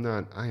me, I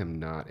am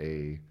not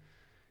a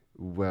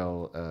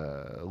well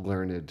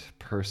learned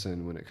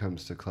person when it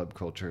comes to club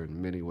culture in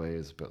many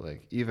ways, but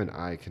like even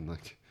I can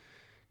like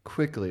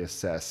quickly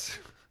assess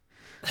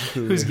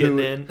Who's getting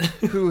in?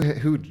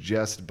 who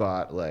just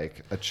bought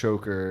like a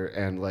choker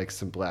and like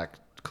some black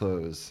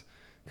clothes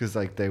because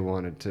like they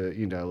wanted to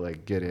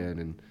like get in.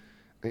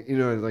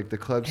 And like the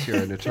clubs here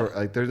are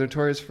like they're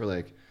notorious for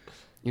like,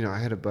 I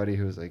had a buddy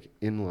who was like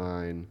in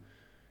line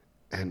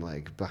and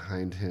like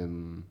behind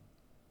him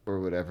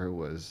or whatever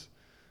was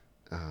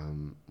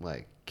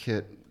like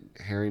Kit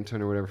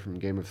Harington or whatever from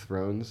Game of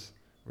Thrones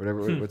or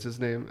whatever. What's his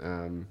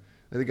name?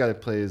 The guy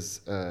that plays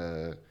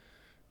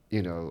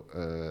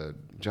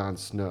Jon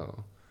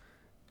Snow,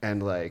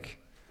 and like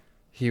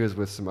he was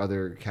with some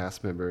other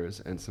cast members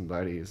and some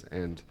buddies,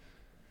 and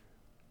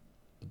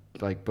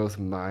like both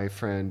my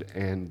friend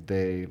and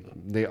they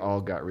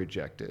all got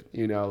rejected.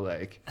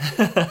 Like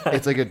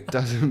it's like it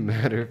doesn't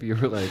matter if you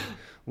were like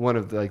one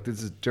of the, like,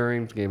 this is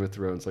during Game of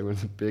Thrones, like one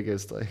of the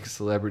biggest like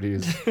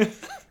celebrities,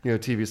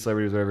 TV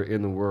celebrities whatever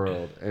in the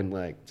world, and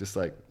like just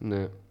like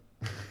no.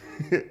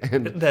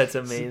 And that's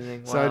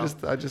amazing. So wow.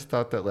 I just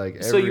thought that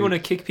like so you want to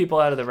kick people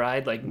out of the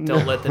ride, like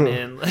don't let them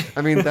in.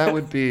 I mean that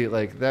would be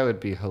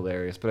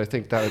hilarious, but I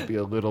think that would be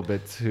a little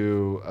bit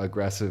too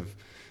aggressive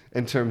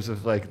in terms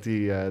of like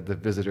the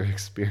visitor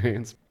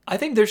experience. I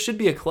think there should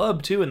be a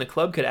club too, and the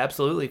club could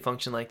absolutely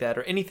function like that,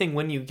 or anything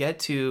when you get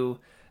to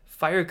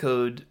fire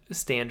code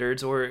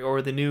standards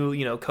or the new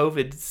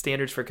COVID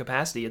standards for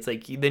capacity. It's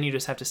like then you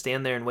just have to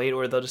stand there and wait,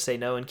 or they'll just say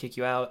no and kick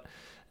you out.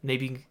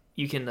 Maybe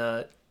you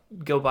can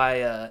go buy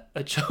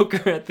a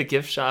choker at the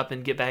gift shop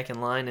and get back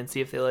in line and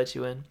see if they let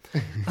you in.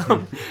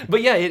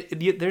 But yeah,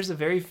 there's a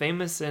very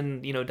famous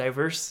and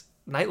diverse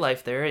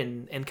nightlife there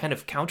and kind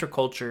of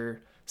counterculture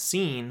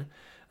scene.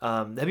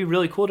 That'd be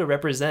really cool to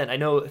represent. I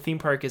know a theme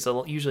park is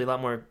usually a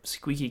lot more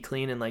squeaky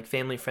clean and like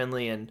family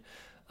friendly and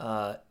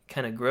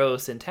kind of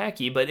gross and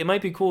tacky, but it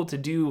might be cool to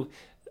do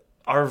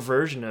our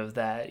version of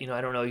that.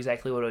 I don't know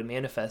exactly what it would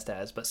manifest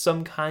as, but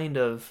some kind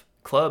of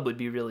club would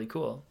be really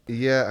cool.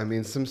 Yeah, I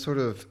mean, some sort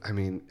of,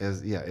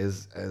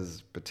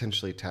 as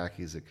potentially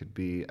tacky as it could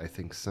be, I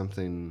think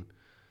something,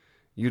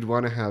 you'd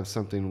want to have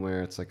something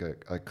where it's like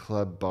a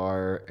club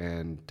bar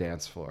and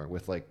dance floor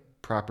with like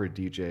proper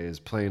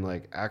DJs playing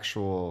like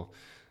actual,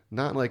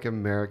 not like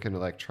American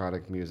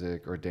electronic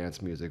music or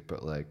dance music,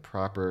 but like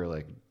proper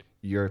like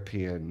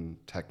European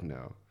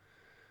techno.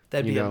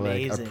 That'd be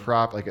amazing.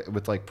 Like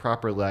with like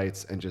proper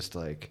lights and just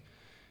like,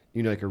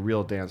 like a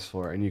real dance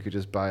floor, and you could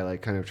just buy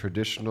like kind of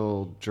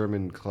traditional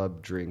German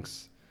club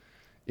drinks,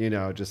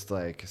 just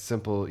like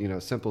simple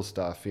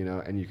stuff,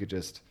 and you could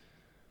just,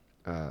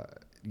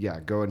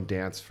 go and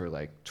dance for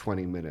like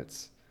 20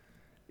 minutes,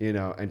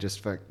 and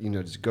just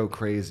just go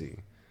crazy.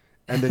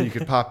 And then you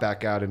could pop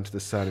back out into the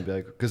sun and be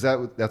like, because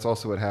that's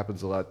also what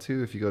happens a lot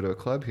too. If you go to a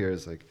club here,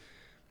 is like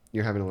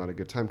you're having a lot of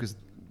good time, because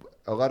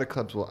a lot of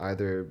clubs will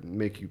either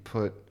make you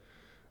put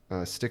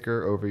a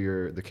sticker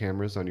over the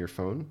cameras on your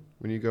phone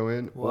when you go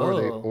in,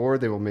 or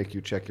they will make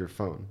you check your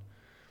phone,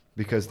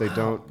 because they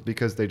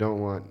don't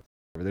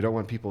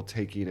want people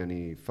taking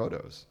any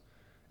photos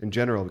in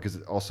general,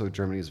 because also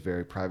Germany is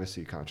very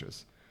privacy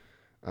conscious.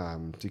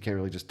 So you can't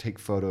really just take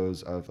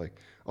photos of like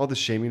all the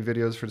shaming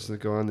videos, for instance, that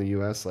go on in the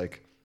US,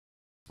 like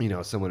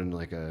someone in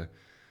like a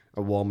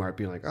Walmart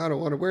being like, I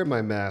don't want to wear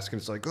my mask, and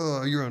it's like,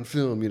 oh, you're on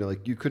film,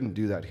 like you couldn't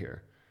do that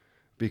here,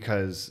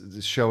 because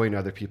showing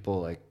other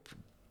people like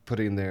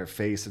putting their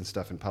face and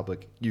stuff in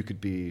public, you could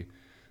be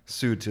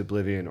sued to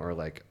oblivion or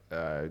like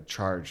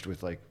charged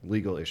with like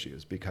legal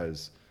issues,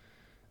 because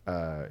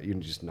you're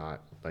just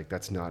not like,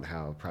 that's not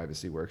how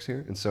privacy works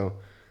here. And so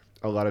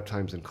a lot of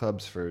times in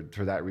clubs for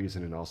that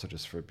reason, and also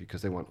just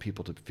because they want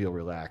people to feel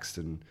relaxed,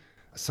 and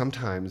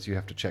sometimes you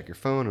have to check your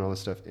phone and all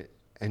this stuff,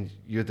 and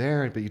you're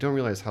there but you don't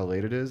realize how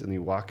late it is, and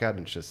you walk out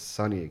and it's just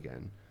sunny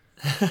again.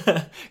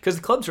 Because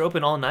the clubs are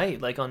open all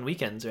night, like on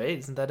weekends, right?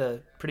 Isn't that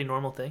a pretty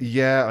normal thing?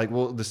 Yeah, like,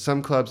 well, there's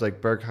some clubs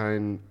like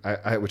Berghain,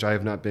 which I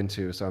have not been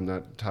to, so I'm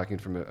not talking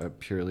from a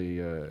purely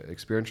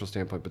experiential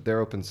standpoint, but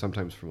they're open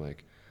sometimes from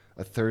like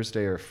a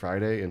Thursday or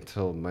Friday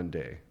until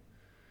Monday.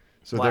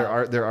 So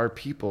wow. there are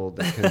people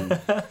that can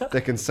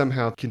that can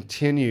somehow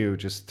continue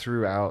just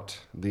throughout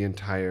the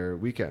entire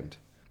weekend.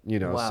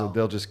 Wow. So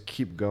they'll just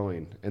keep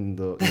going, and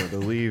they'll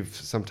leave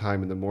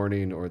sometime in the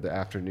morning or the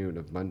afternoon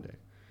of Monday.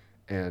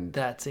 And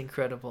That's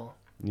incredible.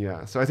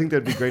 yeah, so I think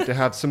that'd be great to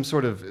have some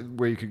sort of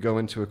where you could go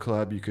into a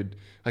club, you could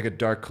like a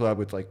dark club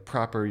with like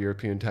proper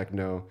European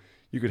techno.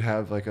 You could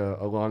have like a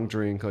long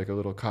drink, like a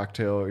little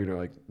cocktail,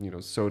 like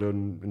soda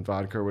and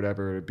vodka or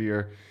whatever, or a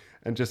beer,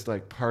 and just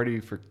like party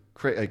for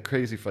like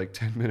crazy for like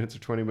 10 minutes or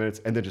 20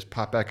 minutes, and then just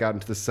pop back out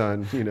into the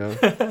sun.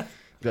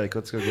 Be like,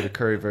 let's go get a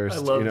currywurst. I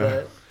love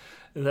that.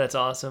 That's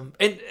awesome.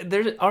 And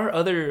there are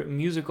other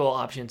musical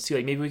options too.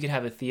 Like maybe we could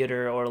have a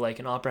theater or like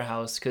an opera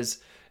house, because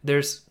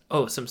there's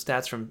some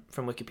stats from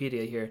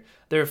Wikipedia here.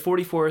 There are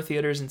 44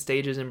 theaters and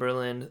stages in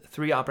Berlin,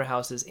 3 opera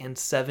houses, and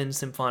 7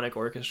 symphonic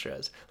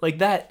orchestras. Like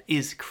that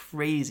is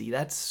crazy.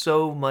 That's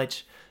so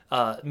much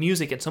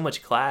music and so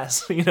much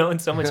class, and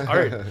so much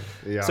art.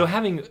 Yeah. So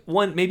having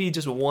maybe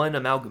just one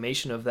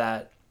amalgamation of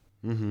that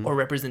or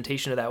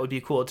representation of that would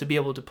be cool, to be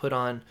able to put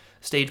on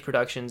stage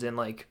productions and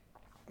like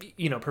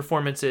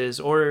performances,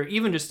 or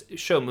even just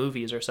show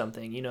movies or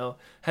something.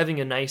 Having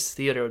a nice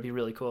theater would be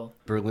really cool.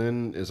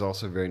 Berlin is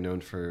also very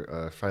known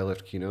for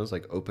Freilicht Kinos,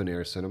 like open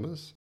air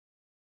cinemas.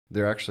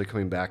 They're actually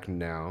coming back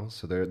now,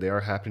 so they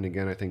are happening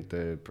again. I think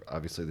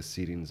obviously the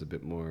seating's a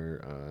bit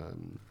more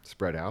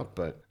spread out,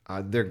 but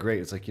they're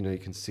great. It's like you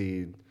can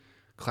see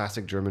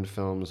classic German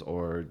films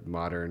or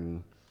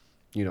modern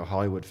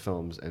Hollywood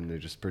films, and they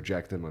just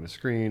project them on a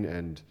screen,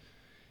 and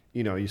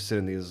you sit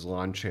in these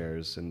lawn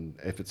chairs, and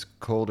if it's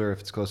colder,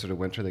 if it's closer to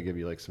winter, they give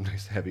you like some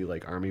nice heavy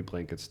like army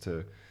blankets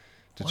to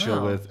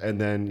chill with,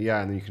 and then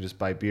you can just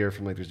buy beer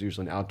from there's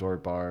usually an outdoor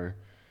bar,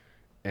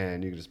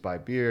 and you can just buy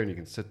beer and you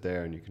can sit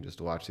there and you can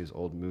just watch these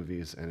old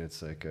movies, and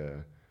it's like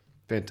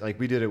like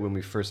we did it when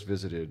we first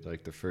visited,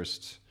 like the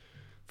first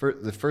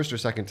or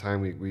second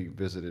time we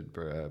visited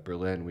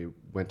Berlin, we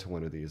went to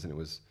one of these, and it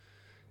was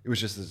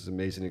just this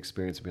amazing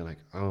experience of being like,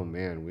 oh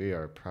man, we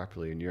are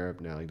properly in Europe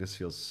now. Like this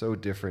feels so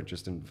different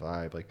just in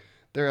vibe. Like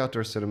there are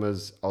outdoor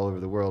cinemas all over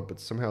the world, but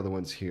somehow the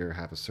ones here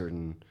have a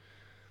certain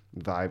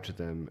vibe to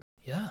them.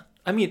 Yeah.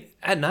 I mean,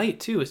 at night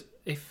too,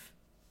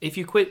 if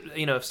you quit,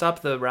 stop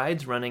the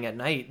rides running at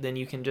night, then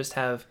you can just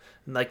have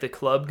like the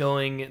club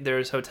going,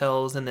 there's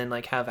hotels, and then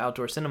like have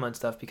outdoor cinema and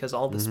stuff, because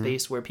all the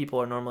space where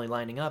people are normally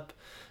lining up,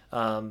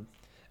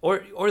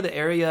 or the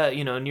area,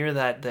 near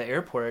the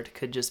airport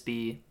could just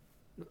be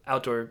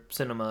outdoor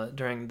cinema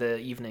during the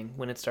evening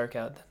when it's dark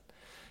out.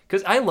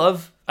 Because I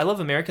love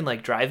American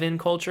like drive-in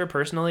culture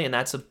personally, and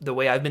that's the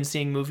way I've been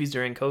seeing movies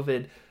during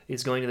COVID,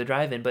 is going to the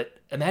drive-in. But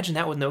imagine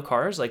that with no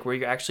cars, like where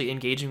you're actually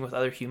engaging with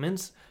other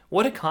humans.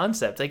 What a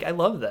concept! Like I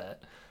love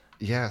that.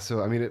 Yeah.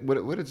 So I mean,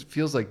 what it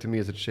feels like to me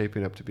is it's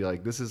shaping up to be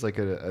like, this is like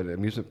an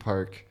amusement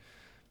park,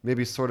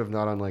 maybe sort of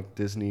not unlike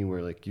Disney,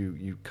 where like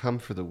you come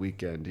for the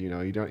weekend.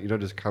 You don't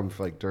just come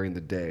for like during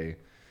the day.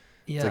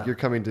 Yeah. It's like you're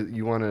coming to,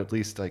 you want to at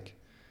least like,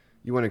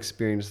 you want to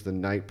experience the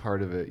night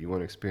part of it. You want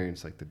to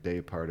experience like the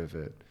day part of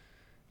it.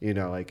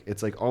 Like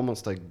it's like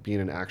almost like being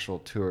an actual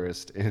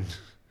tourist in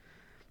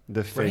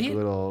the fake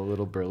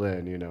little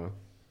Berlin,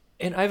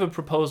 And I have a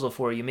proposal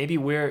for you. Maybe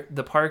where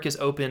the park is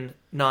open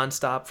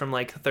nonstop from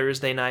like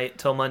Thursday night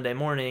till Monday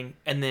morning,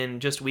 and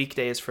then just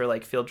weekdays for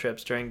like field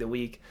trips during the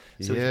week.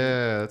 So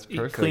that's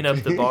perfect. Clean up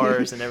the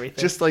bars and everything.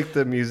 Just like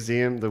the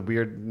museum, the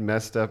weird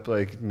messed up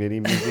like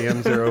mini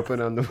museums are open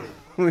on the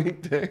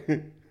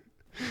weekday.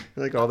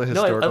 Like all the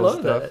historical I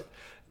love stuff.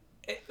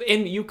 That.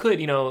 And you could,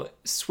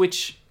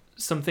 switch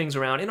some things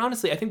around. And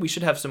honestly, I think we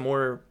should have some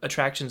more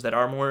attractions that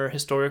are more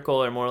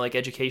historical or more like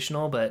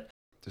educational, but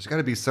there's got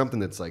to be something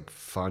that's like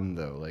fun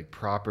though, like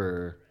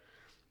proper,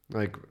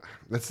 like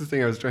that's the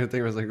thing I was trying to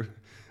think. I was like,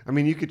 I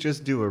mean, you could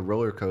just do a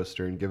roller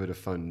coaster and give it a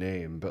fun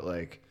name, but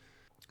like,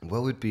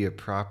 what would be a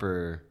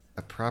proper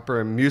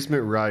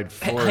amusement ride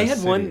for I had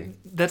city? one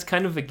that's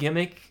kind of a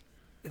gimmick.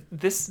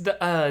 This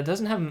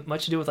doesn't have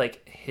much to do with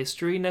like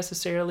history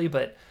necessarily,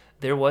 but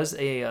there was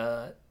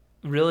a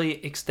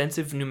really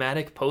extensive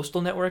pneumatic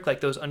postal network, like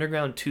those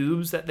underground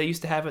tubes that they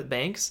used to have at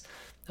banks,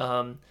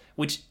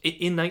 which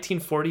in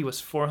 1940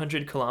 was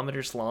 400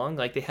 kilometers long.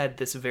 Like they had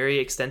this very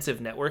extensive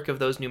network of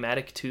those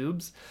pneumatic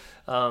tubes,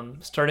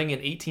 starting in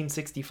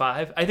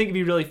 1865. I think it'd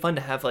be really fun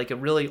to have like a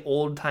really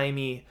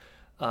old-timey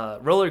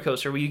roller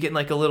coaster where you get in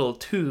like a little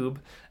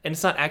tube, and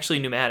it's not actually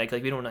pneumatic.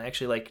 Like we don't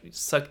actually like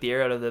suck the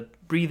air out of the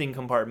breathing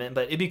compartment,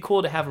 but it'd be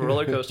cool to have a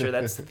roller coaster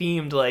that's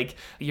themed like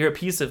you're a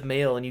piece of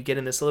mail, and you get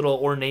in this little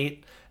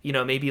ornate,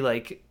 maybe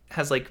like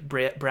has like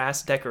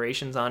brass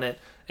decorations on it,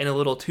 and a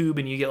little tube,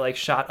 and you get like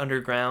shot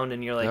underground,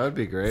 and you're like, that would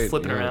be great,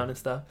 flipping around and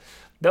stuff.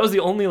 That was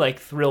the only like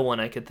thrill one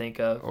I could think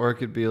of. Or it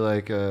could be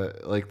like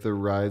the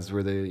rides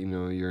where they,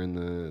 you're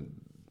in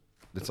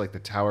it's like the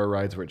tower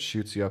rides where it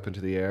shoots you up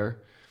into the air.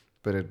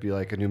 But it'd be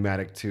like a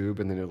pneumatic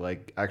tube, and then it'd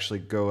like actually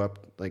go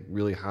up like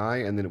really high,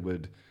 and then it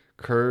would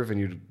curve, and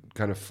you'd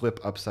kind of flip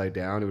upside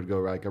down. It would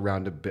go like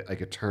around a bit, like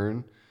a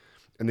turn,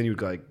 and then you'd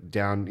go like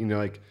down,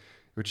 like it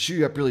would shoot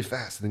you up really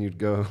fast, and then you'd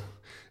go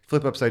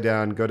flip upside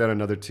down, go down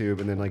another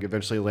tube, and then like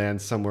eventually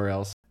land somewhere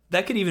else.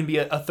 That could even be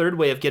a third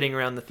way of getting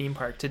around the theme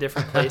park to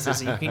different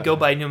places. You can go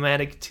by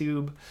pneumatic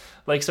tube,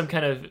 like some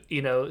kind of,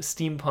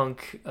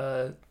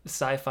 steampunk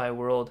sci-fi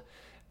world.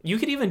 You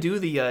could even do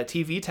the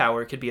TV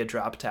tower could be a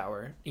drop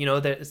tower. You know,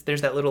 there's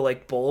that little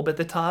like bulb at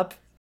the top.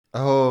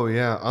 Oh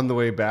yeah, on the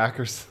way back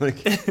or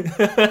something.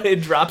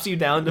 It drops you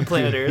down to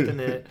planet Earth and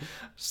it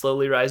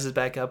slowly rises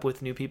back up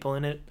with new people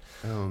in it.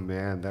 Oh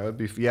man, that would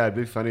be it'd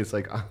be funny. It's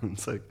like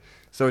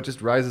so it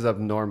just rises up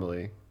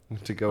normally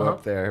to go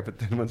up there, but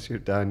then once you're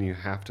done, you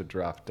have to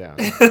drop down.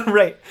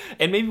 Right.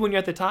 And maybe when you're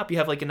at the top, you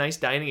have like a nice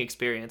dining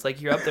experience. Like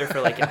you're up there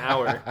for like an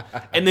hour,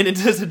 and then it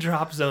does a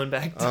drop zone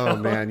back down. Oh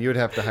man, you would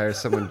have to hire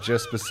someone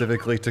just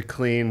specifically to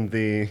clean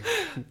the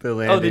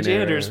landing. Oh, the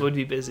janitors area. would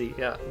be busy.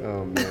 Yeah.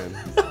 Oh man,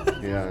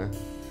 yeah.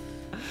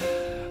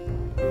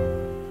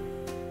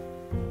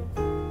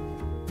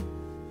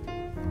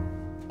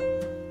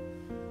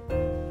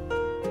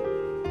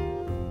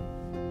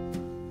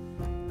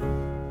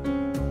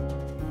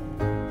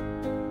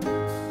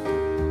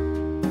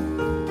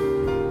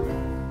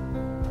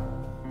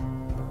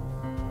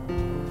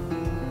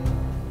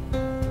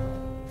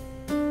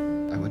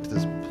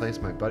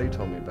 My buddy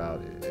told me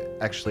about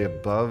actually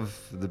above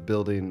the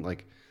building,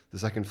 like the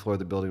second floor of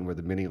the building where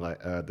the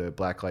the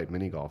Blacklight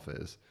mini golf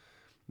is.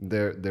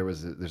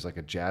 There's like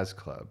a jazz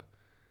club,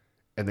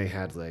 and they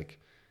had like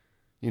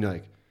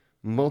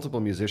multiple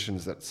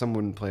musicians that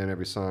someone would play on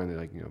every song, and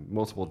like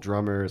multiple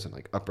drummers and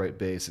like upright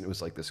bass, and it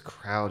was like this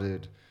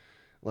crowded,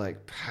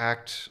 like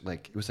packed,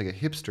 like it was like a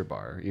hipster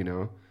bar,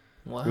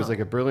 Wow. It was like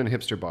a Berlin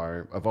hipster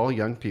bar of all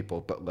young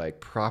people, but like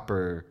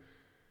proper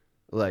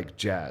like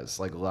jazz,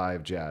 like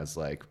live jazz,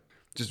 like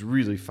just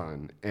really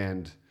fun.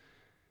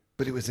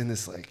 But it was in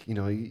this like,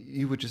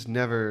 you would just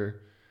never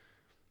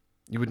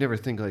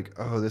think like,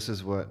 oh, this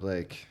is what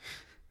like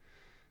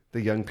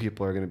the young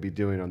people are going to be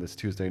doing on this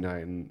Tuesday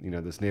night in,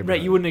 this neighborhood.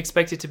 Right. You wouldn't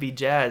expect it to be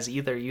jazz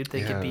either. You'd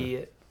think it'd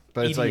be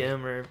but EDM it's like,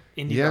 or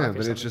indie yeah, rock or but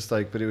something. it's just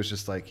like, but it was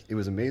just like, it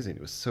was amazing.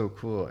 It was so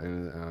cool.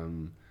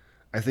 And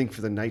I think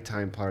for the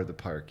nighttime part of the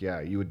park, yeah,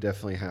 you would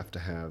definitely have to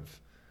have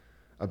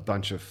a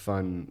bunch of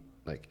fun,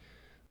 like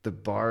the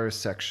bar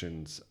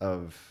sections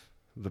of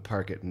the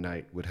park at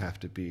night would have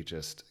to be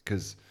just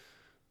because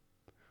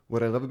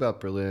what I love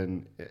about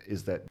Berlin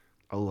is that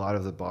a lot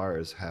of the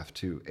bars have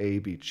to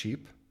be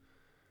cheap,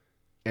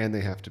 and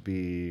they have to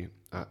be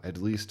at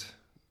least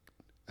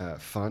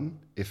fun,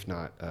 if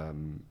not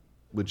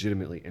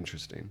legitimately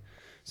interesting.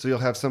 So you'll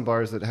have some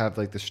bars that have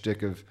like the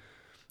shtick of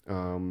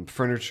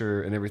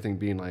furniture and everything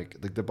being like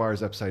the bar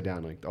is upside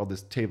down, like all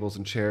these tables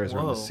and chairs are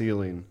on the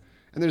ceiling.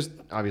 And there's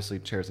obviously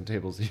chairs and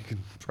tables that you can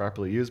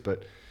properly use,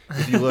 but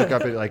if you look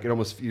up at like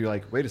you're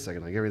like, wait a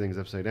second, like everything's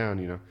upside down,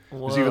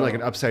 There's even like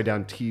an upside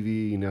down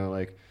TV,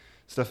 like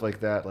stuff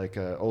like that, like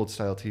old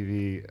style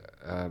TV,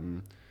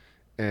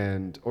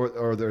 and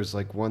or there's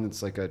like one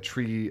that's like a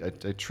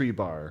tree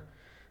bar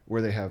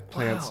where they have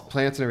plants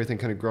and everything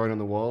kind of growing on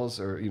the walls,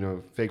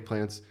 or fake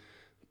plants,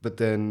 but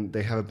then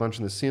they have a bunch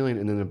in the ceiling,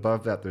 and then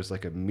above that there's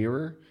like a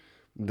mirror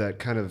that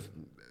kind of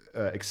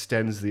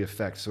extends the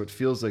effect, so it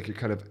feels like you're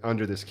kind of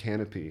under this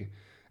canopy.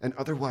 And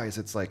otherwise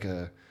it's like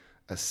a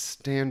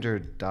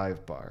standard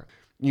dive bar,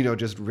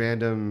 just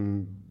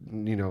random,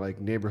 like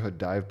neighborhood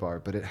dive bar,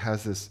 but it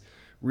has this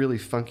really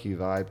funky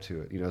vibe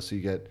to it, so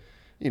you get,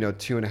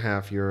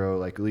 €2.50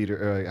 like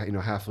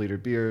liter, half liter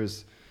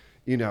beers,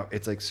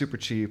 it's like super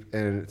cheap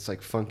and it's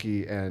like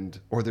funky.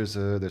 Or there's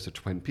a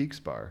Twin Peaks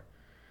bar.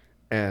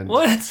 And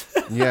what?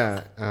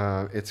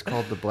 Yeah, it's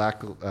called the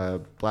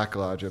Black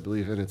Lodge, I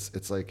believe, and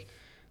it's like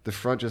the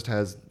front just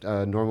has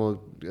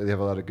normal. They have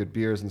a lot of good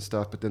beers and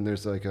stuff, but then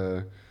there's like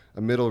a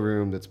middle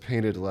room that's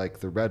painted like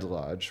the Red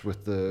Lodge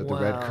with the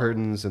red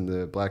curtains and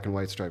the black and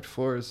white striped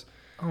floors.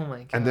 Oh my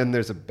god! And then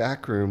there's a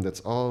back room that's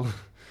all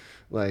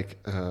like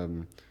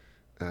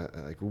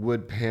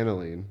wood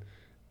paneling,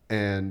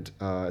 and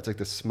it's like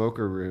the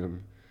smoker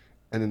room.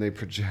 And then they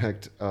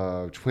project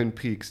Twin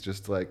Peaks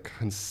just like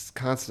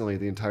constantly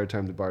the entire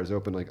time the bar is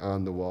open, like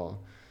on the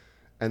wall.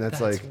 And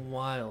that's like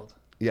wild.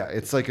 Yeah,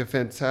 it's like a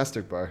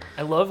fantastic bar.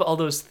 I love all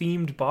those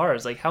themed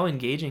bars. Like, how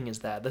engaging is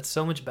that? That's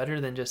so much better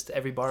than just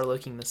every bar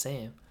looking the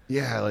same.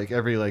 Yeah, like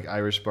every like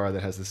Irish bar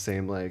that has the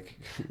same like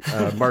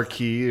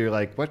marquee. You're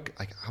like, what?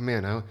 Like, oh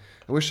man, I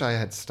wish I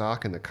had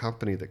stock in the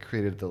company that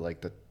created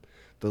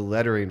the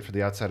lettering for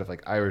the outside of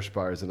like Irish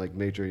bars in like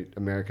major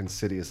American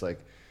cities.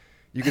 Like,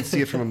 you can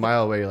see it from a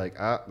mile away. You're like,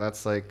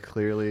 that's like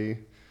clearly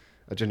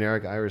a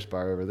generic Irish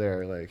bar over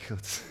there. Like,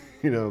 it's,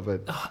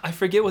 but I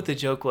forget what the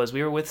joke was.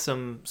 We were with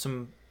some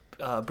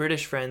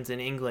British friends in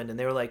England, and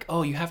they were like,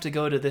 "Oh, you have to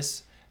go to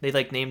this." They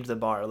like named the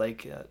bar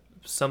like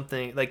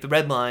something like the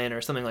Red Lion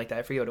or something like that.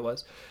 I forget what it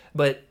was,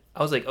 but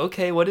I was like,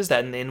 "Okay, what is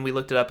that?" And then we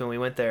looked it up and we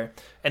went there.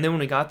 And then when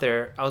we got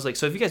there, I was like,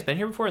 "So have you guys been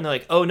here before?" And they're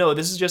like, "Oh no,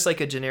 this is just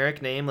like a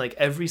generic name. Like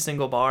every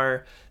single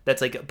bar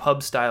that's like a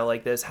pub style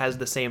like this has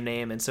the same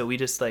name." And so we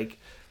just like.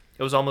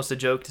 It was almost a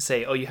joke to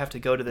say, "Oh, you have to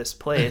go to this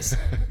place,"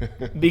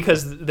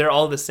 because they're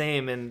all the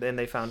same, and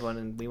they found one,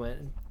 and we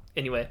went.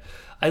 Anyway,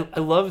 I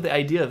love the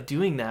idea of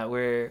doing that,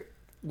 where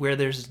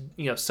there's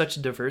such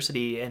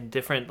diversity and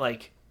different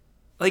like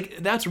Like,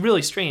 that's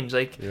really strange.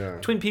 Like, Yeah.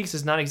 Twin Peaks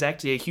is not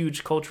exactly a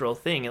huge cultural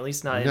thing, at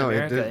least not in No,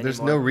 America there's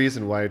anymore. no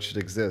reason why it should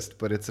exist,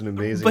 but it's an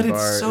amazing But bar.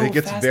 it's so it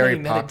gets very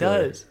fascinating that it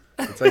popular. does.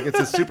 It's like it's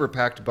a super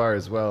packed bar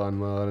as well on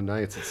a lot of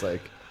nights. It's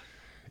like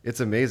it's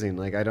amazing.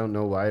 Like I don't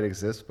know why it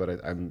exists, but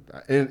and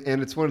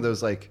it's one of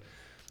those like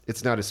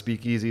it's not a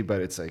speakeasy,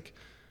 but it's like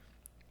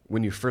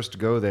when you first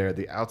go there,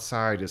 the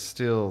outside is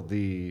still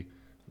the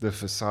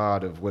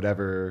facade of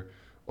whatever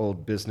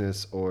old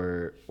business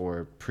or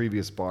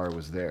previous bar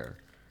was there.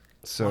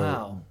 So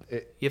Wow.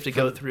 You have to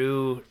go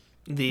through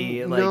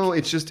the, like... no,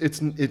 it's just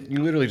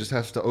you literally just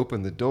have to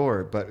open the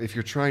door. But if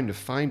you're trying to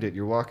find it,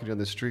 you're walking down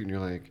the street and you're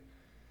like,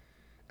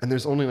 and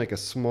there's only like a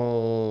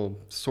small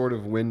sort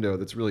of window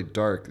that's really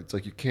dark. It's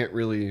like you can't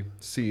really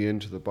see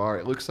into the bar.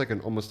 It looks like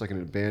almost like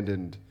an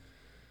abandoned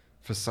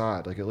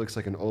facade. Like it looks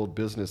like an old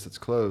business that's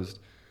closed.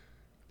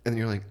 And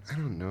you're like, I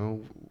don't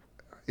know.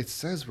 It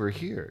says we're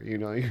here. You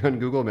know, you're on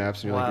Google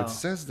Maps and you're like, Wow. it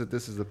says that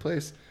this is the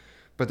place.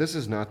 But this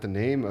is not the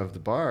name of the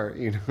bar,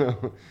 you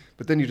know.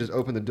 But then you just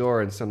open the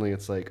door and suddenly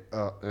it's like,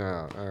 oh,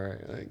 all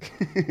right, like,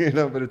 you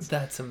know. But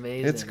That's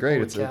amazing. it's great.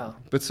 Holy It's cow.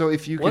 but so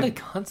if you What a could,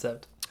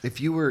 concept. if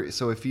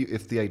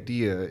the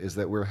idea is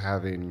that we're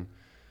having,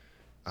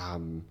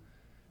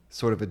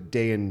 sort of a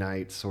day and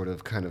night sort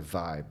of kind of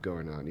vibe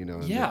going on, you know.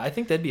 and Yeah, I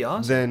think that'd be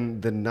awesome.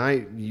 then the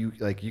night you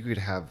could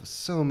have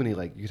so many,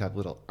 like you could have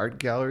little art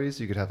galleries.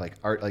 You could have like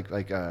art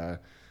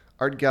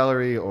art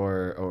gallery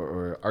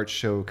or art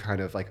show kind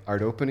of like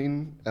art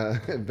opening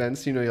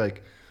events. You know, you're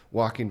like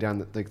walking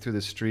down through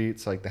the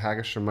streets, like the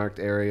Hagerstramarkt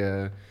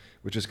area,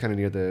 which is kind of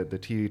near the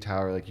TV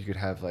tower. Like you could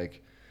have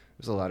like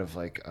there's a lot of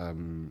like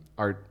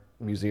art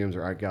museums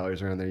or art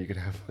galleries around there. You could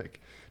have like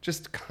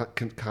just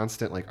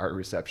constant like art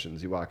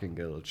receptions. You walk in,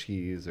 get a little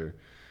cheese, or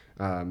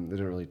they don't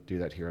really do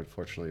that here,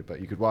 unfortunately. But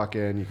you could walk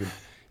in, you could,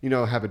 you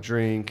know, have a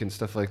drink and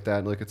stuff like that,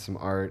 and look at some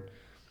art.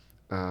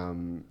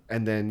 And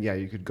then yeah,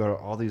 you could go to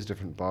all these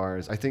different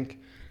bars. I think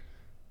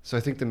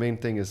the main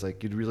thing is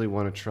like you'd really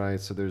want to try.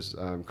 So there's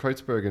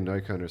Kreuzberg and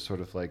Neukölln are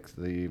sort of like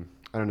the,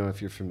 I don't know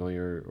if you're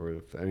familiar or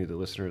if any of the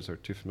listeners are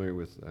too familiar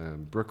with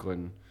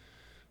Brooklyn,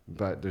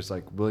 but there's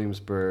like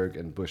Williamsburg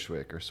and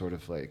Bushwick are sort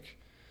of like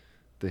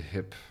the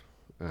hip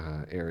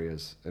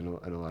areas in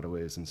a lot of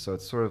ways, and so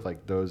it's sort of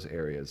like those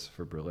areas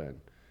for Berlin.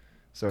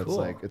 So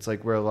Cool. it's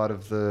like where a lot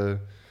of the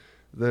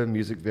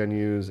music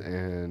venues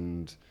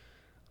and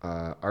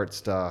art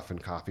stuff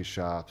and coffee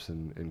shops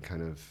and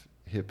kind of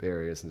hip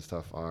areas and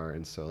stuff are,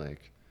 and so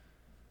like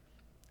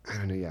I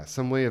don't know, yeah,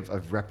 some way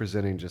of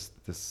representing just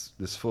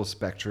this full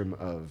spectrum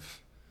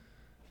of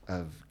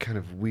kind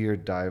of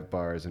weird dive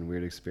bars and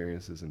weird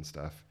experiences and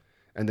stuff.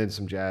 And then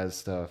some jazz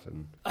stuff.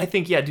 And I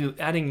think, yeah,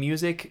 adding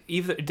music,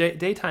 either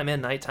daytime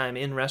and nighttime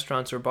in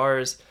restaurants or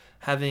bars,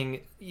 having,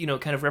 you know,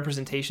 kind of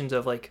representations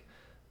of like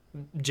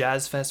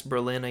Jazz Fest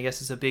Berlin, I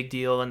guess, is a big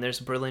deal. And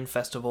there's Berlin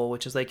Festival,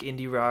 which is like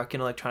indie rock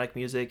and electronic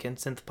music and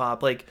synth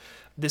pop. Like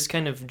this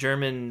kind of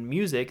German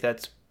music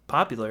that's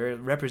popular,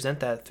 represent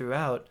that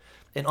throughout.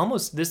 And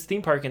almost this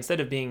theme park,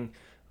 instead of being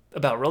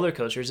about roller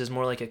coasters, is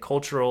more like a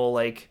cultural,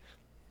 like,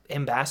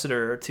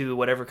 ambassador to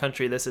whatever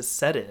country this is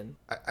set in.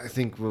 I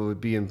think what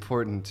would be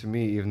important to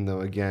me, even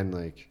though again,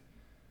 like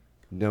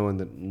no one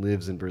that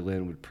lives in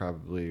Berlin would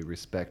probably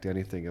respect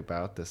anything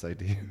about this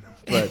idea,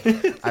 but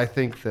I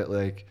think that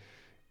like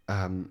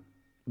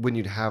when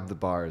you'd have the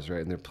bars,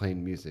 right, and they're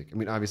playing music. I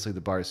mean, obviously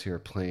the bars here are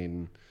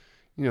playing,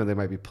 you know, they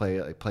might be play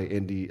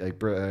indie,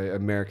 like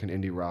American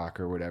indie rock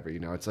or whatever. You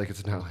know, it's like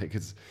it's not like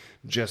it's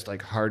just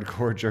like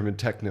hardcore German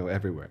techno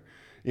everywhere.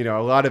 You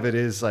know, a lot of it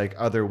is like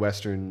other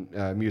Western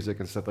music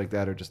and stuff like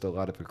that, or just a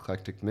lot of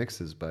eclectic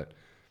mixes. But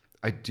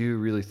I do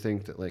really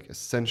think that, like,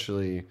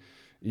 essentially,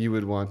 you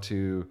would want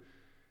to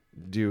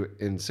do an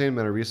insane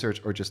amount of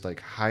research, or just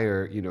like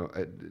hire, you know,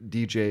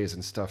 DJs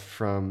and stuff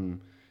from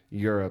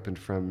Europe and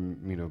from,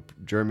 you know,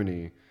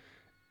 Germany,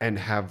 and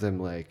have them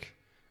like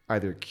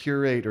either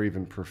curate or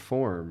even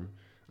perform.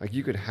 Like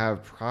you could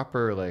have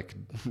proper like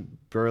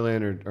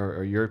Berlin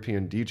or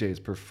European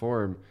DJs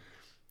perform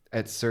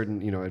at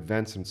certain, you know,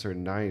 events and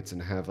certain nights,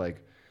 and have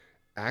like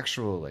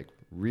actual like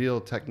real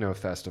techno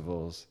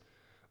festivals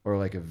or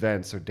like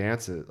events or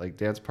dances, like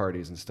dance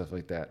parties and stuff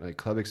like that, like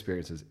club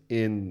experiences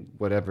in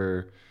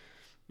whatever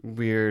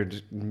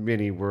weird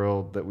mini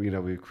world that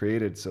we've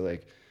created. So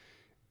like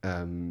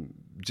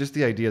just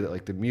the idea that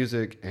like the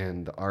music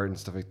and the art and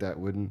stuff like that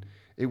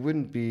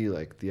wouldn't be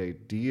like the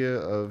idea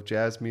of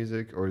jazz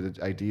music or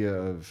the idea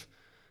of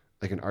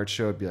like an art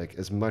show. Would be like,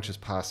 as much as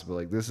possible,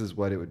 like this is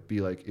what it would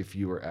be like if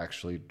you were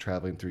actually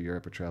traveling through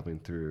Europe or traveling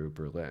through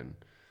Berlin.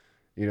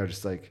 You know,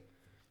 just like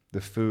the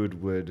food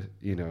would,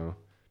 you know,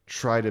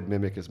 try to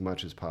mimic as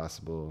much as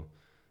possible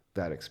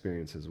that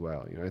experience as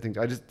well. You know, I think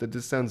that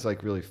just sounds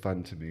like really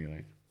fun to me.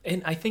 Like,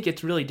 and I think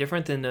it's really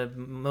different than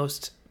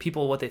most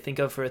people what they think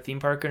of for a theme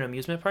park or an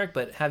amusement park,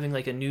 but having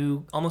like a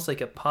new, almost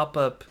like a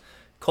pop-up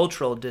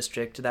cultural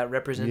district that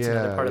represents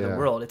another part of the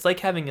world. It's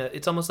like having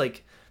it's almost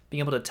like being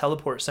able to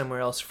teleport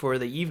somewhere else for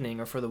the evening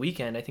or for the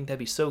weekend. I think that'd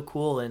be so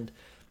cool and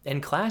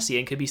classy,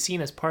 and could be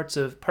seen as part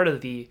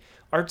of the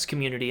arts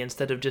community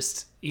instead of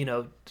just, you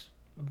know,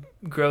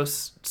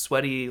 gross,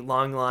 sweaty,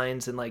 long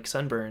lines and like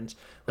sunburns.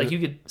 Like you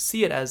could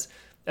see it as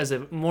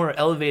a more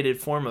elevated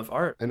form of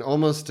art. And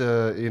almost,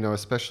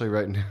 especially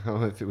right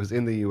now, if it was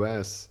in the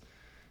U.S.,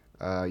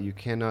 you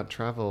cannot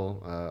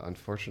travel,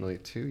 unfortunately,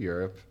 to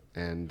Europe.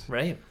 And,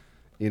 Right.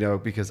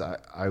 Because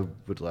I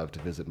would love to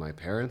visit my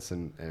parents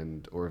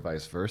and or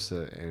vice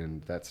versa,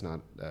 and that's not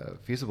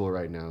feasible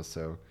right now.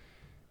 So,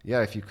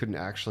 yeah, if you couldn't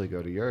actually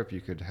go to Europe, you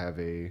could have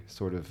a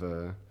sort of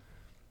a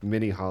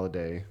mini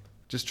holiday.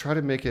 Just try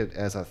to make it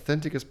as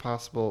authentic as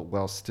possible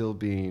while still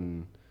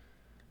being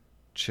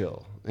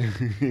chill.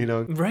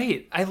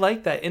 Right. I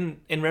like that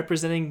in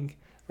representing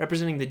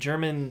the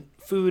German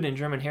food and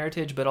German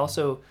heritage, but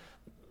also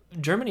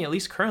Germany, at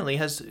least currently,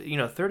 has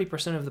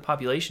 30% of the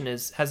population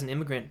has an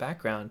immigrant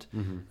background.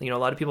 A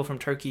lot of people from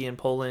Turkey and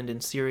Poland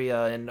and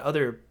Syria and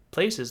other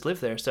places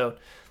live there. So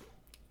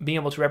being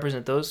able to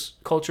represent those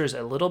cultures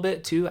a little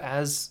bit too,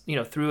 as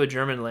through a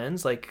German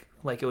lens, like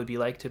it would be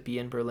like to be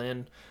in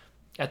Berlin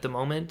at the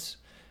moment,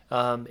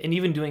 and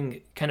even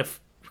doing kind of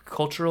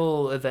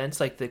cultural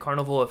events like the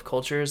Carnival of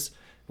Cultures,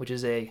 which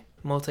is a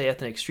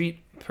multi-ethnic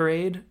street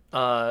parade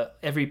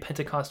every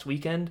Pentecost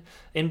weekend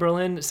in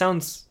Berlin,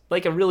 sounds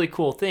like a really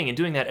cool thing, and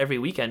doing that every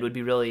weekend would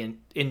be really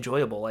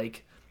enjoyable,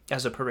 like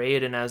as a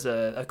parade and as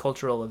a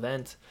cultural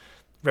event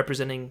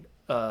representing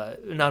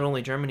not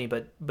only Germany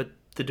but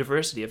the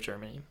diversity of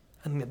Germany.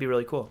 I think that'd be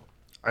really cool.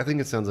 I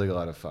think it sounds like a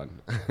lot of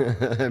fun.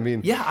 I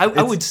mean, yeah,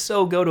 I would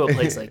so go to a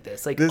place like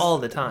this, all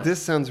the time.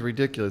 This sounds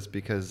ridiculous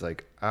because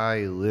like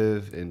I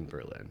live in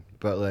Berlin,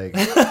 but like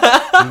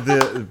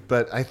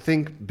but I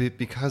think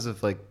because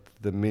of like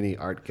the mini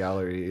art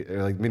gallery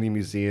or like mini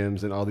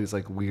museums and all these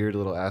like weird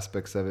little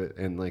aspects of it,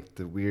 and like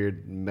the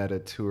weird meta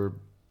tour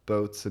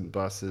boats and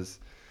buses,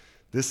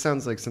 this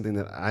sounds like something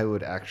that I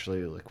would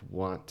actually like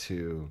want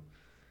to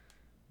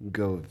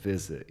go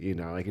visit.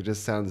 Like it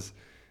just sounds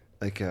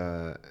like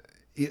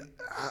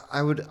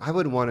I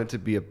would want it to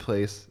be a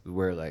place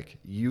where like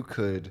you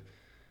could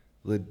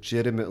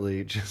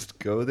legitimately just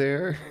go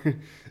there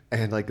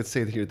and like let's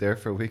say that you're there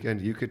for a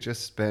weekend, you could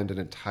just spend an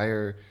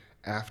entire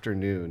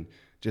afternoon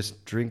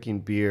just drinking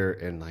beer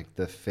in like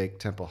the fake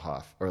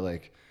Tempelhof or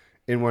like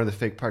in one of the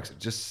fake parks,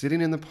 just sitting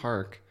in the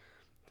park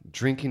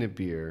drinking a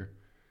beer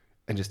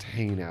and just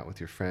hanging out with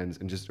your friends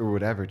and just or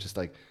whatever. Just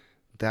like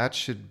that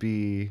should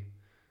be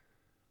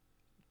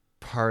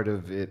part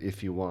of it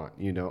if you want,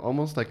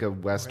 almost like a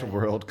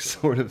Westworld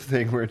sort of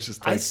thing where it's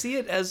just like, I see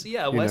it as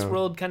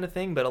Westworld kind of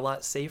thing, but a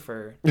lot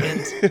safer.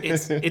 And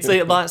it's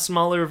a lot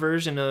smaller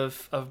version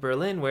of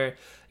Berlin where,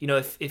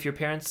 if your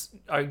parents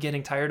are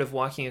getting tired of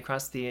walking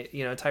across the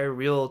entire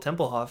real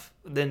Tempelhof,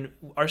 then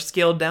our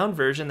scaled down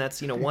version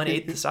that's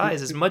 1/8 the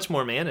size is much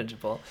more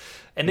manageable.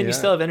 And then you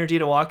still have energy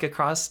to walk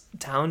across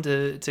town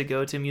to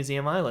go to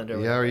Museum Island or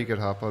whatever. Or you could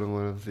hop on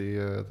one of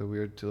the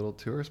weird little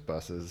tourist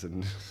buses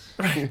and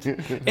right.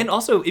 And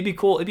also it'd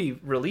be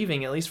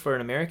relieving, at least for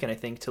an American, I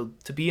think,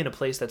 to be in a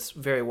place that's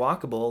very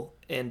walkable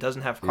and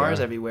doesn't have cars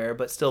everywhere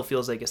but still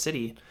feels like a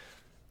city,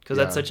 because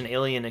that's such an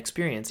alien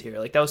experience here.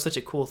 Like that was such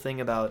a cool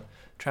thing about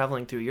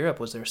traveling through Europe,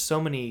 was there's so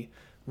many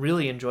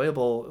really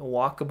enjoyable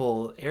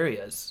walkable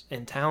areas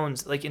and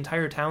towns, like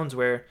entire towns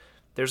where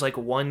there's like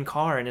one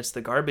car and it's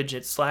the garbage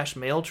 /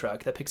 mail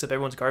truck that picks up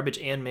everyone's garbage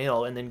and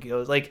mail and then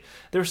goes. Like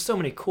there's so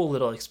many cool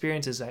little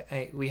experiences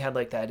we had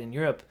like that in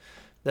Europe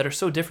that are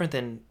so different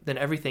than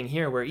everything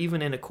here, where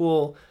even in a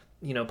cool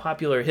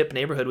popular hip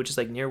neighborhood, which is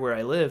like near where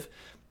I live,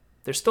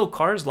 there's still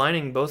cars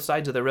lining both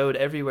sides of the road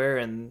everywhere,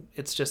 and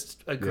it's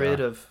just a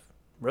grid of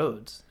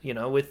roads,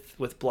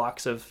 with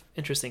blocks of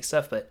interesting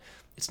stuff, but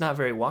it's not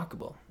very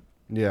walkable.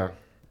 Yeah,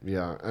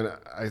 and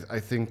I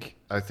think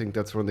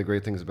that's one of the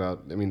great things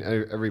about. I mean,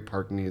 every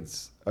park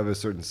of a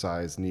certain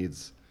size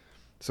needs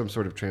some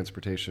sort of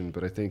transportation,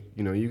 but I think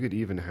you could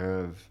even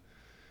have,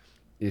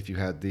 if you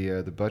had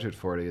the budget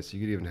for it, I guess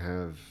you could even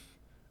have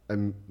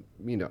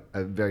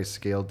a very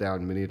scaled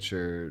down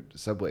miniature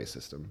subway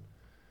system.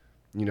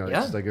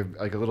 It's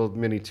like a little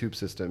mini tube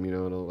system.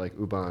 Little like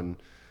U-Bahn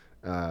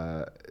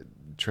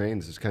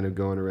trains just kind of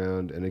going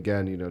around, and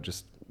again,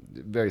 just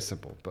very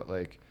simple, but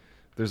like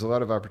there's a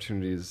lot of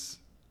opportunities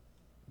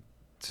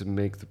to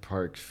make the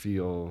park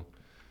feel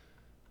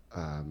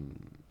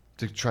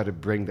to try to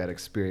bring that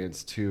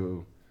experience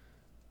to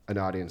an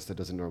audience that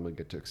doesn't normally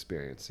get to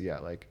experience. Yeah,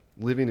 like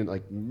living in,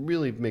 like,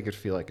 really make it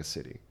feel like a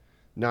city,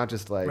 not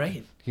just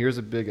like here's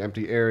a big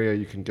empty area,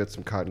 you can get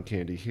some cotton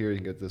candy here, you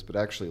can get this, but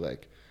actually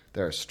like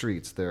there are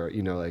streets, there are,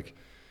 like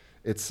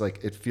it's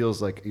like it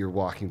feels like you're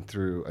walking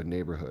through a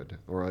neighborhood,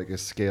 or like a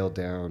scaled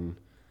down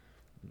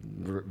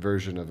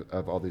version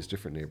of all these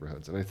different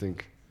neighborhoods. And I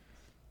think,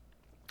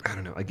 I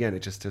don't know, again,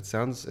 it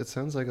sounds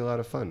like a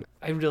lot of fun.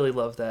 I really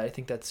love that. I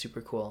think that's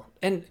super cool.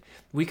 And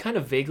we kind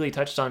of vaguely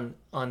touched on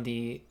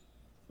the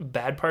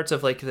bad parts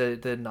of like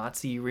the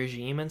Nazi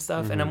regime and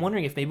stuff. Mm-hmm. And I'm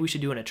wondering if maybe we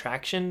should do an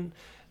attraction,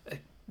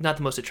 not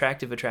the most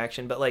attractive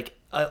attraction, but like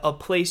a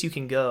place you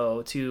can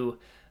go to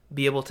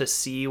be able to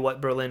see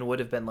what Berlin would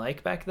have been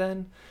like back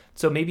then.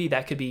 So maybe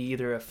that could be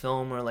either a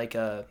film or like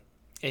a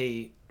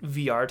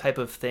VR type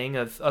of thing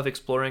of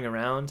exploring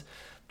around,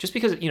 just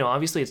because,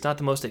 obviously it's not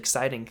the most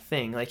exciting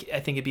thing. Like,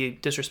 I think it'd be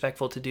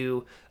disrespectful to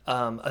do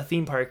a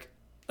theme park,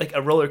 like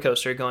a roller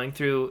coaster going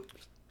through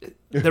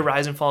the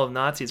rise and fall of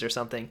Nazis or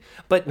something.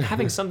 But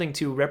having something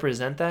to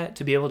represent that,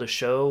 to be able to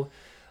show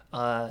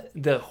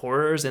the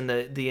horrors and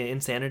the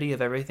insanity of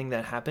everything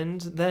that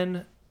happened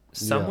then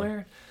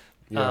somewhere,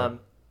 Yeah.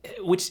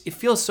 which it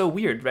feels so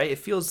weird, right? It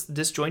feels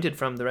disjointed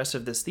from the rest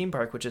of this theme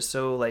park, which is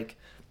so like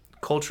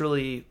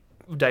culturally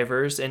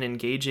diverse and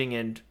engaging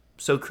and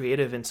so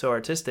creative and so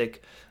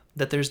artistic,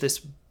 that there's this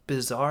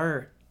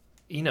bizarre,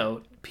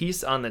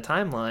 piece on the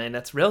timeline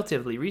that's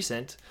relatively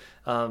recent,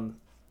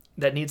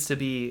 that needs to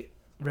be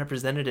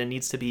represented and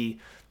needs to be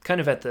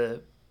kind of at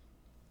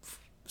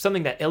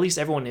something that at least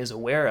everyone is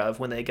aware of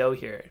when they go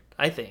here,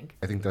 I think.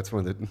 I think that's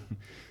one of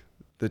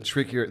the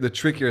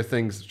trickier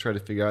things to try to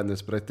figure out in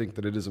this, but I think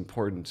that it is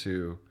important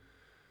to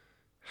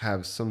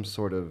have some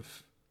sort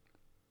of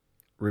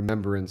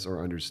remembrance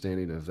or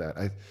understanding of that.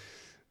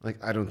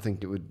 I don't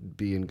think it would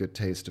be in good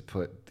taste to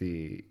put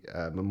the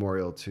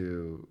memorial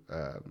to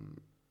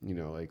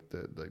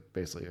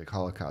basically like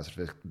Holocaust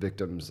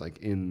victims like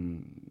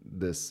in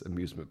this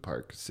amusement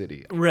park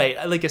city, Right,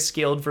 like a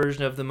scaled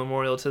version of the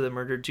memorial to the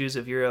murdered Jews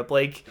of Europe,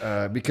 like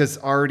because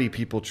already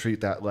people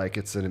treat that like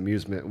it's an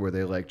amusement where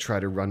they like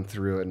try to run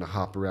through it and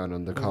hop around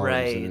on the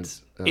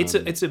columns. right. And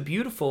It's a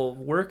beautiful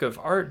work of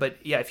art, but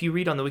yeah, if you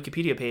read on the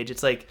Wikipedia page,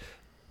 it's like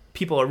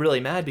people are really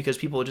mad because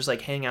people just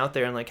like hang out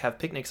there and like have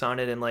picnics on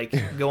it and like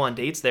go on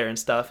dates there and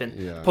stuff. And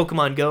Yeah.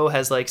 Pokemon Go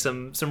has like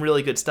some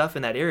really good stuff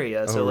in that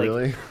area. So like,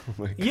 really? Oh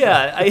my God.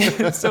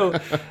 yeah, so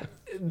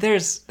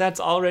that's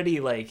already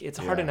like, it's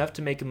hard Yeah. enough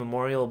to make a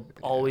memorial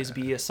always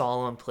be a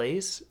solemn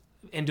place,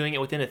 and doing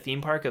it within a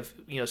theme park of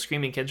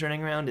screaming kids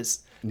running around is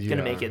going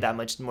to make Yeah. it that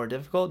much more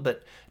difficult.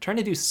 But trying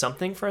to do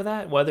something for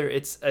that, whether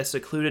it's a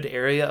secluded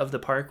area of the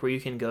park where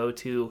you can go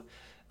to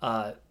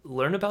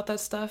learn about that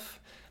stuff,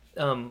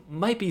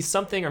 might be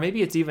something. Or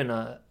maybe it's even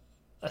a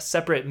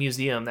separate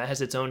museum that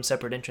has its own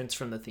separate entrance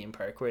from the theme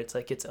park, where it's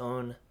like its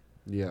own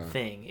Yeah.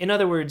 thing. In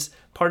other words,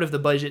 part of the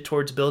budget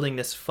towards building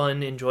this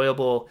fun,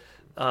 enjoyable,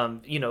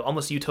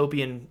 almost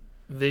utopian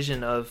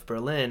vision of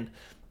Berlin,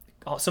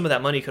 some of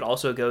that money could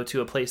also go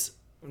to a place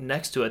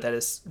next to it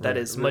that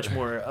is much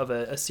more of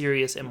a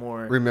serious and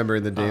more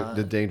Remembering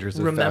the dangers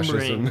of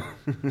remembering-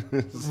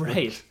 fascism.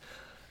 right.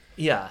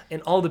 Yeah,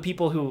 and all the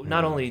people who,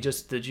 not only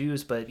just the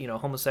Jews, but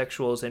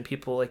homosexuals and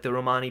people like the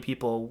Romani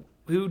people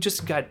who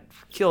just got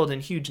killed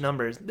in huge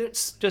numbers.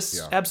 It's just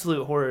Yeah.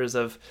 absolute horrors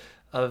of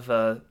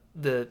the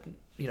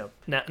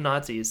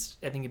Nazis.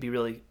 I think it'd be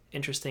really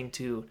interesting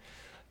to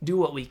do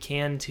what we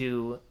can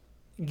to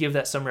give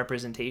that some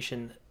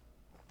representation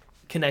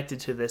connected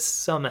to this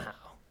somehow,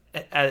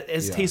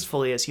 as Yeah.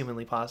 tastefully as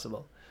humanly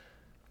possible.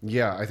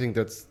 Yeah, I think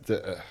that's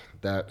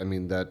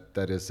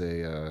that is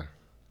a.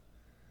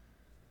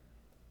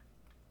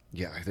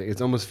 Yeah, I think it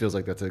almost feels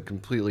like that's a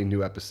completely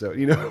new episode.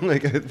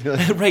 Like I feel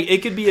like, Right,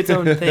 it could be its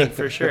own thing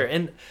for sure.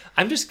 And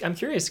I'm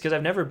curious because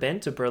I've never been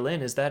to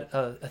Berlin. Is that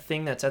a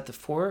thing that's at the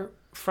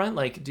forefront?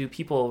 Like, do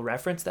people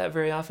reference that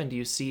very often? Do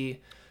you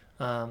see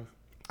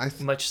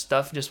much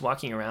stuff just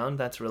walking around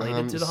that's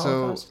related to the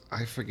Holocaust? So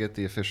I forget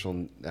the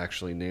official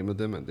actually name of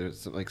them.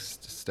 There's like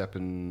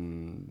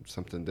Steppen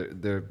something.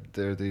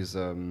 They're these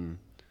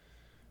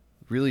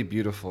really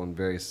beautiful and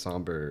very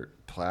somber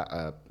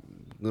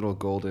little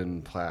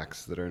golden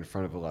plaques that are in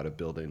front of a lot of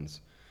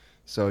buildings.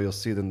 So you'll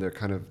see them.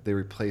 They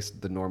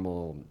replaced the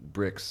normal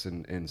bricks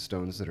and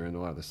stones that are in a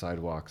lot of the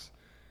sidewalks.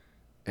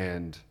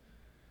 And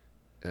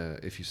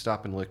if you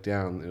stop and look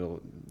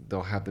down,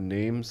 they'll have the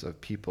names of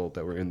people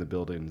that were in the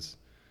buildings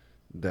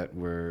that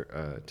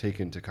were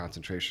taken to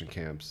concentration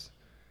camps.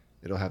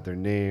 It'll have their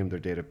name, their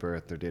date of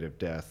birth, their date of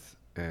death,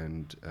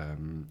 and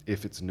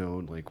if it's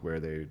known, like where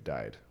they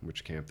died,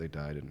 which camp they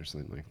died in, or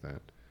something like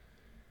that.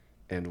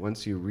 And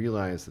once you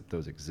realize that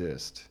those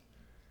exist,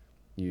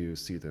 you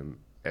see them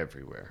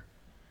everywhere.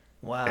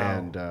 Wow.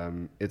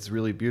 And it's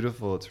really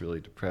beautiful. It's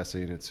really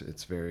depressing.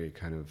 It's very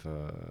kind of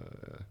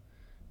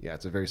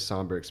it's a very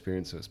somber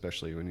experience,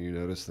 especially when you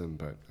notice them.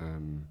 But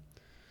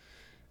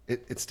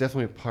it's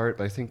definitely a part.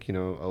 But I think a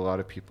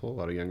lot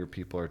of younger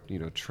people are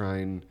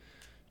trying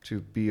to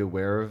be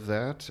aware of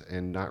that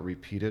and not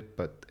repeat it.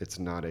 But it's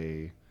not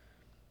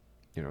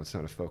it's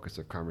not a focus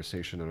of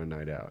conversation on a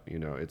night out.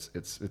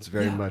 It's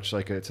very much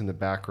like it's in the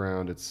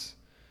background. It's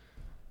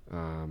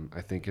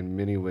I think in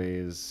many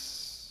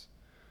ways,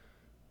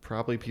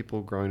 probably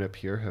people growing up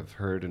here have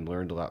heard and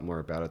learned a lot more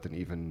about it than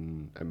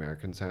even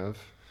Americans have,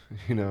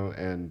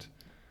 and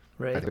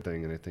Right.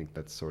 and I think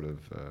that's sort of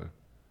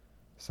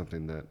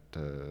something that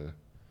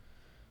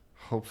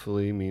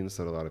hopefully means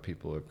that a lot of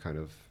people are kind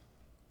of,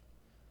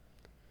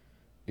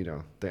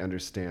 they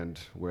understand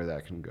where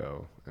that can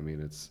go. I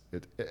mean,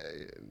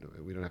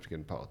 we don't have to get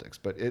in politics,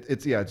 but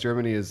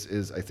Germany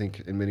is I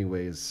think in many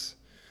ways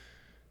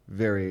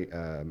very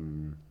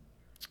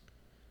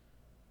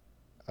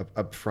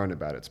upfront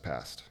about its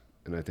past.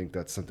 And I think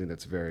that's something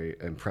that's very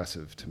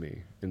impressive to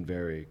me and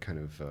very kind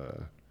of,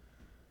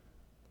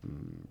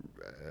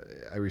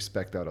 I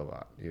respect that a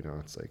lot.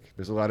 It's like,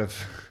 there's a lot of,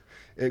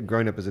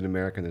 growing up as an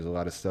American, there's a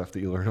lot of stuff that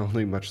you learn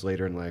only much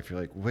later in life. You're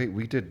like, wait,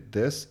 we did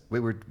this? Wait,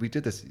 we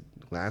did this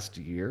last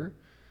year?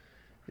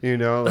 You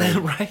know, like,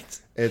 Right.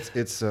 it's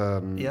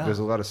Yeah. there's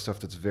a lot of stuff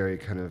that's very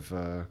kind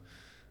of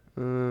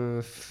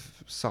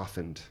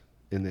softened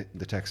in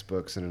the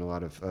textbooks and in a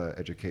lot of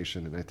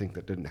education, and I think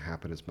that didn't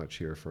happen as much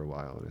here for a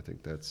while, and I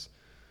think that's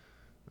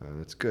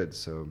good.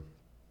 So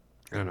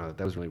I don't know.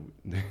 That was really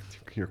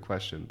your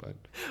question, but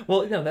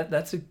Well, no,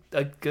 that's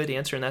a good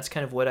answer, and that's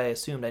kind of what I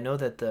assumed. I know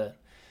that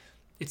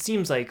it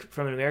seems like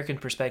from an American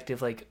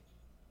perspective, like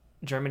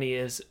Germany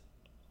is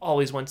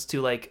always wants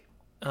to like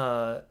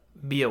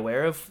be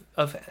aware of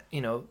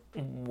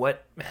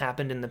what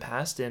happened in the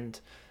past and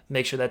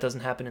make sure that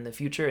doesn't happen in the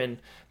future. And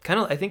kind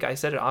of, I think I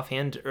said it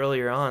offhand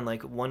earlier on,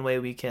 like one way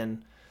we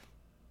can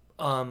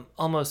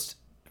almost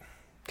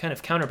kind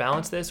of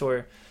counterbalance this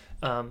or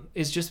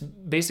is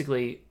just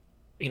basically,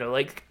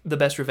 like the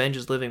best revenge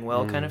is living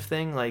well kind of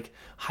thing, like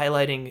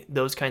highlighting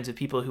those kinds of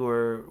people who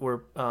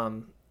were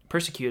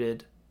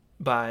persecuted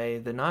by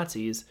the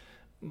Nazis,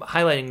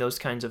 highlighting those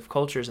kinds of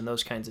cultures and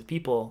those kinds of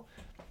people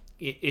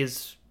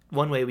is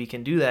one way we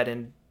can do that,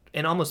 and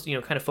almost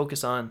kind of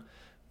focus on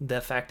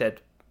the fact that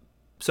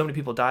so many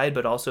people died,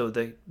 but also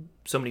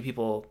so many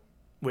people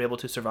were able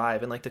to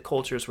survive, and like the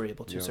cultures were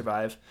able to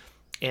survive,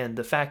 and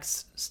the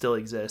facts still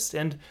exist.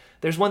 And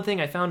there's one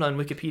thing I found on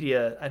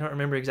Wikipedia, I don't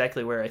remember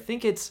exactly where, I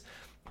think it's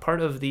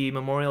part of the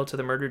Memorial to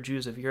the Murdered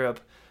Jews of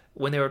Europe.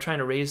 When they were trying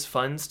to raise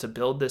funds to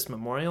build this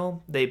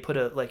memorial, they put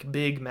a like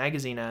big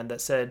magazine ad that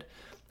said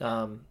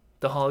the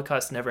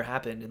Holocaust never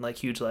happened in like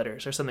huge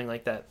letters or something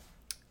like that.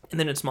 And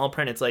then in small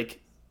print, it's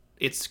like,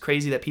 it's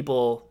crazy that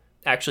people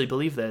actually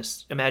believe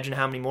this. Imagine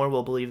how many more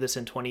will believe this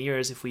in 20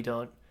 years if we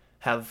don't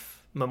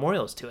have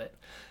memorials to it.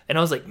 And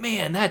I was like,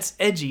 man, that's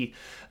edgy.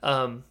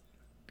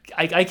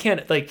 I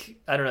can't, like,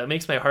 I don't know, it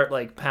makes my heart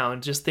like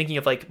pound just thinking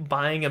of like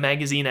buying a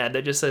magazine ad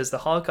that just says the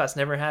Holocaust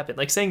never happened,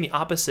 like saying the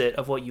opposite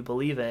of what you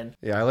believe in.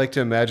 yeah, I like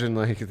to imagine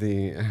like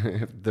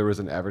if there was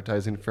an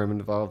advertising firm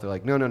involved, they're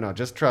like, no,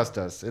 just trust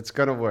us, it's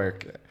gonna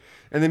work.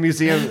 And the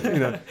museum,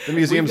 the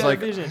museum's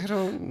like, I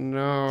don't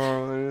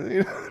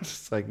know,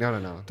 just like, no,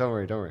 don't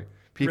worry.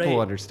 People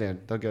will understand,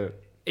 they'll get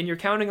it. And you're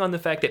counting on the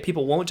fact that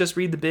people won't just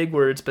read the big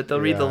words, but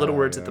they'll read the little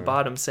words at the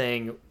bottom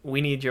saying,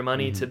 we need your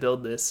money to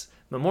build this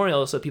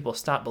memorial, so people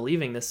stop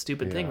believing this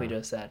stupid thing we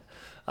just said.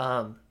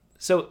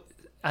 So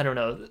I don't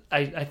know.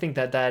 I think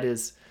that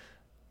is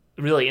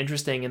really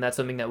interesting, and that's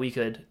something that we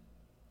could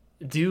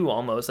do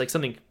almost, like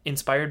something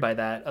inspired by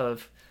that,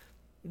 of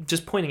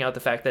just pointing out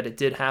the fact that it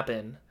did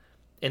happen.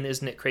 And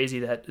isn't it crazy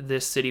that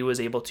this city was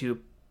able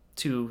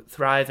to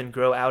thrive and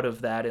grow out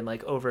of that and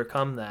like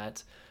overcome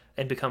that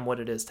and become what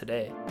it is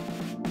today.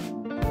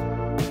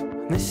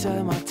 Nicht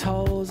einmal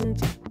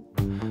 1000,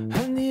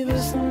 wenn die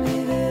wissen,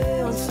 wie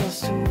weh uns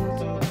das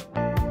tut,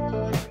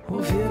 wo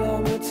wir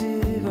damit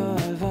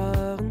überall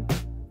waren,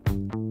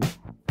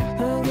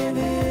 dann gehen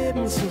wir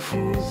eben zu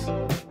Fuß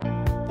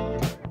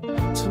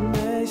zum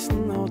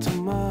nächsten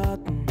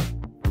Automaten,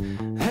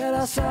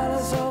 das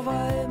alles auf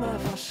einmal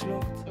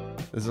verschluckt.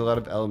 There's a lot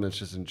of elements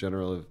just in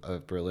general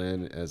of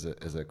Berlin as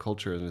a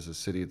culture and as a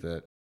city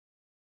that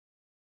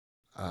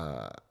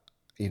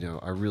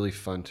are really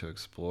fun to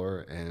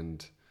explore.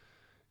 And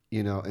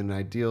in an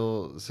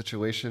ideal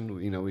situation,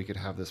 we could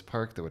have this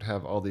park that would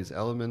have all these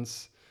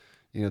elements,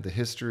 the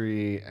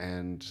history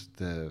and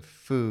the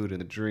food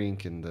and the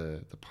drink and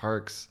the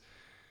parks.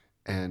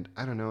 And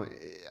I don't know,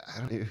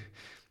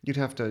 you'd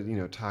have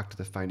to talk to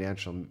the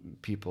financial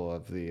people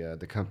of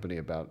the company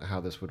about how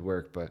this would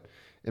work, but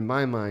in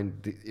my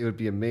mind, it would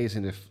be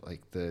amazing if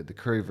like the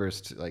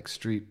currywurst, like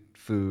street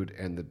food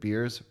and the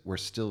beers were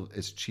still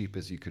as cheap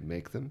as you could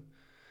make them.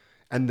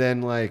 And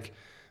then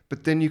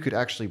but then you could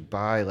actually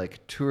buy like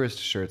tourist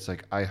shirts,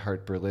 like I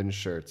Heart Berlin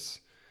shirts.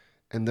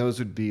 And those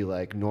would be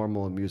like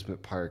normal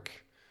amusement park,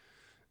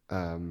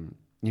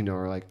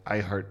 or like I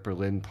Heart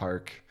Berlin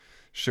Park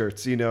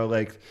shirts,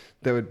 like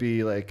that would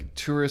be like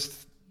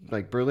tourist,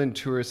 like Berlin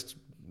tourist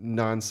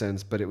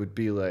nonsense, but it would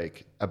be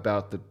like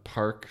about the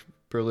park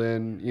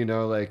Berlin,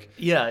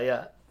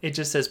 Yeah. It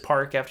just says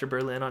park after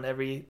Berlin on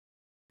every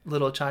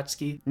little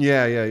tchotchke.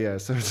 Yeah.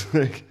 So it's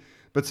like,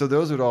 but so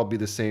those would all be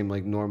the same,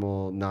 like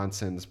normal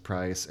nonsense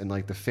price, and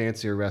like the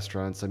fancier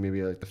restaurants, like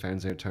maybe like the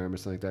Fernsehturm or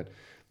something like that,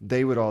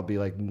 they would all be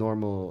like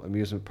normal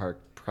amusement park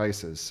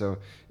prices. So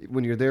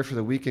when you're there for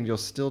the weekend, you'll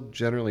still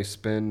generally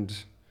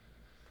spend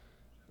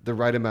the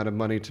right amount of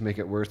money to make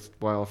it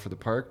worthwhile for the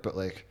park. But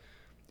like,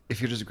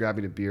 if you're just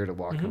grabbing a beer to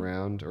walk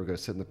around or go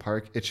sit in the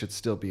park, it should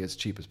still be as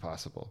cheap as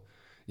possible.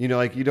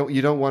 Like you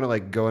don't want to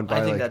like go and buy I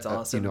think like that's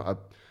awesome.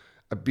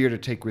 a beer to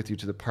take with you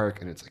to the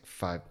park and it's like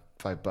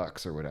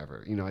 $5 or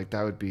whatever. Like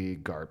that would be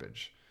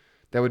garbage.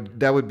 That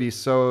would be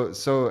so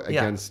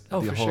against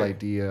the whole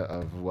idea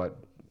of what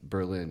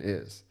Berlin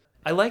is.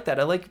 I like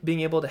that. I like being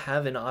able to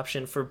have an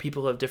option for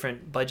people of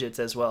different budgets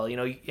as well.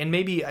 And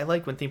maybe I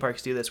like when theme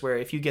parks do this, where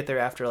if you get there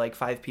after like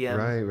 5 p.m.,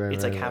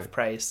 it's like half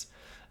price.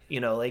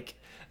 Like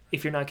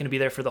if you're not going to be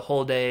there for the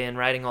whole day and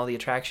riding all the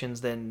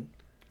attractions, then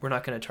we're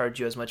not going to charge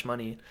you as much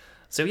money.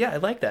 So yeah, I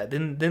like that.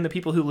 Then the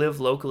people who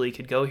live locally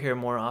could go here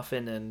more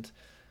often, and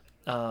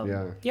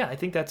yeah, I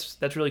think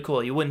that's really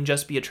cool. You wouldn't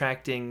just be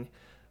attracting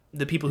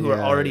the people who are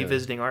Yeah, already yeah.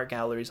 visiting art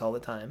galleries all the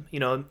time. You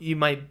know, you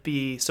might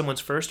be someone's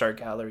first art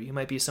gallery. You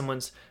might be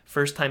someone's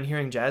first time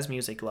hearing jazz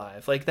music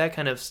live. Like that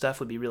kind of stuff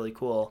would be really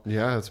cool.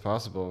 Yeah, it's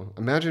possible.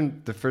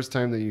 Imagine the first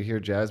time that you hear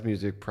jazz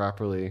music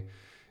properly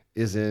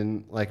is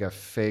in like a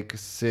fake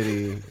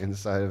city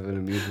inside of an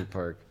amusement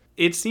park.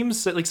 It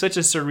seems like such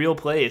a surreal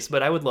place,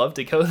 but I would love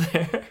to go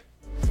there.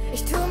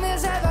 Ich tu mir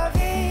selber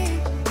weh,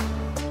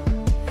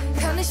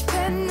 kann nicht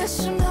pennen,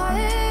 ist schon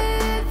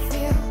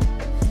 3:30.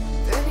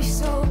 Bin ich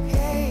so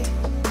okay?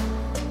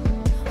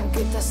 Und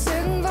geht das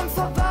irgendwann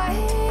vorbei?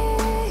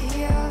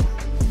 Ja,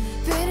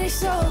 bin ich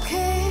so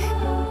okay?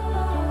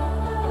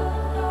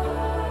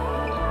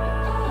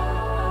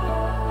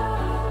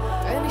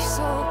 Bin ich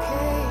so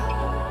okay?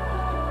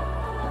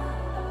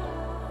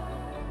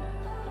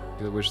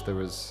 I wish there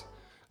was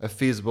a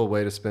feasible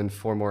way to spend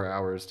 4 more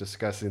hours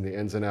discussing the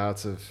ins and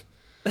outs of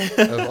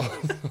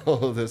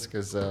all of this,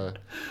 because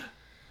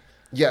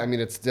yeah, I mean,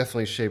 it's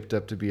definitely shaped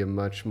up to be a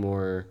much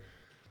more,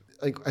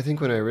 like, I think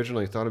when I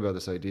originally thought about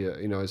this idea,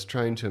 you know, I was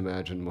trying to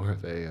imagine more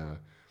of a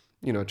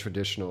you know,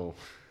 traditional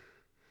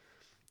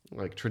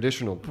Roller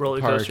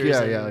park. coasters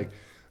Yeah, and- yeah, like,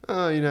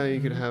 oh, you know,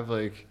 you could have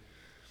like,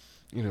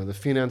 you know, the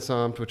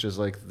Finansamt, which is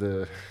like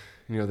the,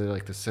 you know, they're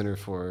like the center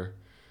for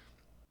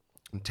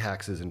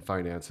taxes and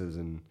finances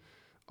and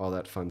all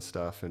that fun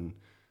stuff, and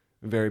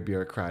very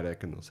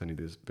bureaucratic, and they'll send you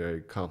these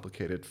very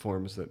complicated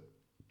forms that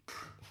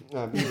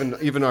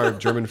even our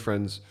German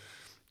friends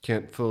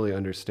can't fully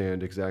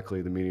understand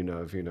exactly the meaning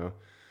of, you know.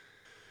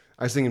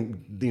 I was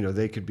thinking, you know,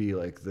 they could be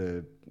like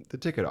the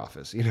ticket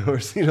office, you know, or,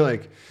 you know,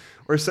 like,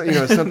 or so, you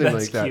know, something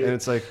That's like that. cute. And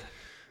it's like,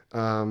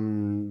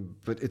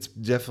 but it's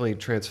definitely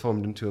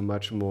transformed into a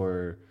much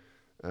more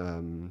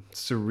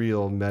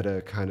surreal,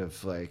 meta kind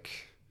of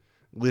like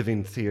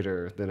living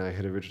theater than I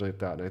had originally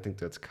thought. And I think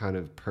that's kind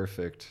of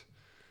perfect.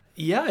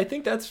 Yeah, I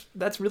think that's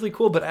really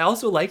cool, but I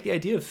also like the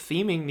idea of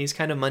theming these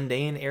kind of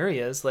mundane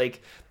areas.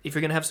 Like if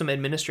you're going to have some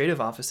administrative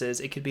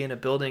offices, it could be in a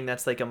building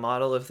that's like a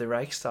model of the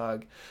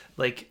Reichstag.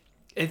 Like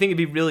I think it'd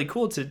be really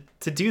cool to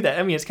do that.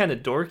 I mean, it's kind of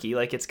dorky,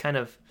 like it's kind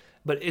of,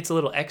 but it's a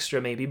little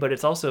extra maybe, but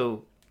it's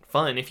also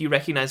fun if you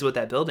recognize what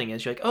that building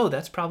is. You're like, "Oh,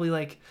 that's probably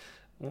like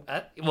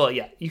well,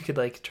 yeah, you could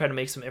like try to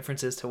make some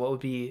inferences to what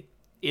would be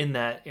in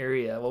that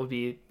area, what would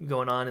be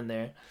going on in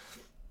there."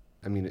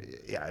 I mean,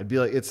 yeah, it'd be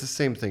like, it's the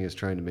same thing as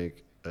trying to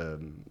make a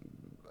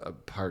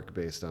park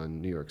based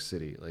on New York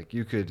City. Like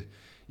you can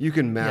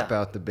map Yeah.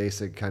 out the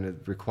basic kind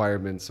of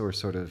requirements or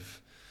sort of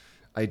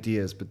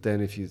ideas, but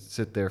then if you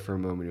sit there for a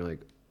moment, you're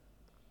like,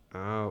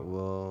 oh,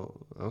 well,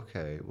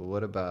 okay, well,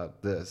 what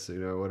about this? You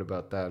know, what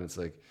about that? And it's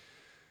like,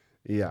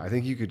 yeah, I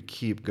think you could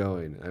keep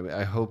going. I mean,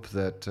 I hope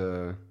that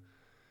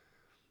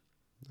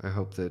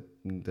any,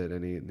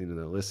 you know,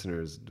 the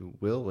listeners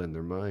will in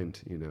their mind,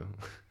 you know,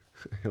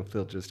 I hope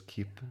they'll just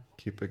keep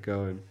it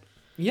going.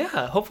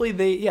 Yeah, hopefully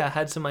they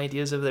had some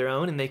ideas of their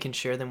own and they can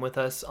share them with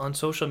us on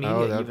social media.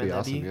 Oh, that'd even be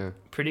awesome, yeah.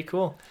 pretty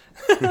cool.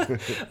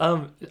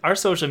 Our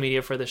social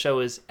media for the show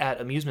is at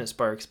Amusement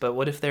Sparks, but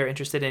what if they're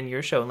interested in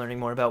your show and learning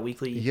more about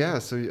Weekly? Yeah,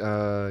 so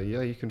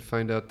yeah, you can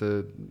find out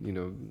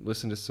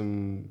listen to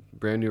some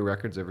brand new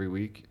records every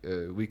week,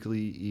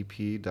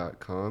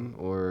 weeklyep.com,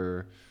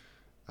 or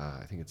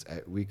I think it's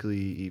at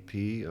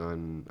weeklyep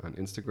on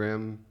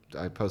Instagram.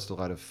 I post a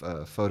lot of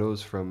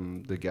photos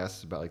from the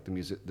guests about like the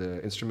music,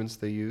 the instruments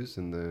they use,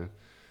 and the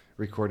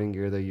recording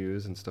gear they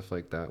use, and stuff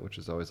like that, which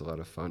is always a lot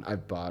of fun. I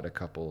bought a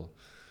couple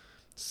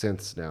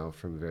synths now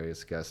from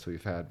various guests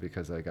we've had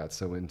because I got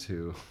so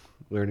into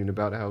learning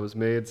about how it was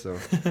made. So,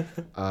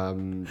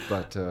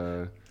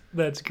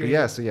 That's great.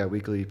 yeah, so yeah,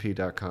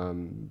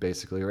 weeklyep.com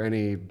basically, or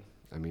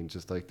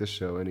just like this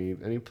show,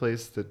 any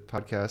place that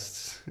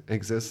podcasts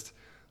exist,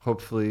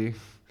 hopefully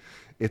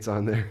it's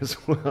on there as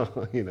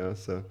well, you know,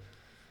 so.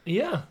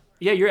 Yeah,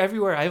 you're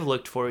everywhere I've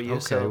looked for you.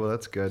 Okay, so, well,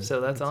 that's good.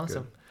 So that's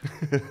awesome.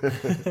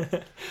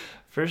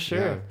 For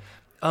sure.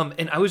 Yeah.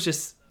 And I was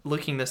just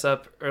looking this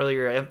up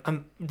earlier.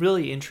 I'm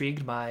really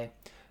intrigued by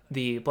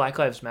the Black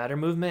Lives Matter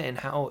movement and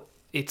how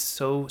it's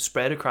so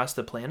spread across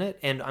the planet.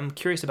 And I'm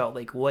curious about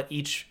like what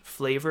each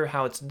flavor,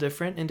 how it's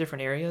different in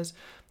different areas.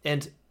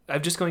 And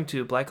I'm just going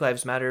to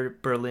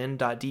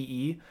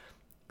blacklives.matter.berlin.de.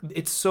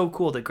 It's so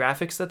cool. The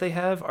graphics that they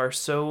have are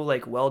so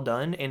like well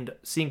done, and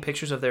seeing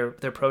pictures of their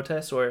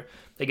protests, or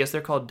I guess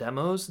they're called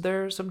demos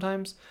there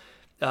sometimes,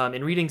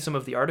 and reading some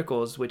of the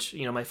articles, which,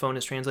 you know, my phone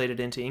is translated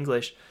into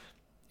English.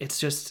 It's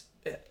just,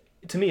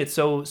 to me, it's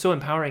so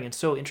empowering and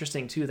so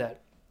interesting too,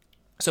 that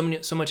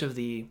so much of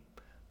the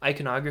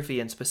iconography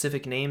and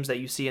specific names that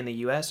you see in the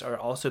US are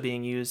also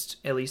being used,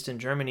 at least in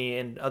Germany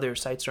and other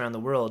sites around the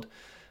world.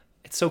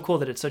 It's so cool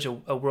that it's such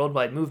a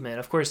worldwide movement.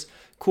 Of course,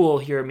 cool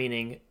here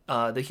meaning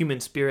the human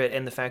spirit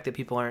and the fact that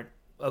people aren't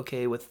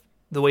okay with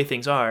the way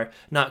things are.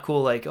 Not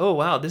cool like, oh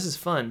wow, this is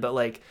fun, but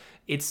like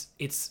it's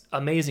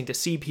amazing to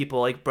see people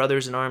like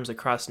brothers in arms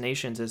across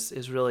nations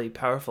is really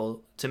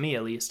powerful to me,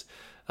 at least.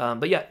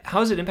 But yeah, how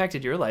has it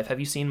impacted your life? Have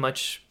you seen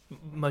much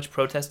much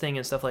protesting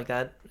and stuff like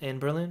that in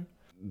Berlin?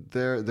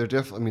 They're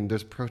definitely. I mean,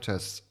 there's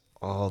protests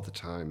all the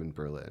time in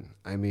Berlin.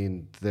 I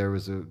mean,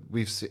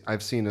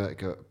 I've seen a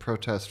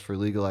protest for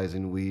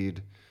legalizing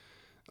weed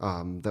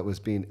that was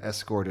being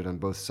escorted on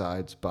both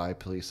sides by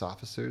police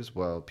officers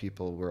while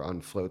people were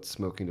on floats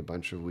smoking a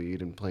bunch of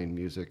weed and playing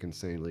music and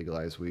saying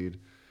legalize weed.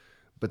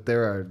 But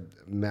there are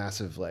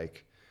massive,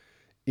 like,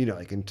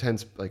 like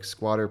intense, like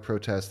squatter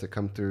protests that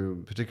come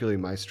through, particularly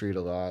my street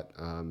a lot.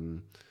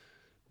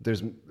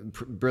 There's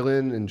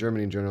Berlin and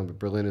Germany in general, but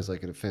Berlin is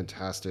like a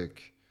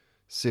fantastic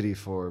city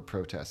for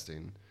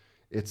protesting.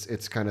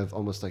 It's kind of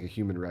almost like a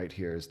human right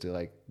here is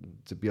to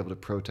be able to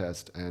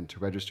protest and to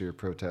register your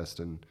protest.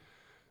 And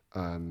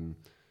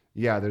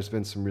there's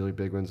been some really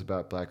big ones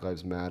about Black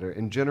Lives Matter.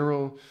 In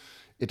general,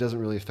 it doesn't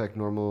really affect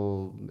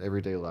normal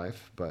everyday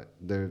life, but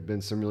there have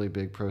been some really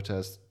big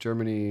protests.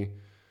 Germany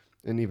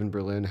and even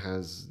Berlin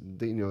has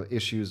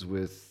issues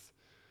with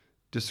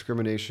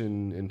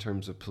discrimination in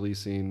terms of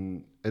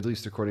policing, at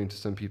least according to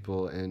some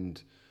people,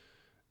 and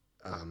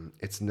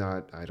it's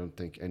not, I don't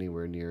think,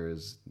 anywhere near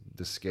as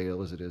the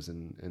scale as it is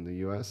in the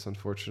U.S.,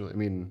 unfortunately. I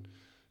mean,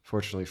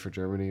 fortunately for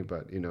Germany,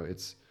 but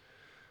it's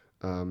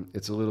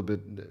a little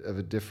bit of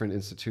a different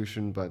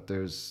institution, but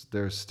there's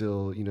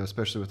still,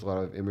 especially with a lot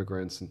of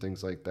immigrants and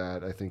things like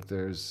that, I think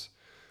there's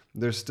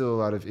still a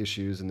lot of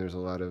issues and there's a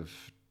lot of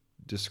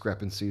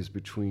discrepancies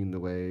between the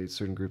way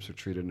certain groups are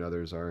treated and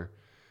others are.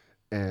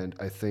 And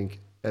I think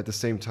at the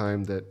same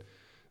time that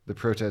the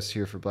protests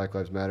here for Black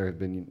Lives Matter have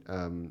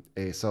been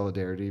a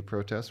solidarity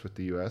protest with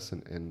the U.S.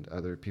 and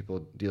other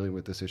people dealing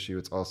with this issue,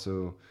 it's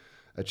also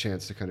a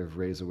chance to kind of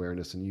raise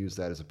awareness and use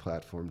that as a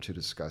platform to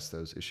discuss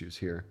those issues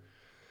here.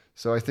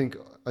 So I think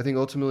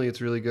ultimately it's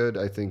really good.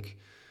 I think,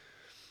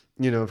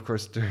 of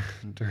course,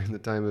 during the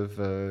time of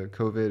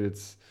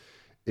COVID,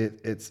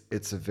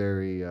 it's a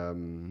very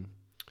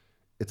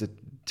it's a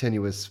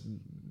tenuous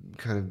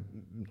kind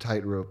of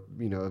tightrope,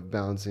 of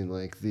balancing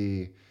like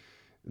the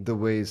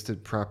ways to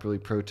properly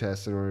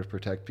protest in order to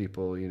protect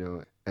people,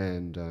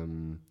 and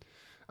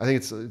I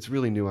think it's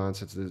really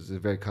nuanced. It's a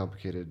very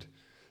complicated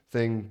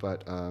thing,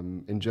 but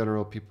in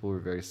general, people were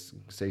very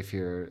safe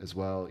here as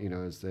well,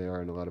 as they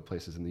are in a lot of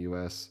places in the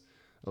U.S.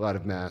 A lot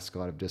of masks, a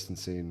lot of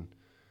distancing,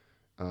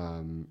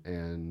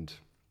 and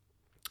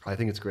I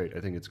think it's great. I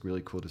think it's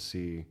really cool to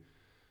see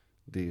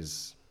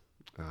these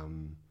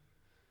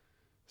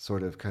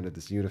sort of kind of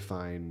this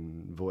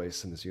unifying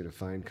voice and this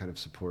unifying kind of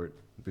support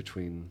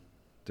between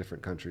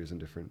different countries and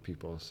different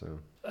people. So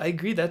I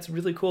agree. That's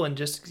really cool. And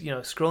just,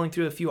 scrolling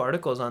through a few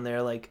articles on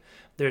there, like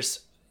there's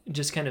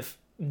just kind of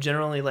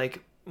generally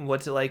like,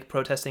 what's it like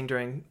protesting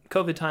during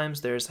COVID times?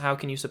 There's how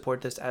can you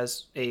support this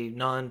as a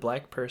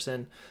non-Black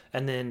person,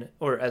 and then,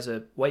 or as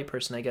a white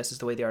person, I guess is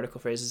the way the article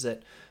phrases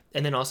it.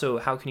 And then also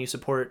how can you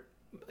support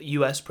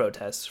U.S.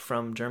 protests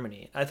from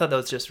Germany? I thought that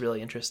was just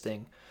really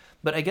interesting.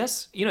 But I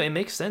guess, it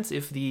makes sense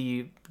if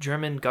the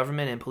German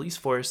government and police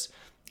force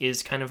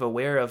is kind of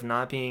aware of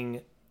not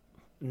being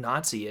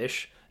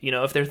Nazi-ish,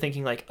 if they're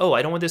thinking like, oh,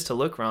 I don't want this to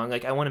look wrong.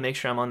 Like, I want to make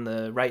sure I'm on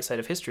the right side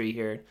of history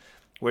here.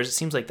 Whereas it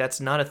seems like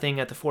that's not a thing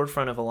at the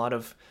forefront of a lot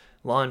of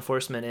law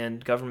enforcement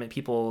and government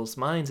people's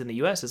minds in the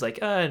U.S. is like,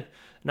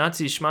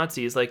 Nazis,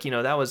 schmazis, like,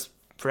 that was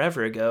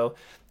forever ago.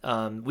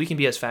 We can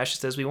be as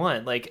fascist as we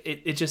want. Like,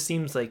 it just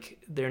seems like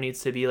there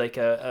needs to be like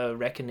a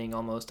reckoning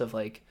almost of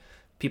like,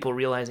 people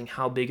realizing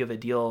how big of a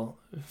deal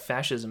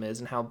fascism is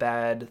and how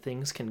bad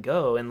things can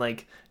go. And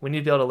like, we need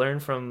to be able to learn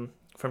from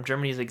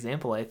Germany's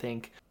example, I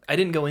think. I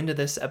didn't go into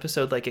this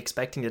episode like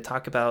expecting to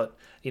talk about,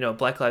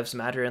 Black Lives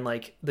Matter and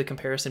like the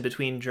comparison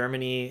between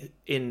Germany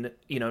in,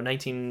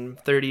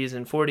 1930s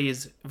and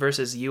 40s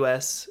versus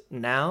US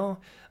now.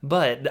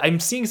 But I'm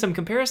seeing some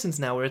comparisons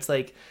now where it's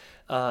like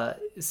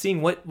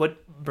seeing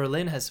what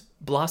Berlin has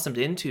blossomed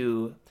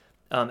into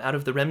out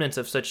of the remnants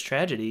of such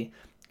tragedy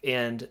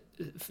and,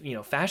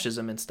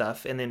 fascism and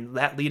stuff. And then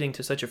that leading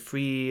to such a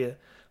free,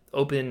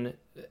 open,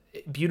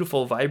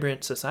 beautiful,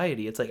 vibrant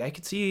society. It's like I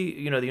could see,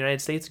 the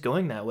United States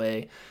going that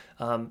way.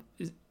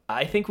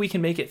 I think we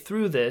can make it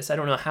through this. I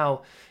don't know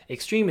how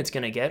extreme it's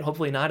going to get.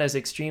 Hopefully not as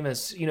extreme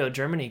as,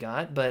 Germany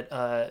got,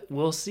 but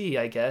we'll see,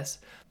 I guess.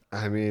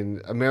 I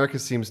mean, America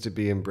seems to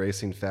be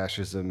embracing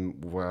fascism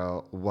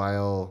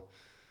while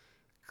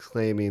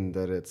claiming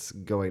that it's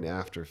going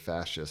after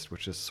fascist,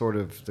 which is sort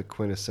of the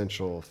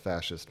quintessential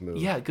fascist move.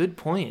 Yeah, good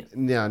point.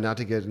 Yeah, not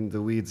to get into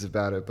the weeds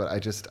about it, but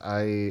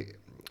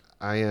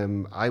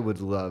I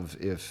would love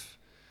if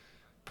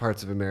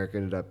parts of America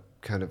ended up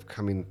kind of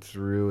coming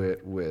through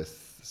it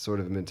with sort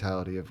of a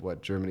mentality of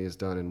what Germany has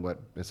done and what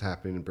is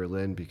happening in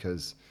Berlin,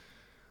 because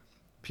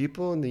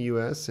people in the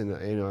U.S.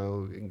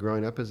 and,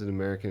 growing up as an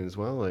American as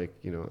well, like,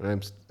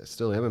 and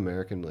still am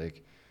American,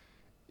 like,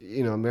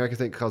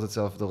 America calls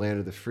itself the land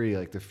of the free,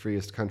 like the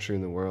freest country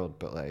in the world.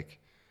 But like,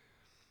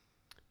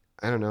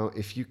 I don't know,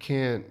 if you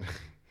can't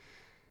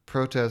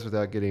protest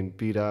without getting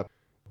beat up,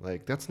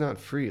 like that's not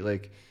free.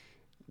 Like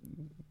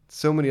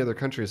so many other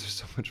countries are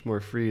so much more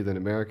free than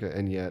America.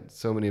 And yet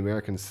so many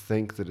Americans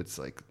think that it's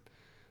like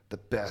the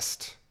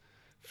best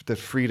the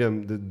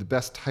freedom, the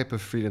best type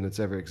of freedom that's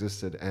ever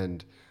existed.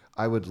 And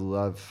I would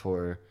love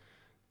for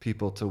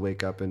people to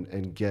wake up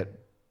and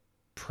get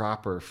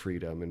proper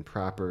freedom and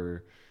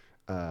proper,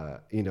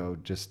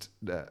 just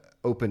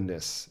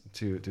openness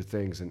to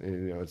things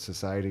and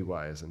society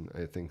wise. And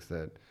I think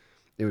that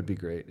it would be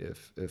great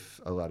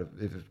if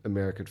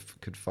America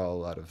could follow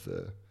a lot of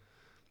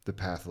the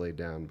path laid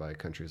down by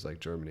countries like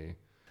Germany.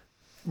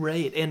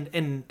 Right.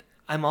 And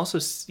I'm also,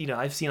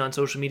 I've seen on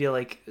social media,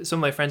 like some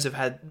of my friends have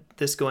had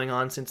this going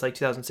on since like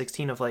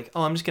 2016 of like,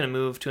 oh, I'm just going to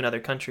move to another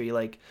country.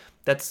 Like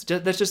that's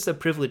just a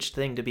privileged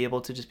thing to be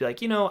able to just be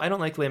like, I don't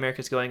like the way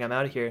America's going. I'm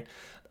out of here.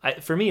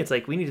 For me, it's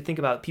like, we need to think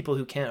about people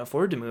who can't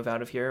afford to move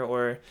out of here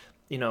or,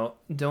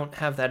 don't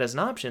have that as an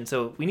option.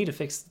 So we need to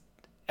fix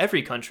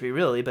every country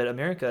really. But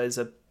America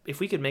if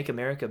we could make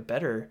America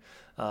better,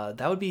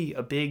 that would be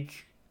a big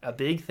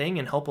thing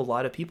and help a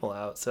lot of people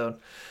out. So,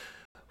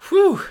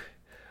 whew.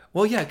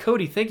 Well, yeah,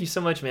 Cody, thank you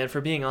so much, man,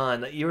 for being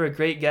on. You were a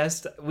great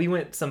guest. We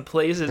went some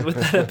places with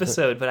that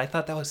episode, but I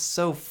thought that was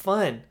so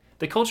fun.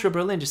 The culture of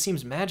Berlin just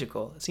seems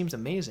magical. It seems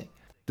amazing.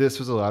 This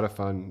was a lot of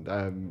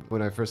fun.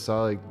 When I first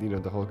saw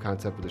the whole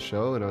concept of the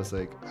show, and I was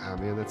like,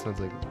 man, that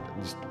sounds like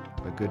just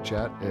a good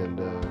chat, and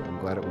I'm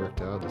glad it worked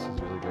out. This is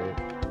really great.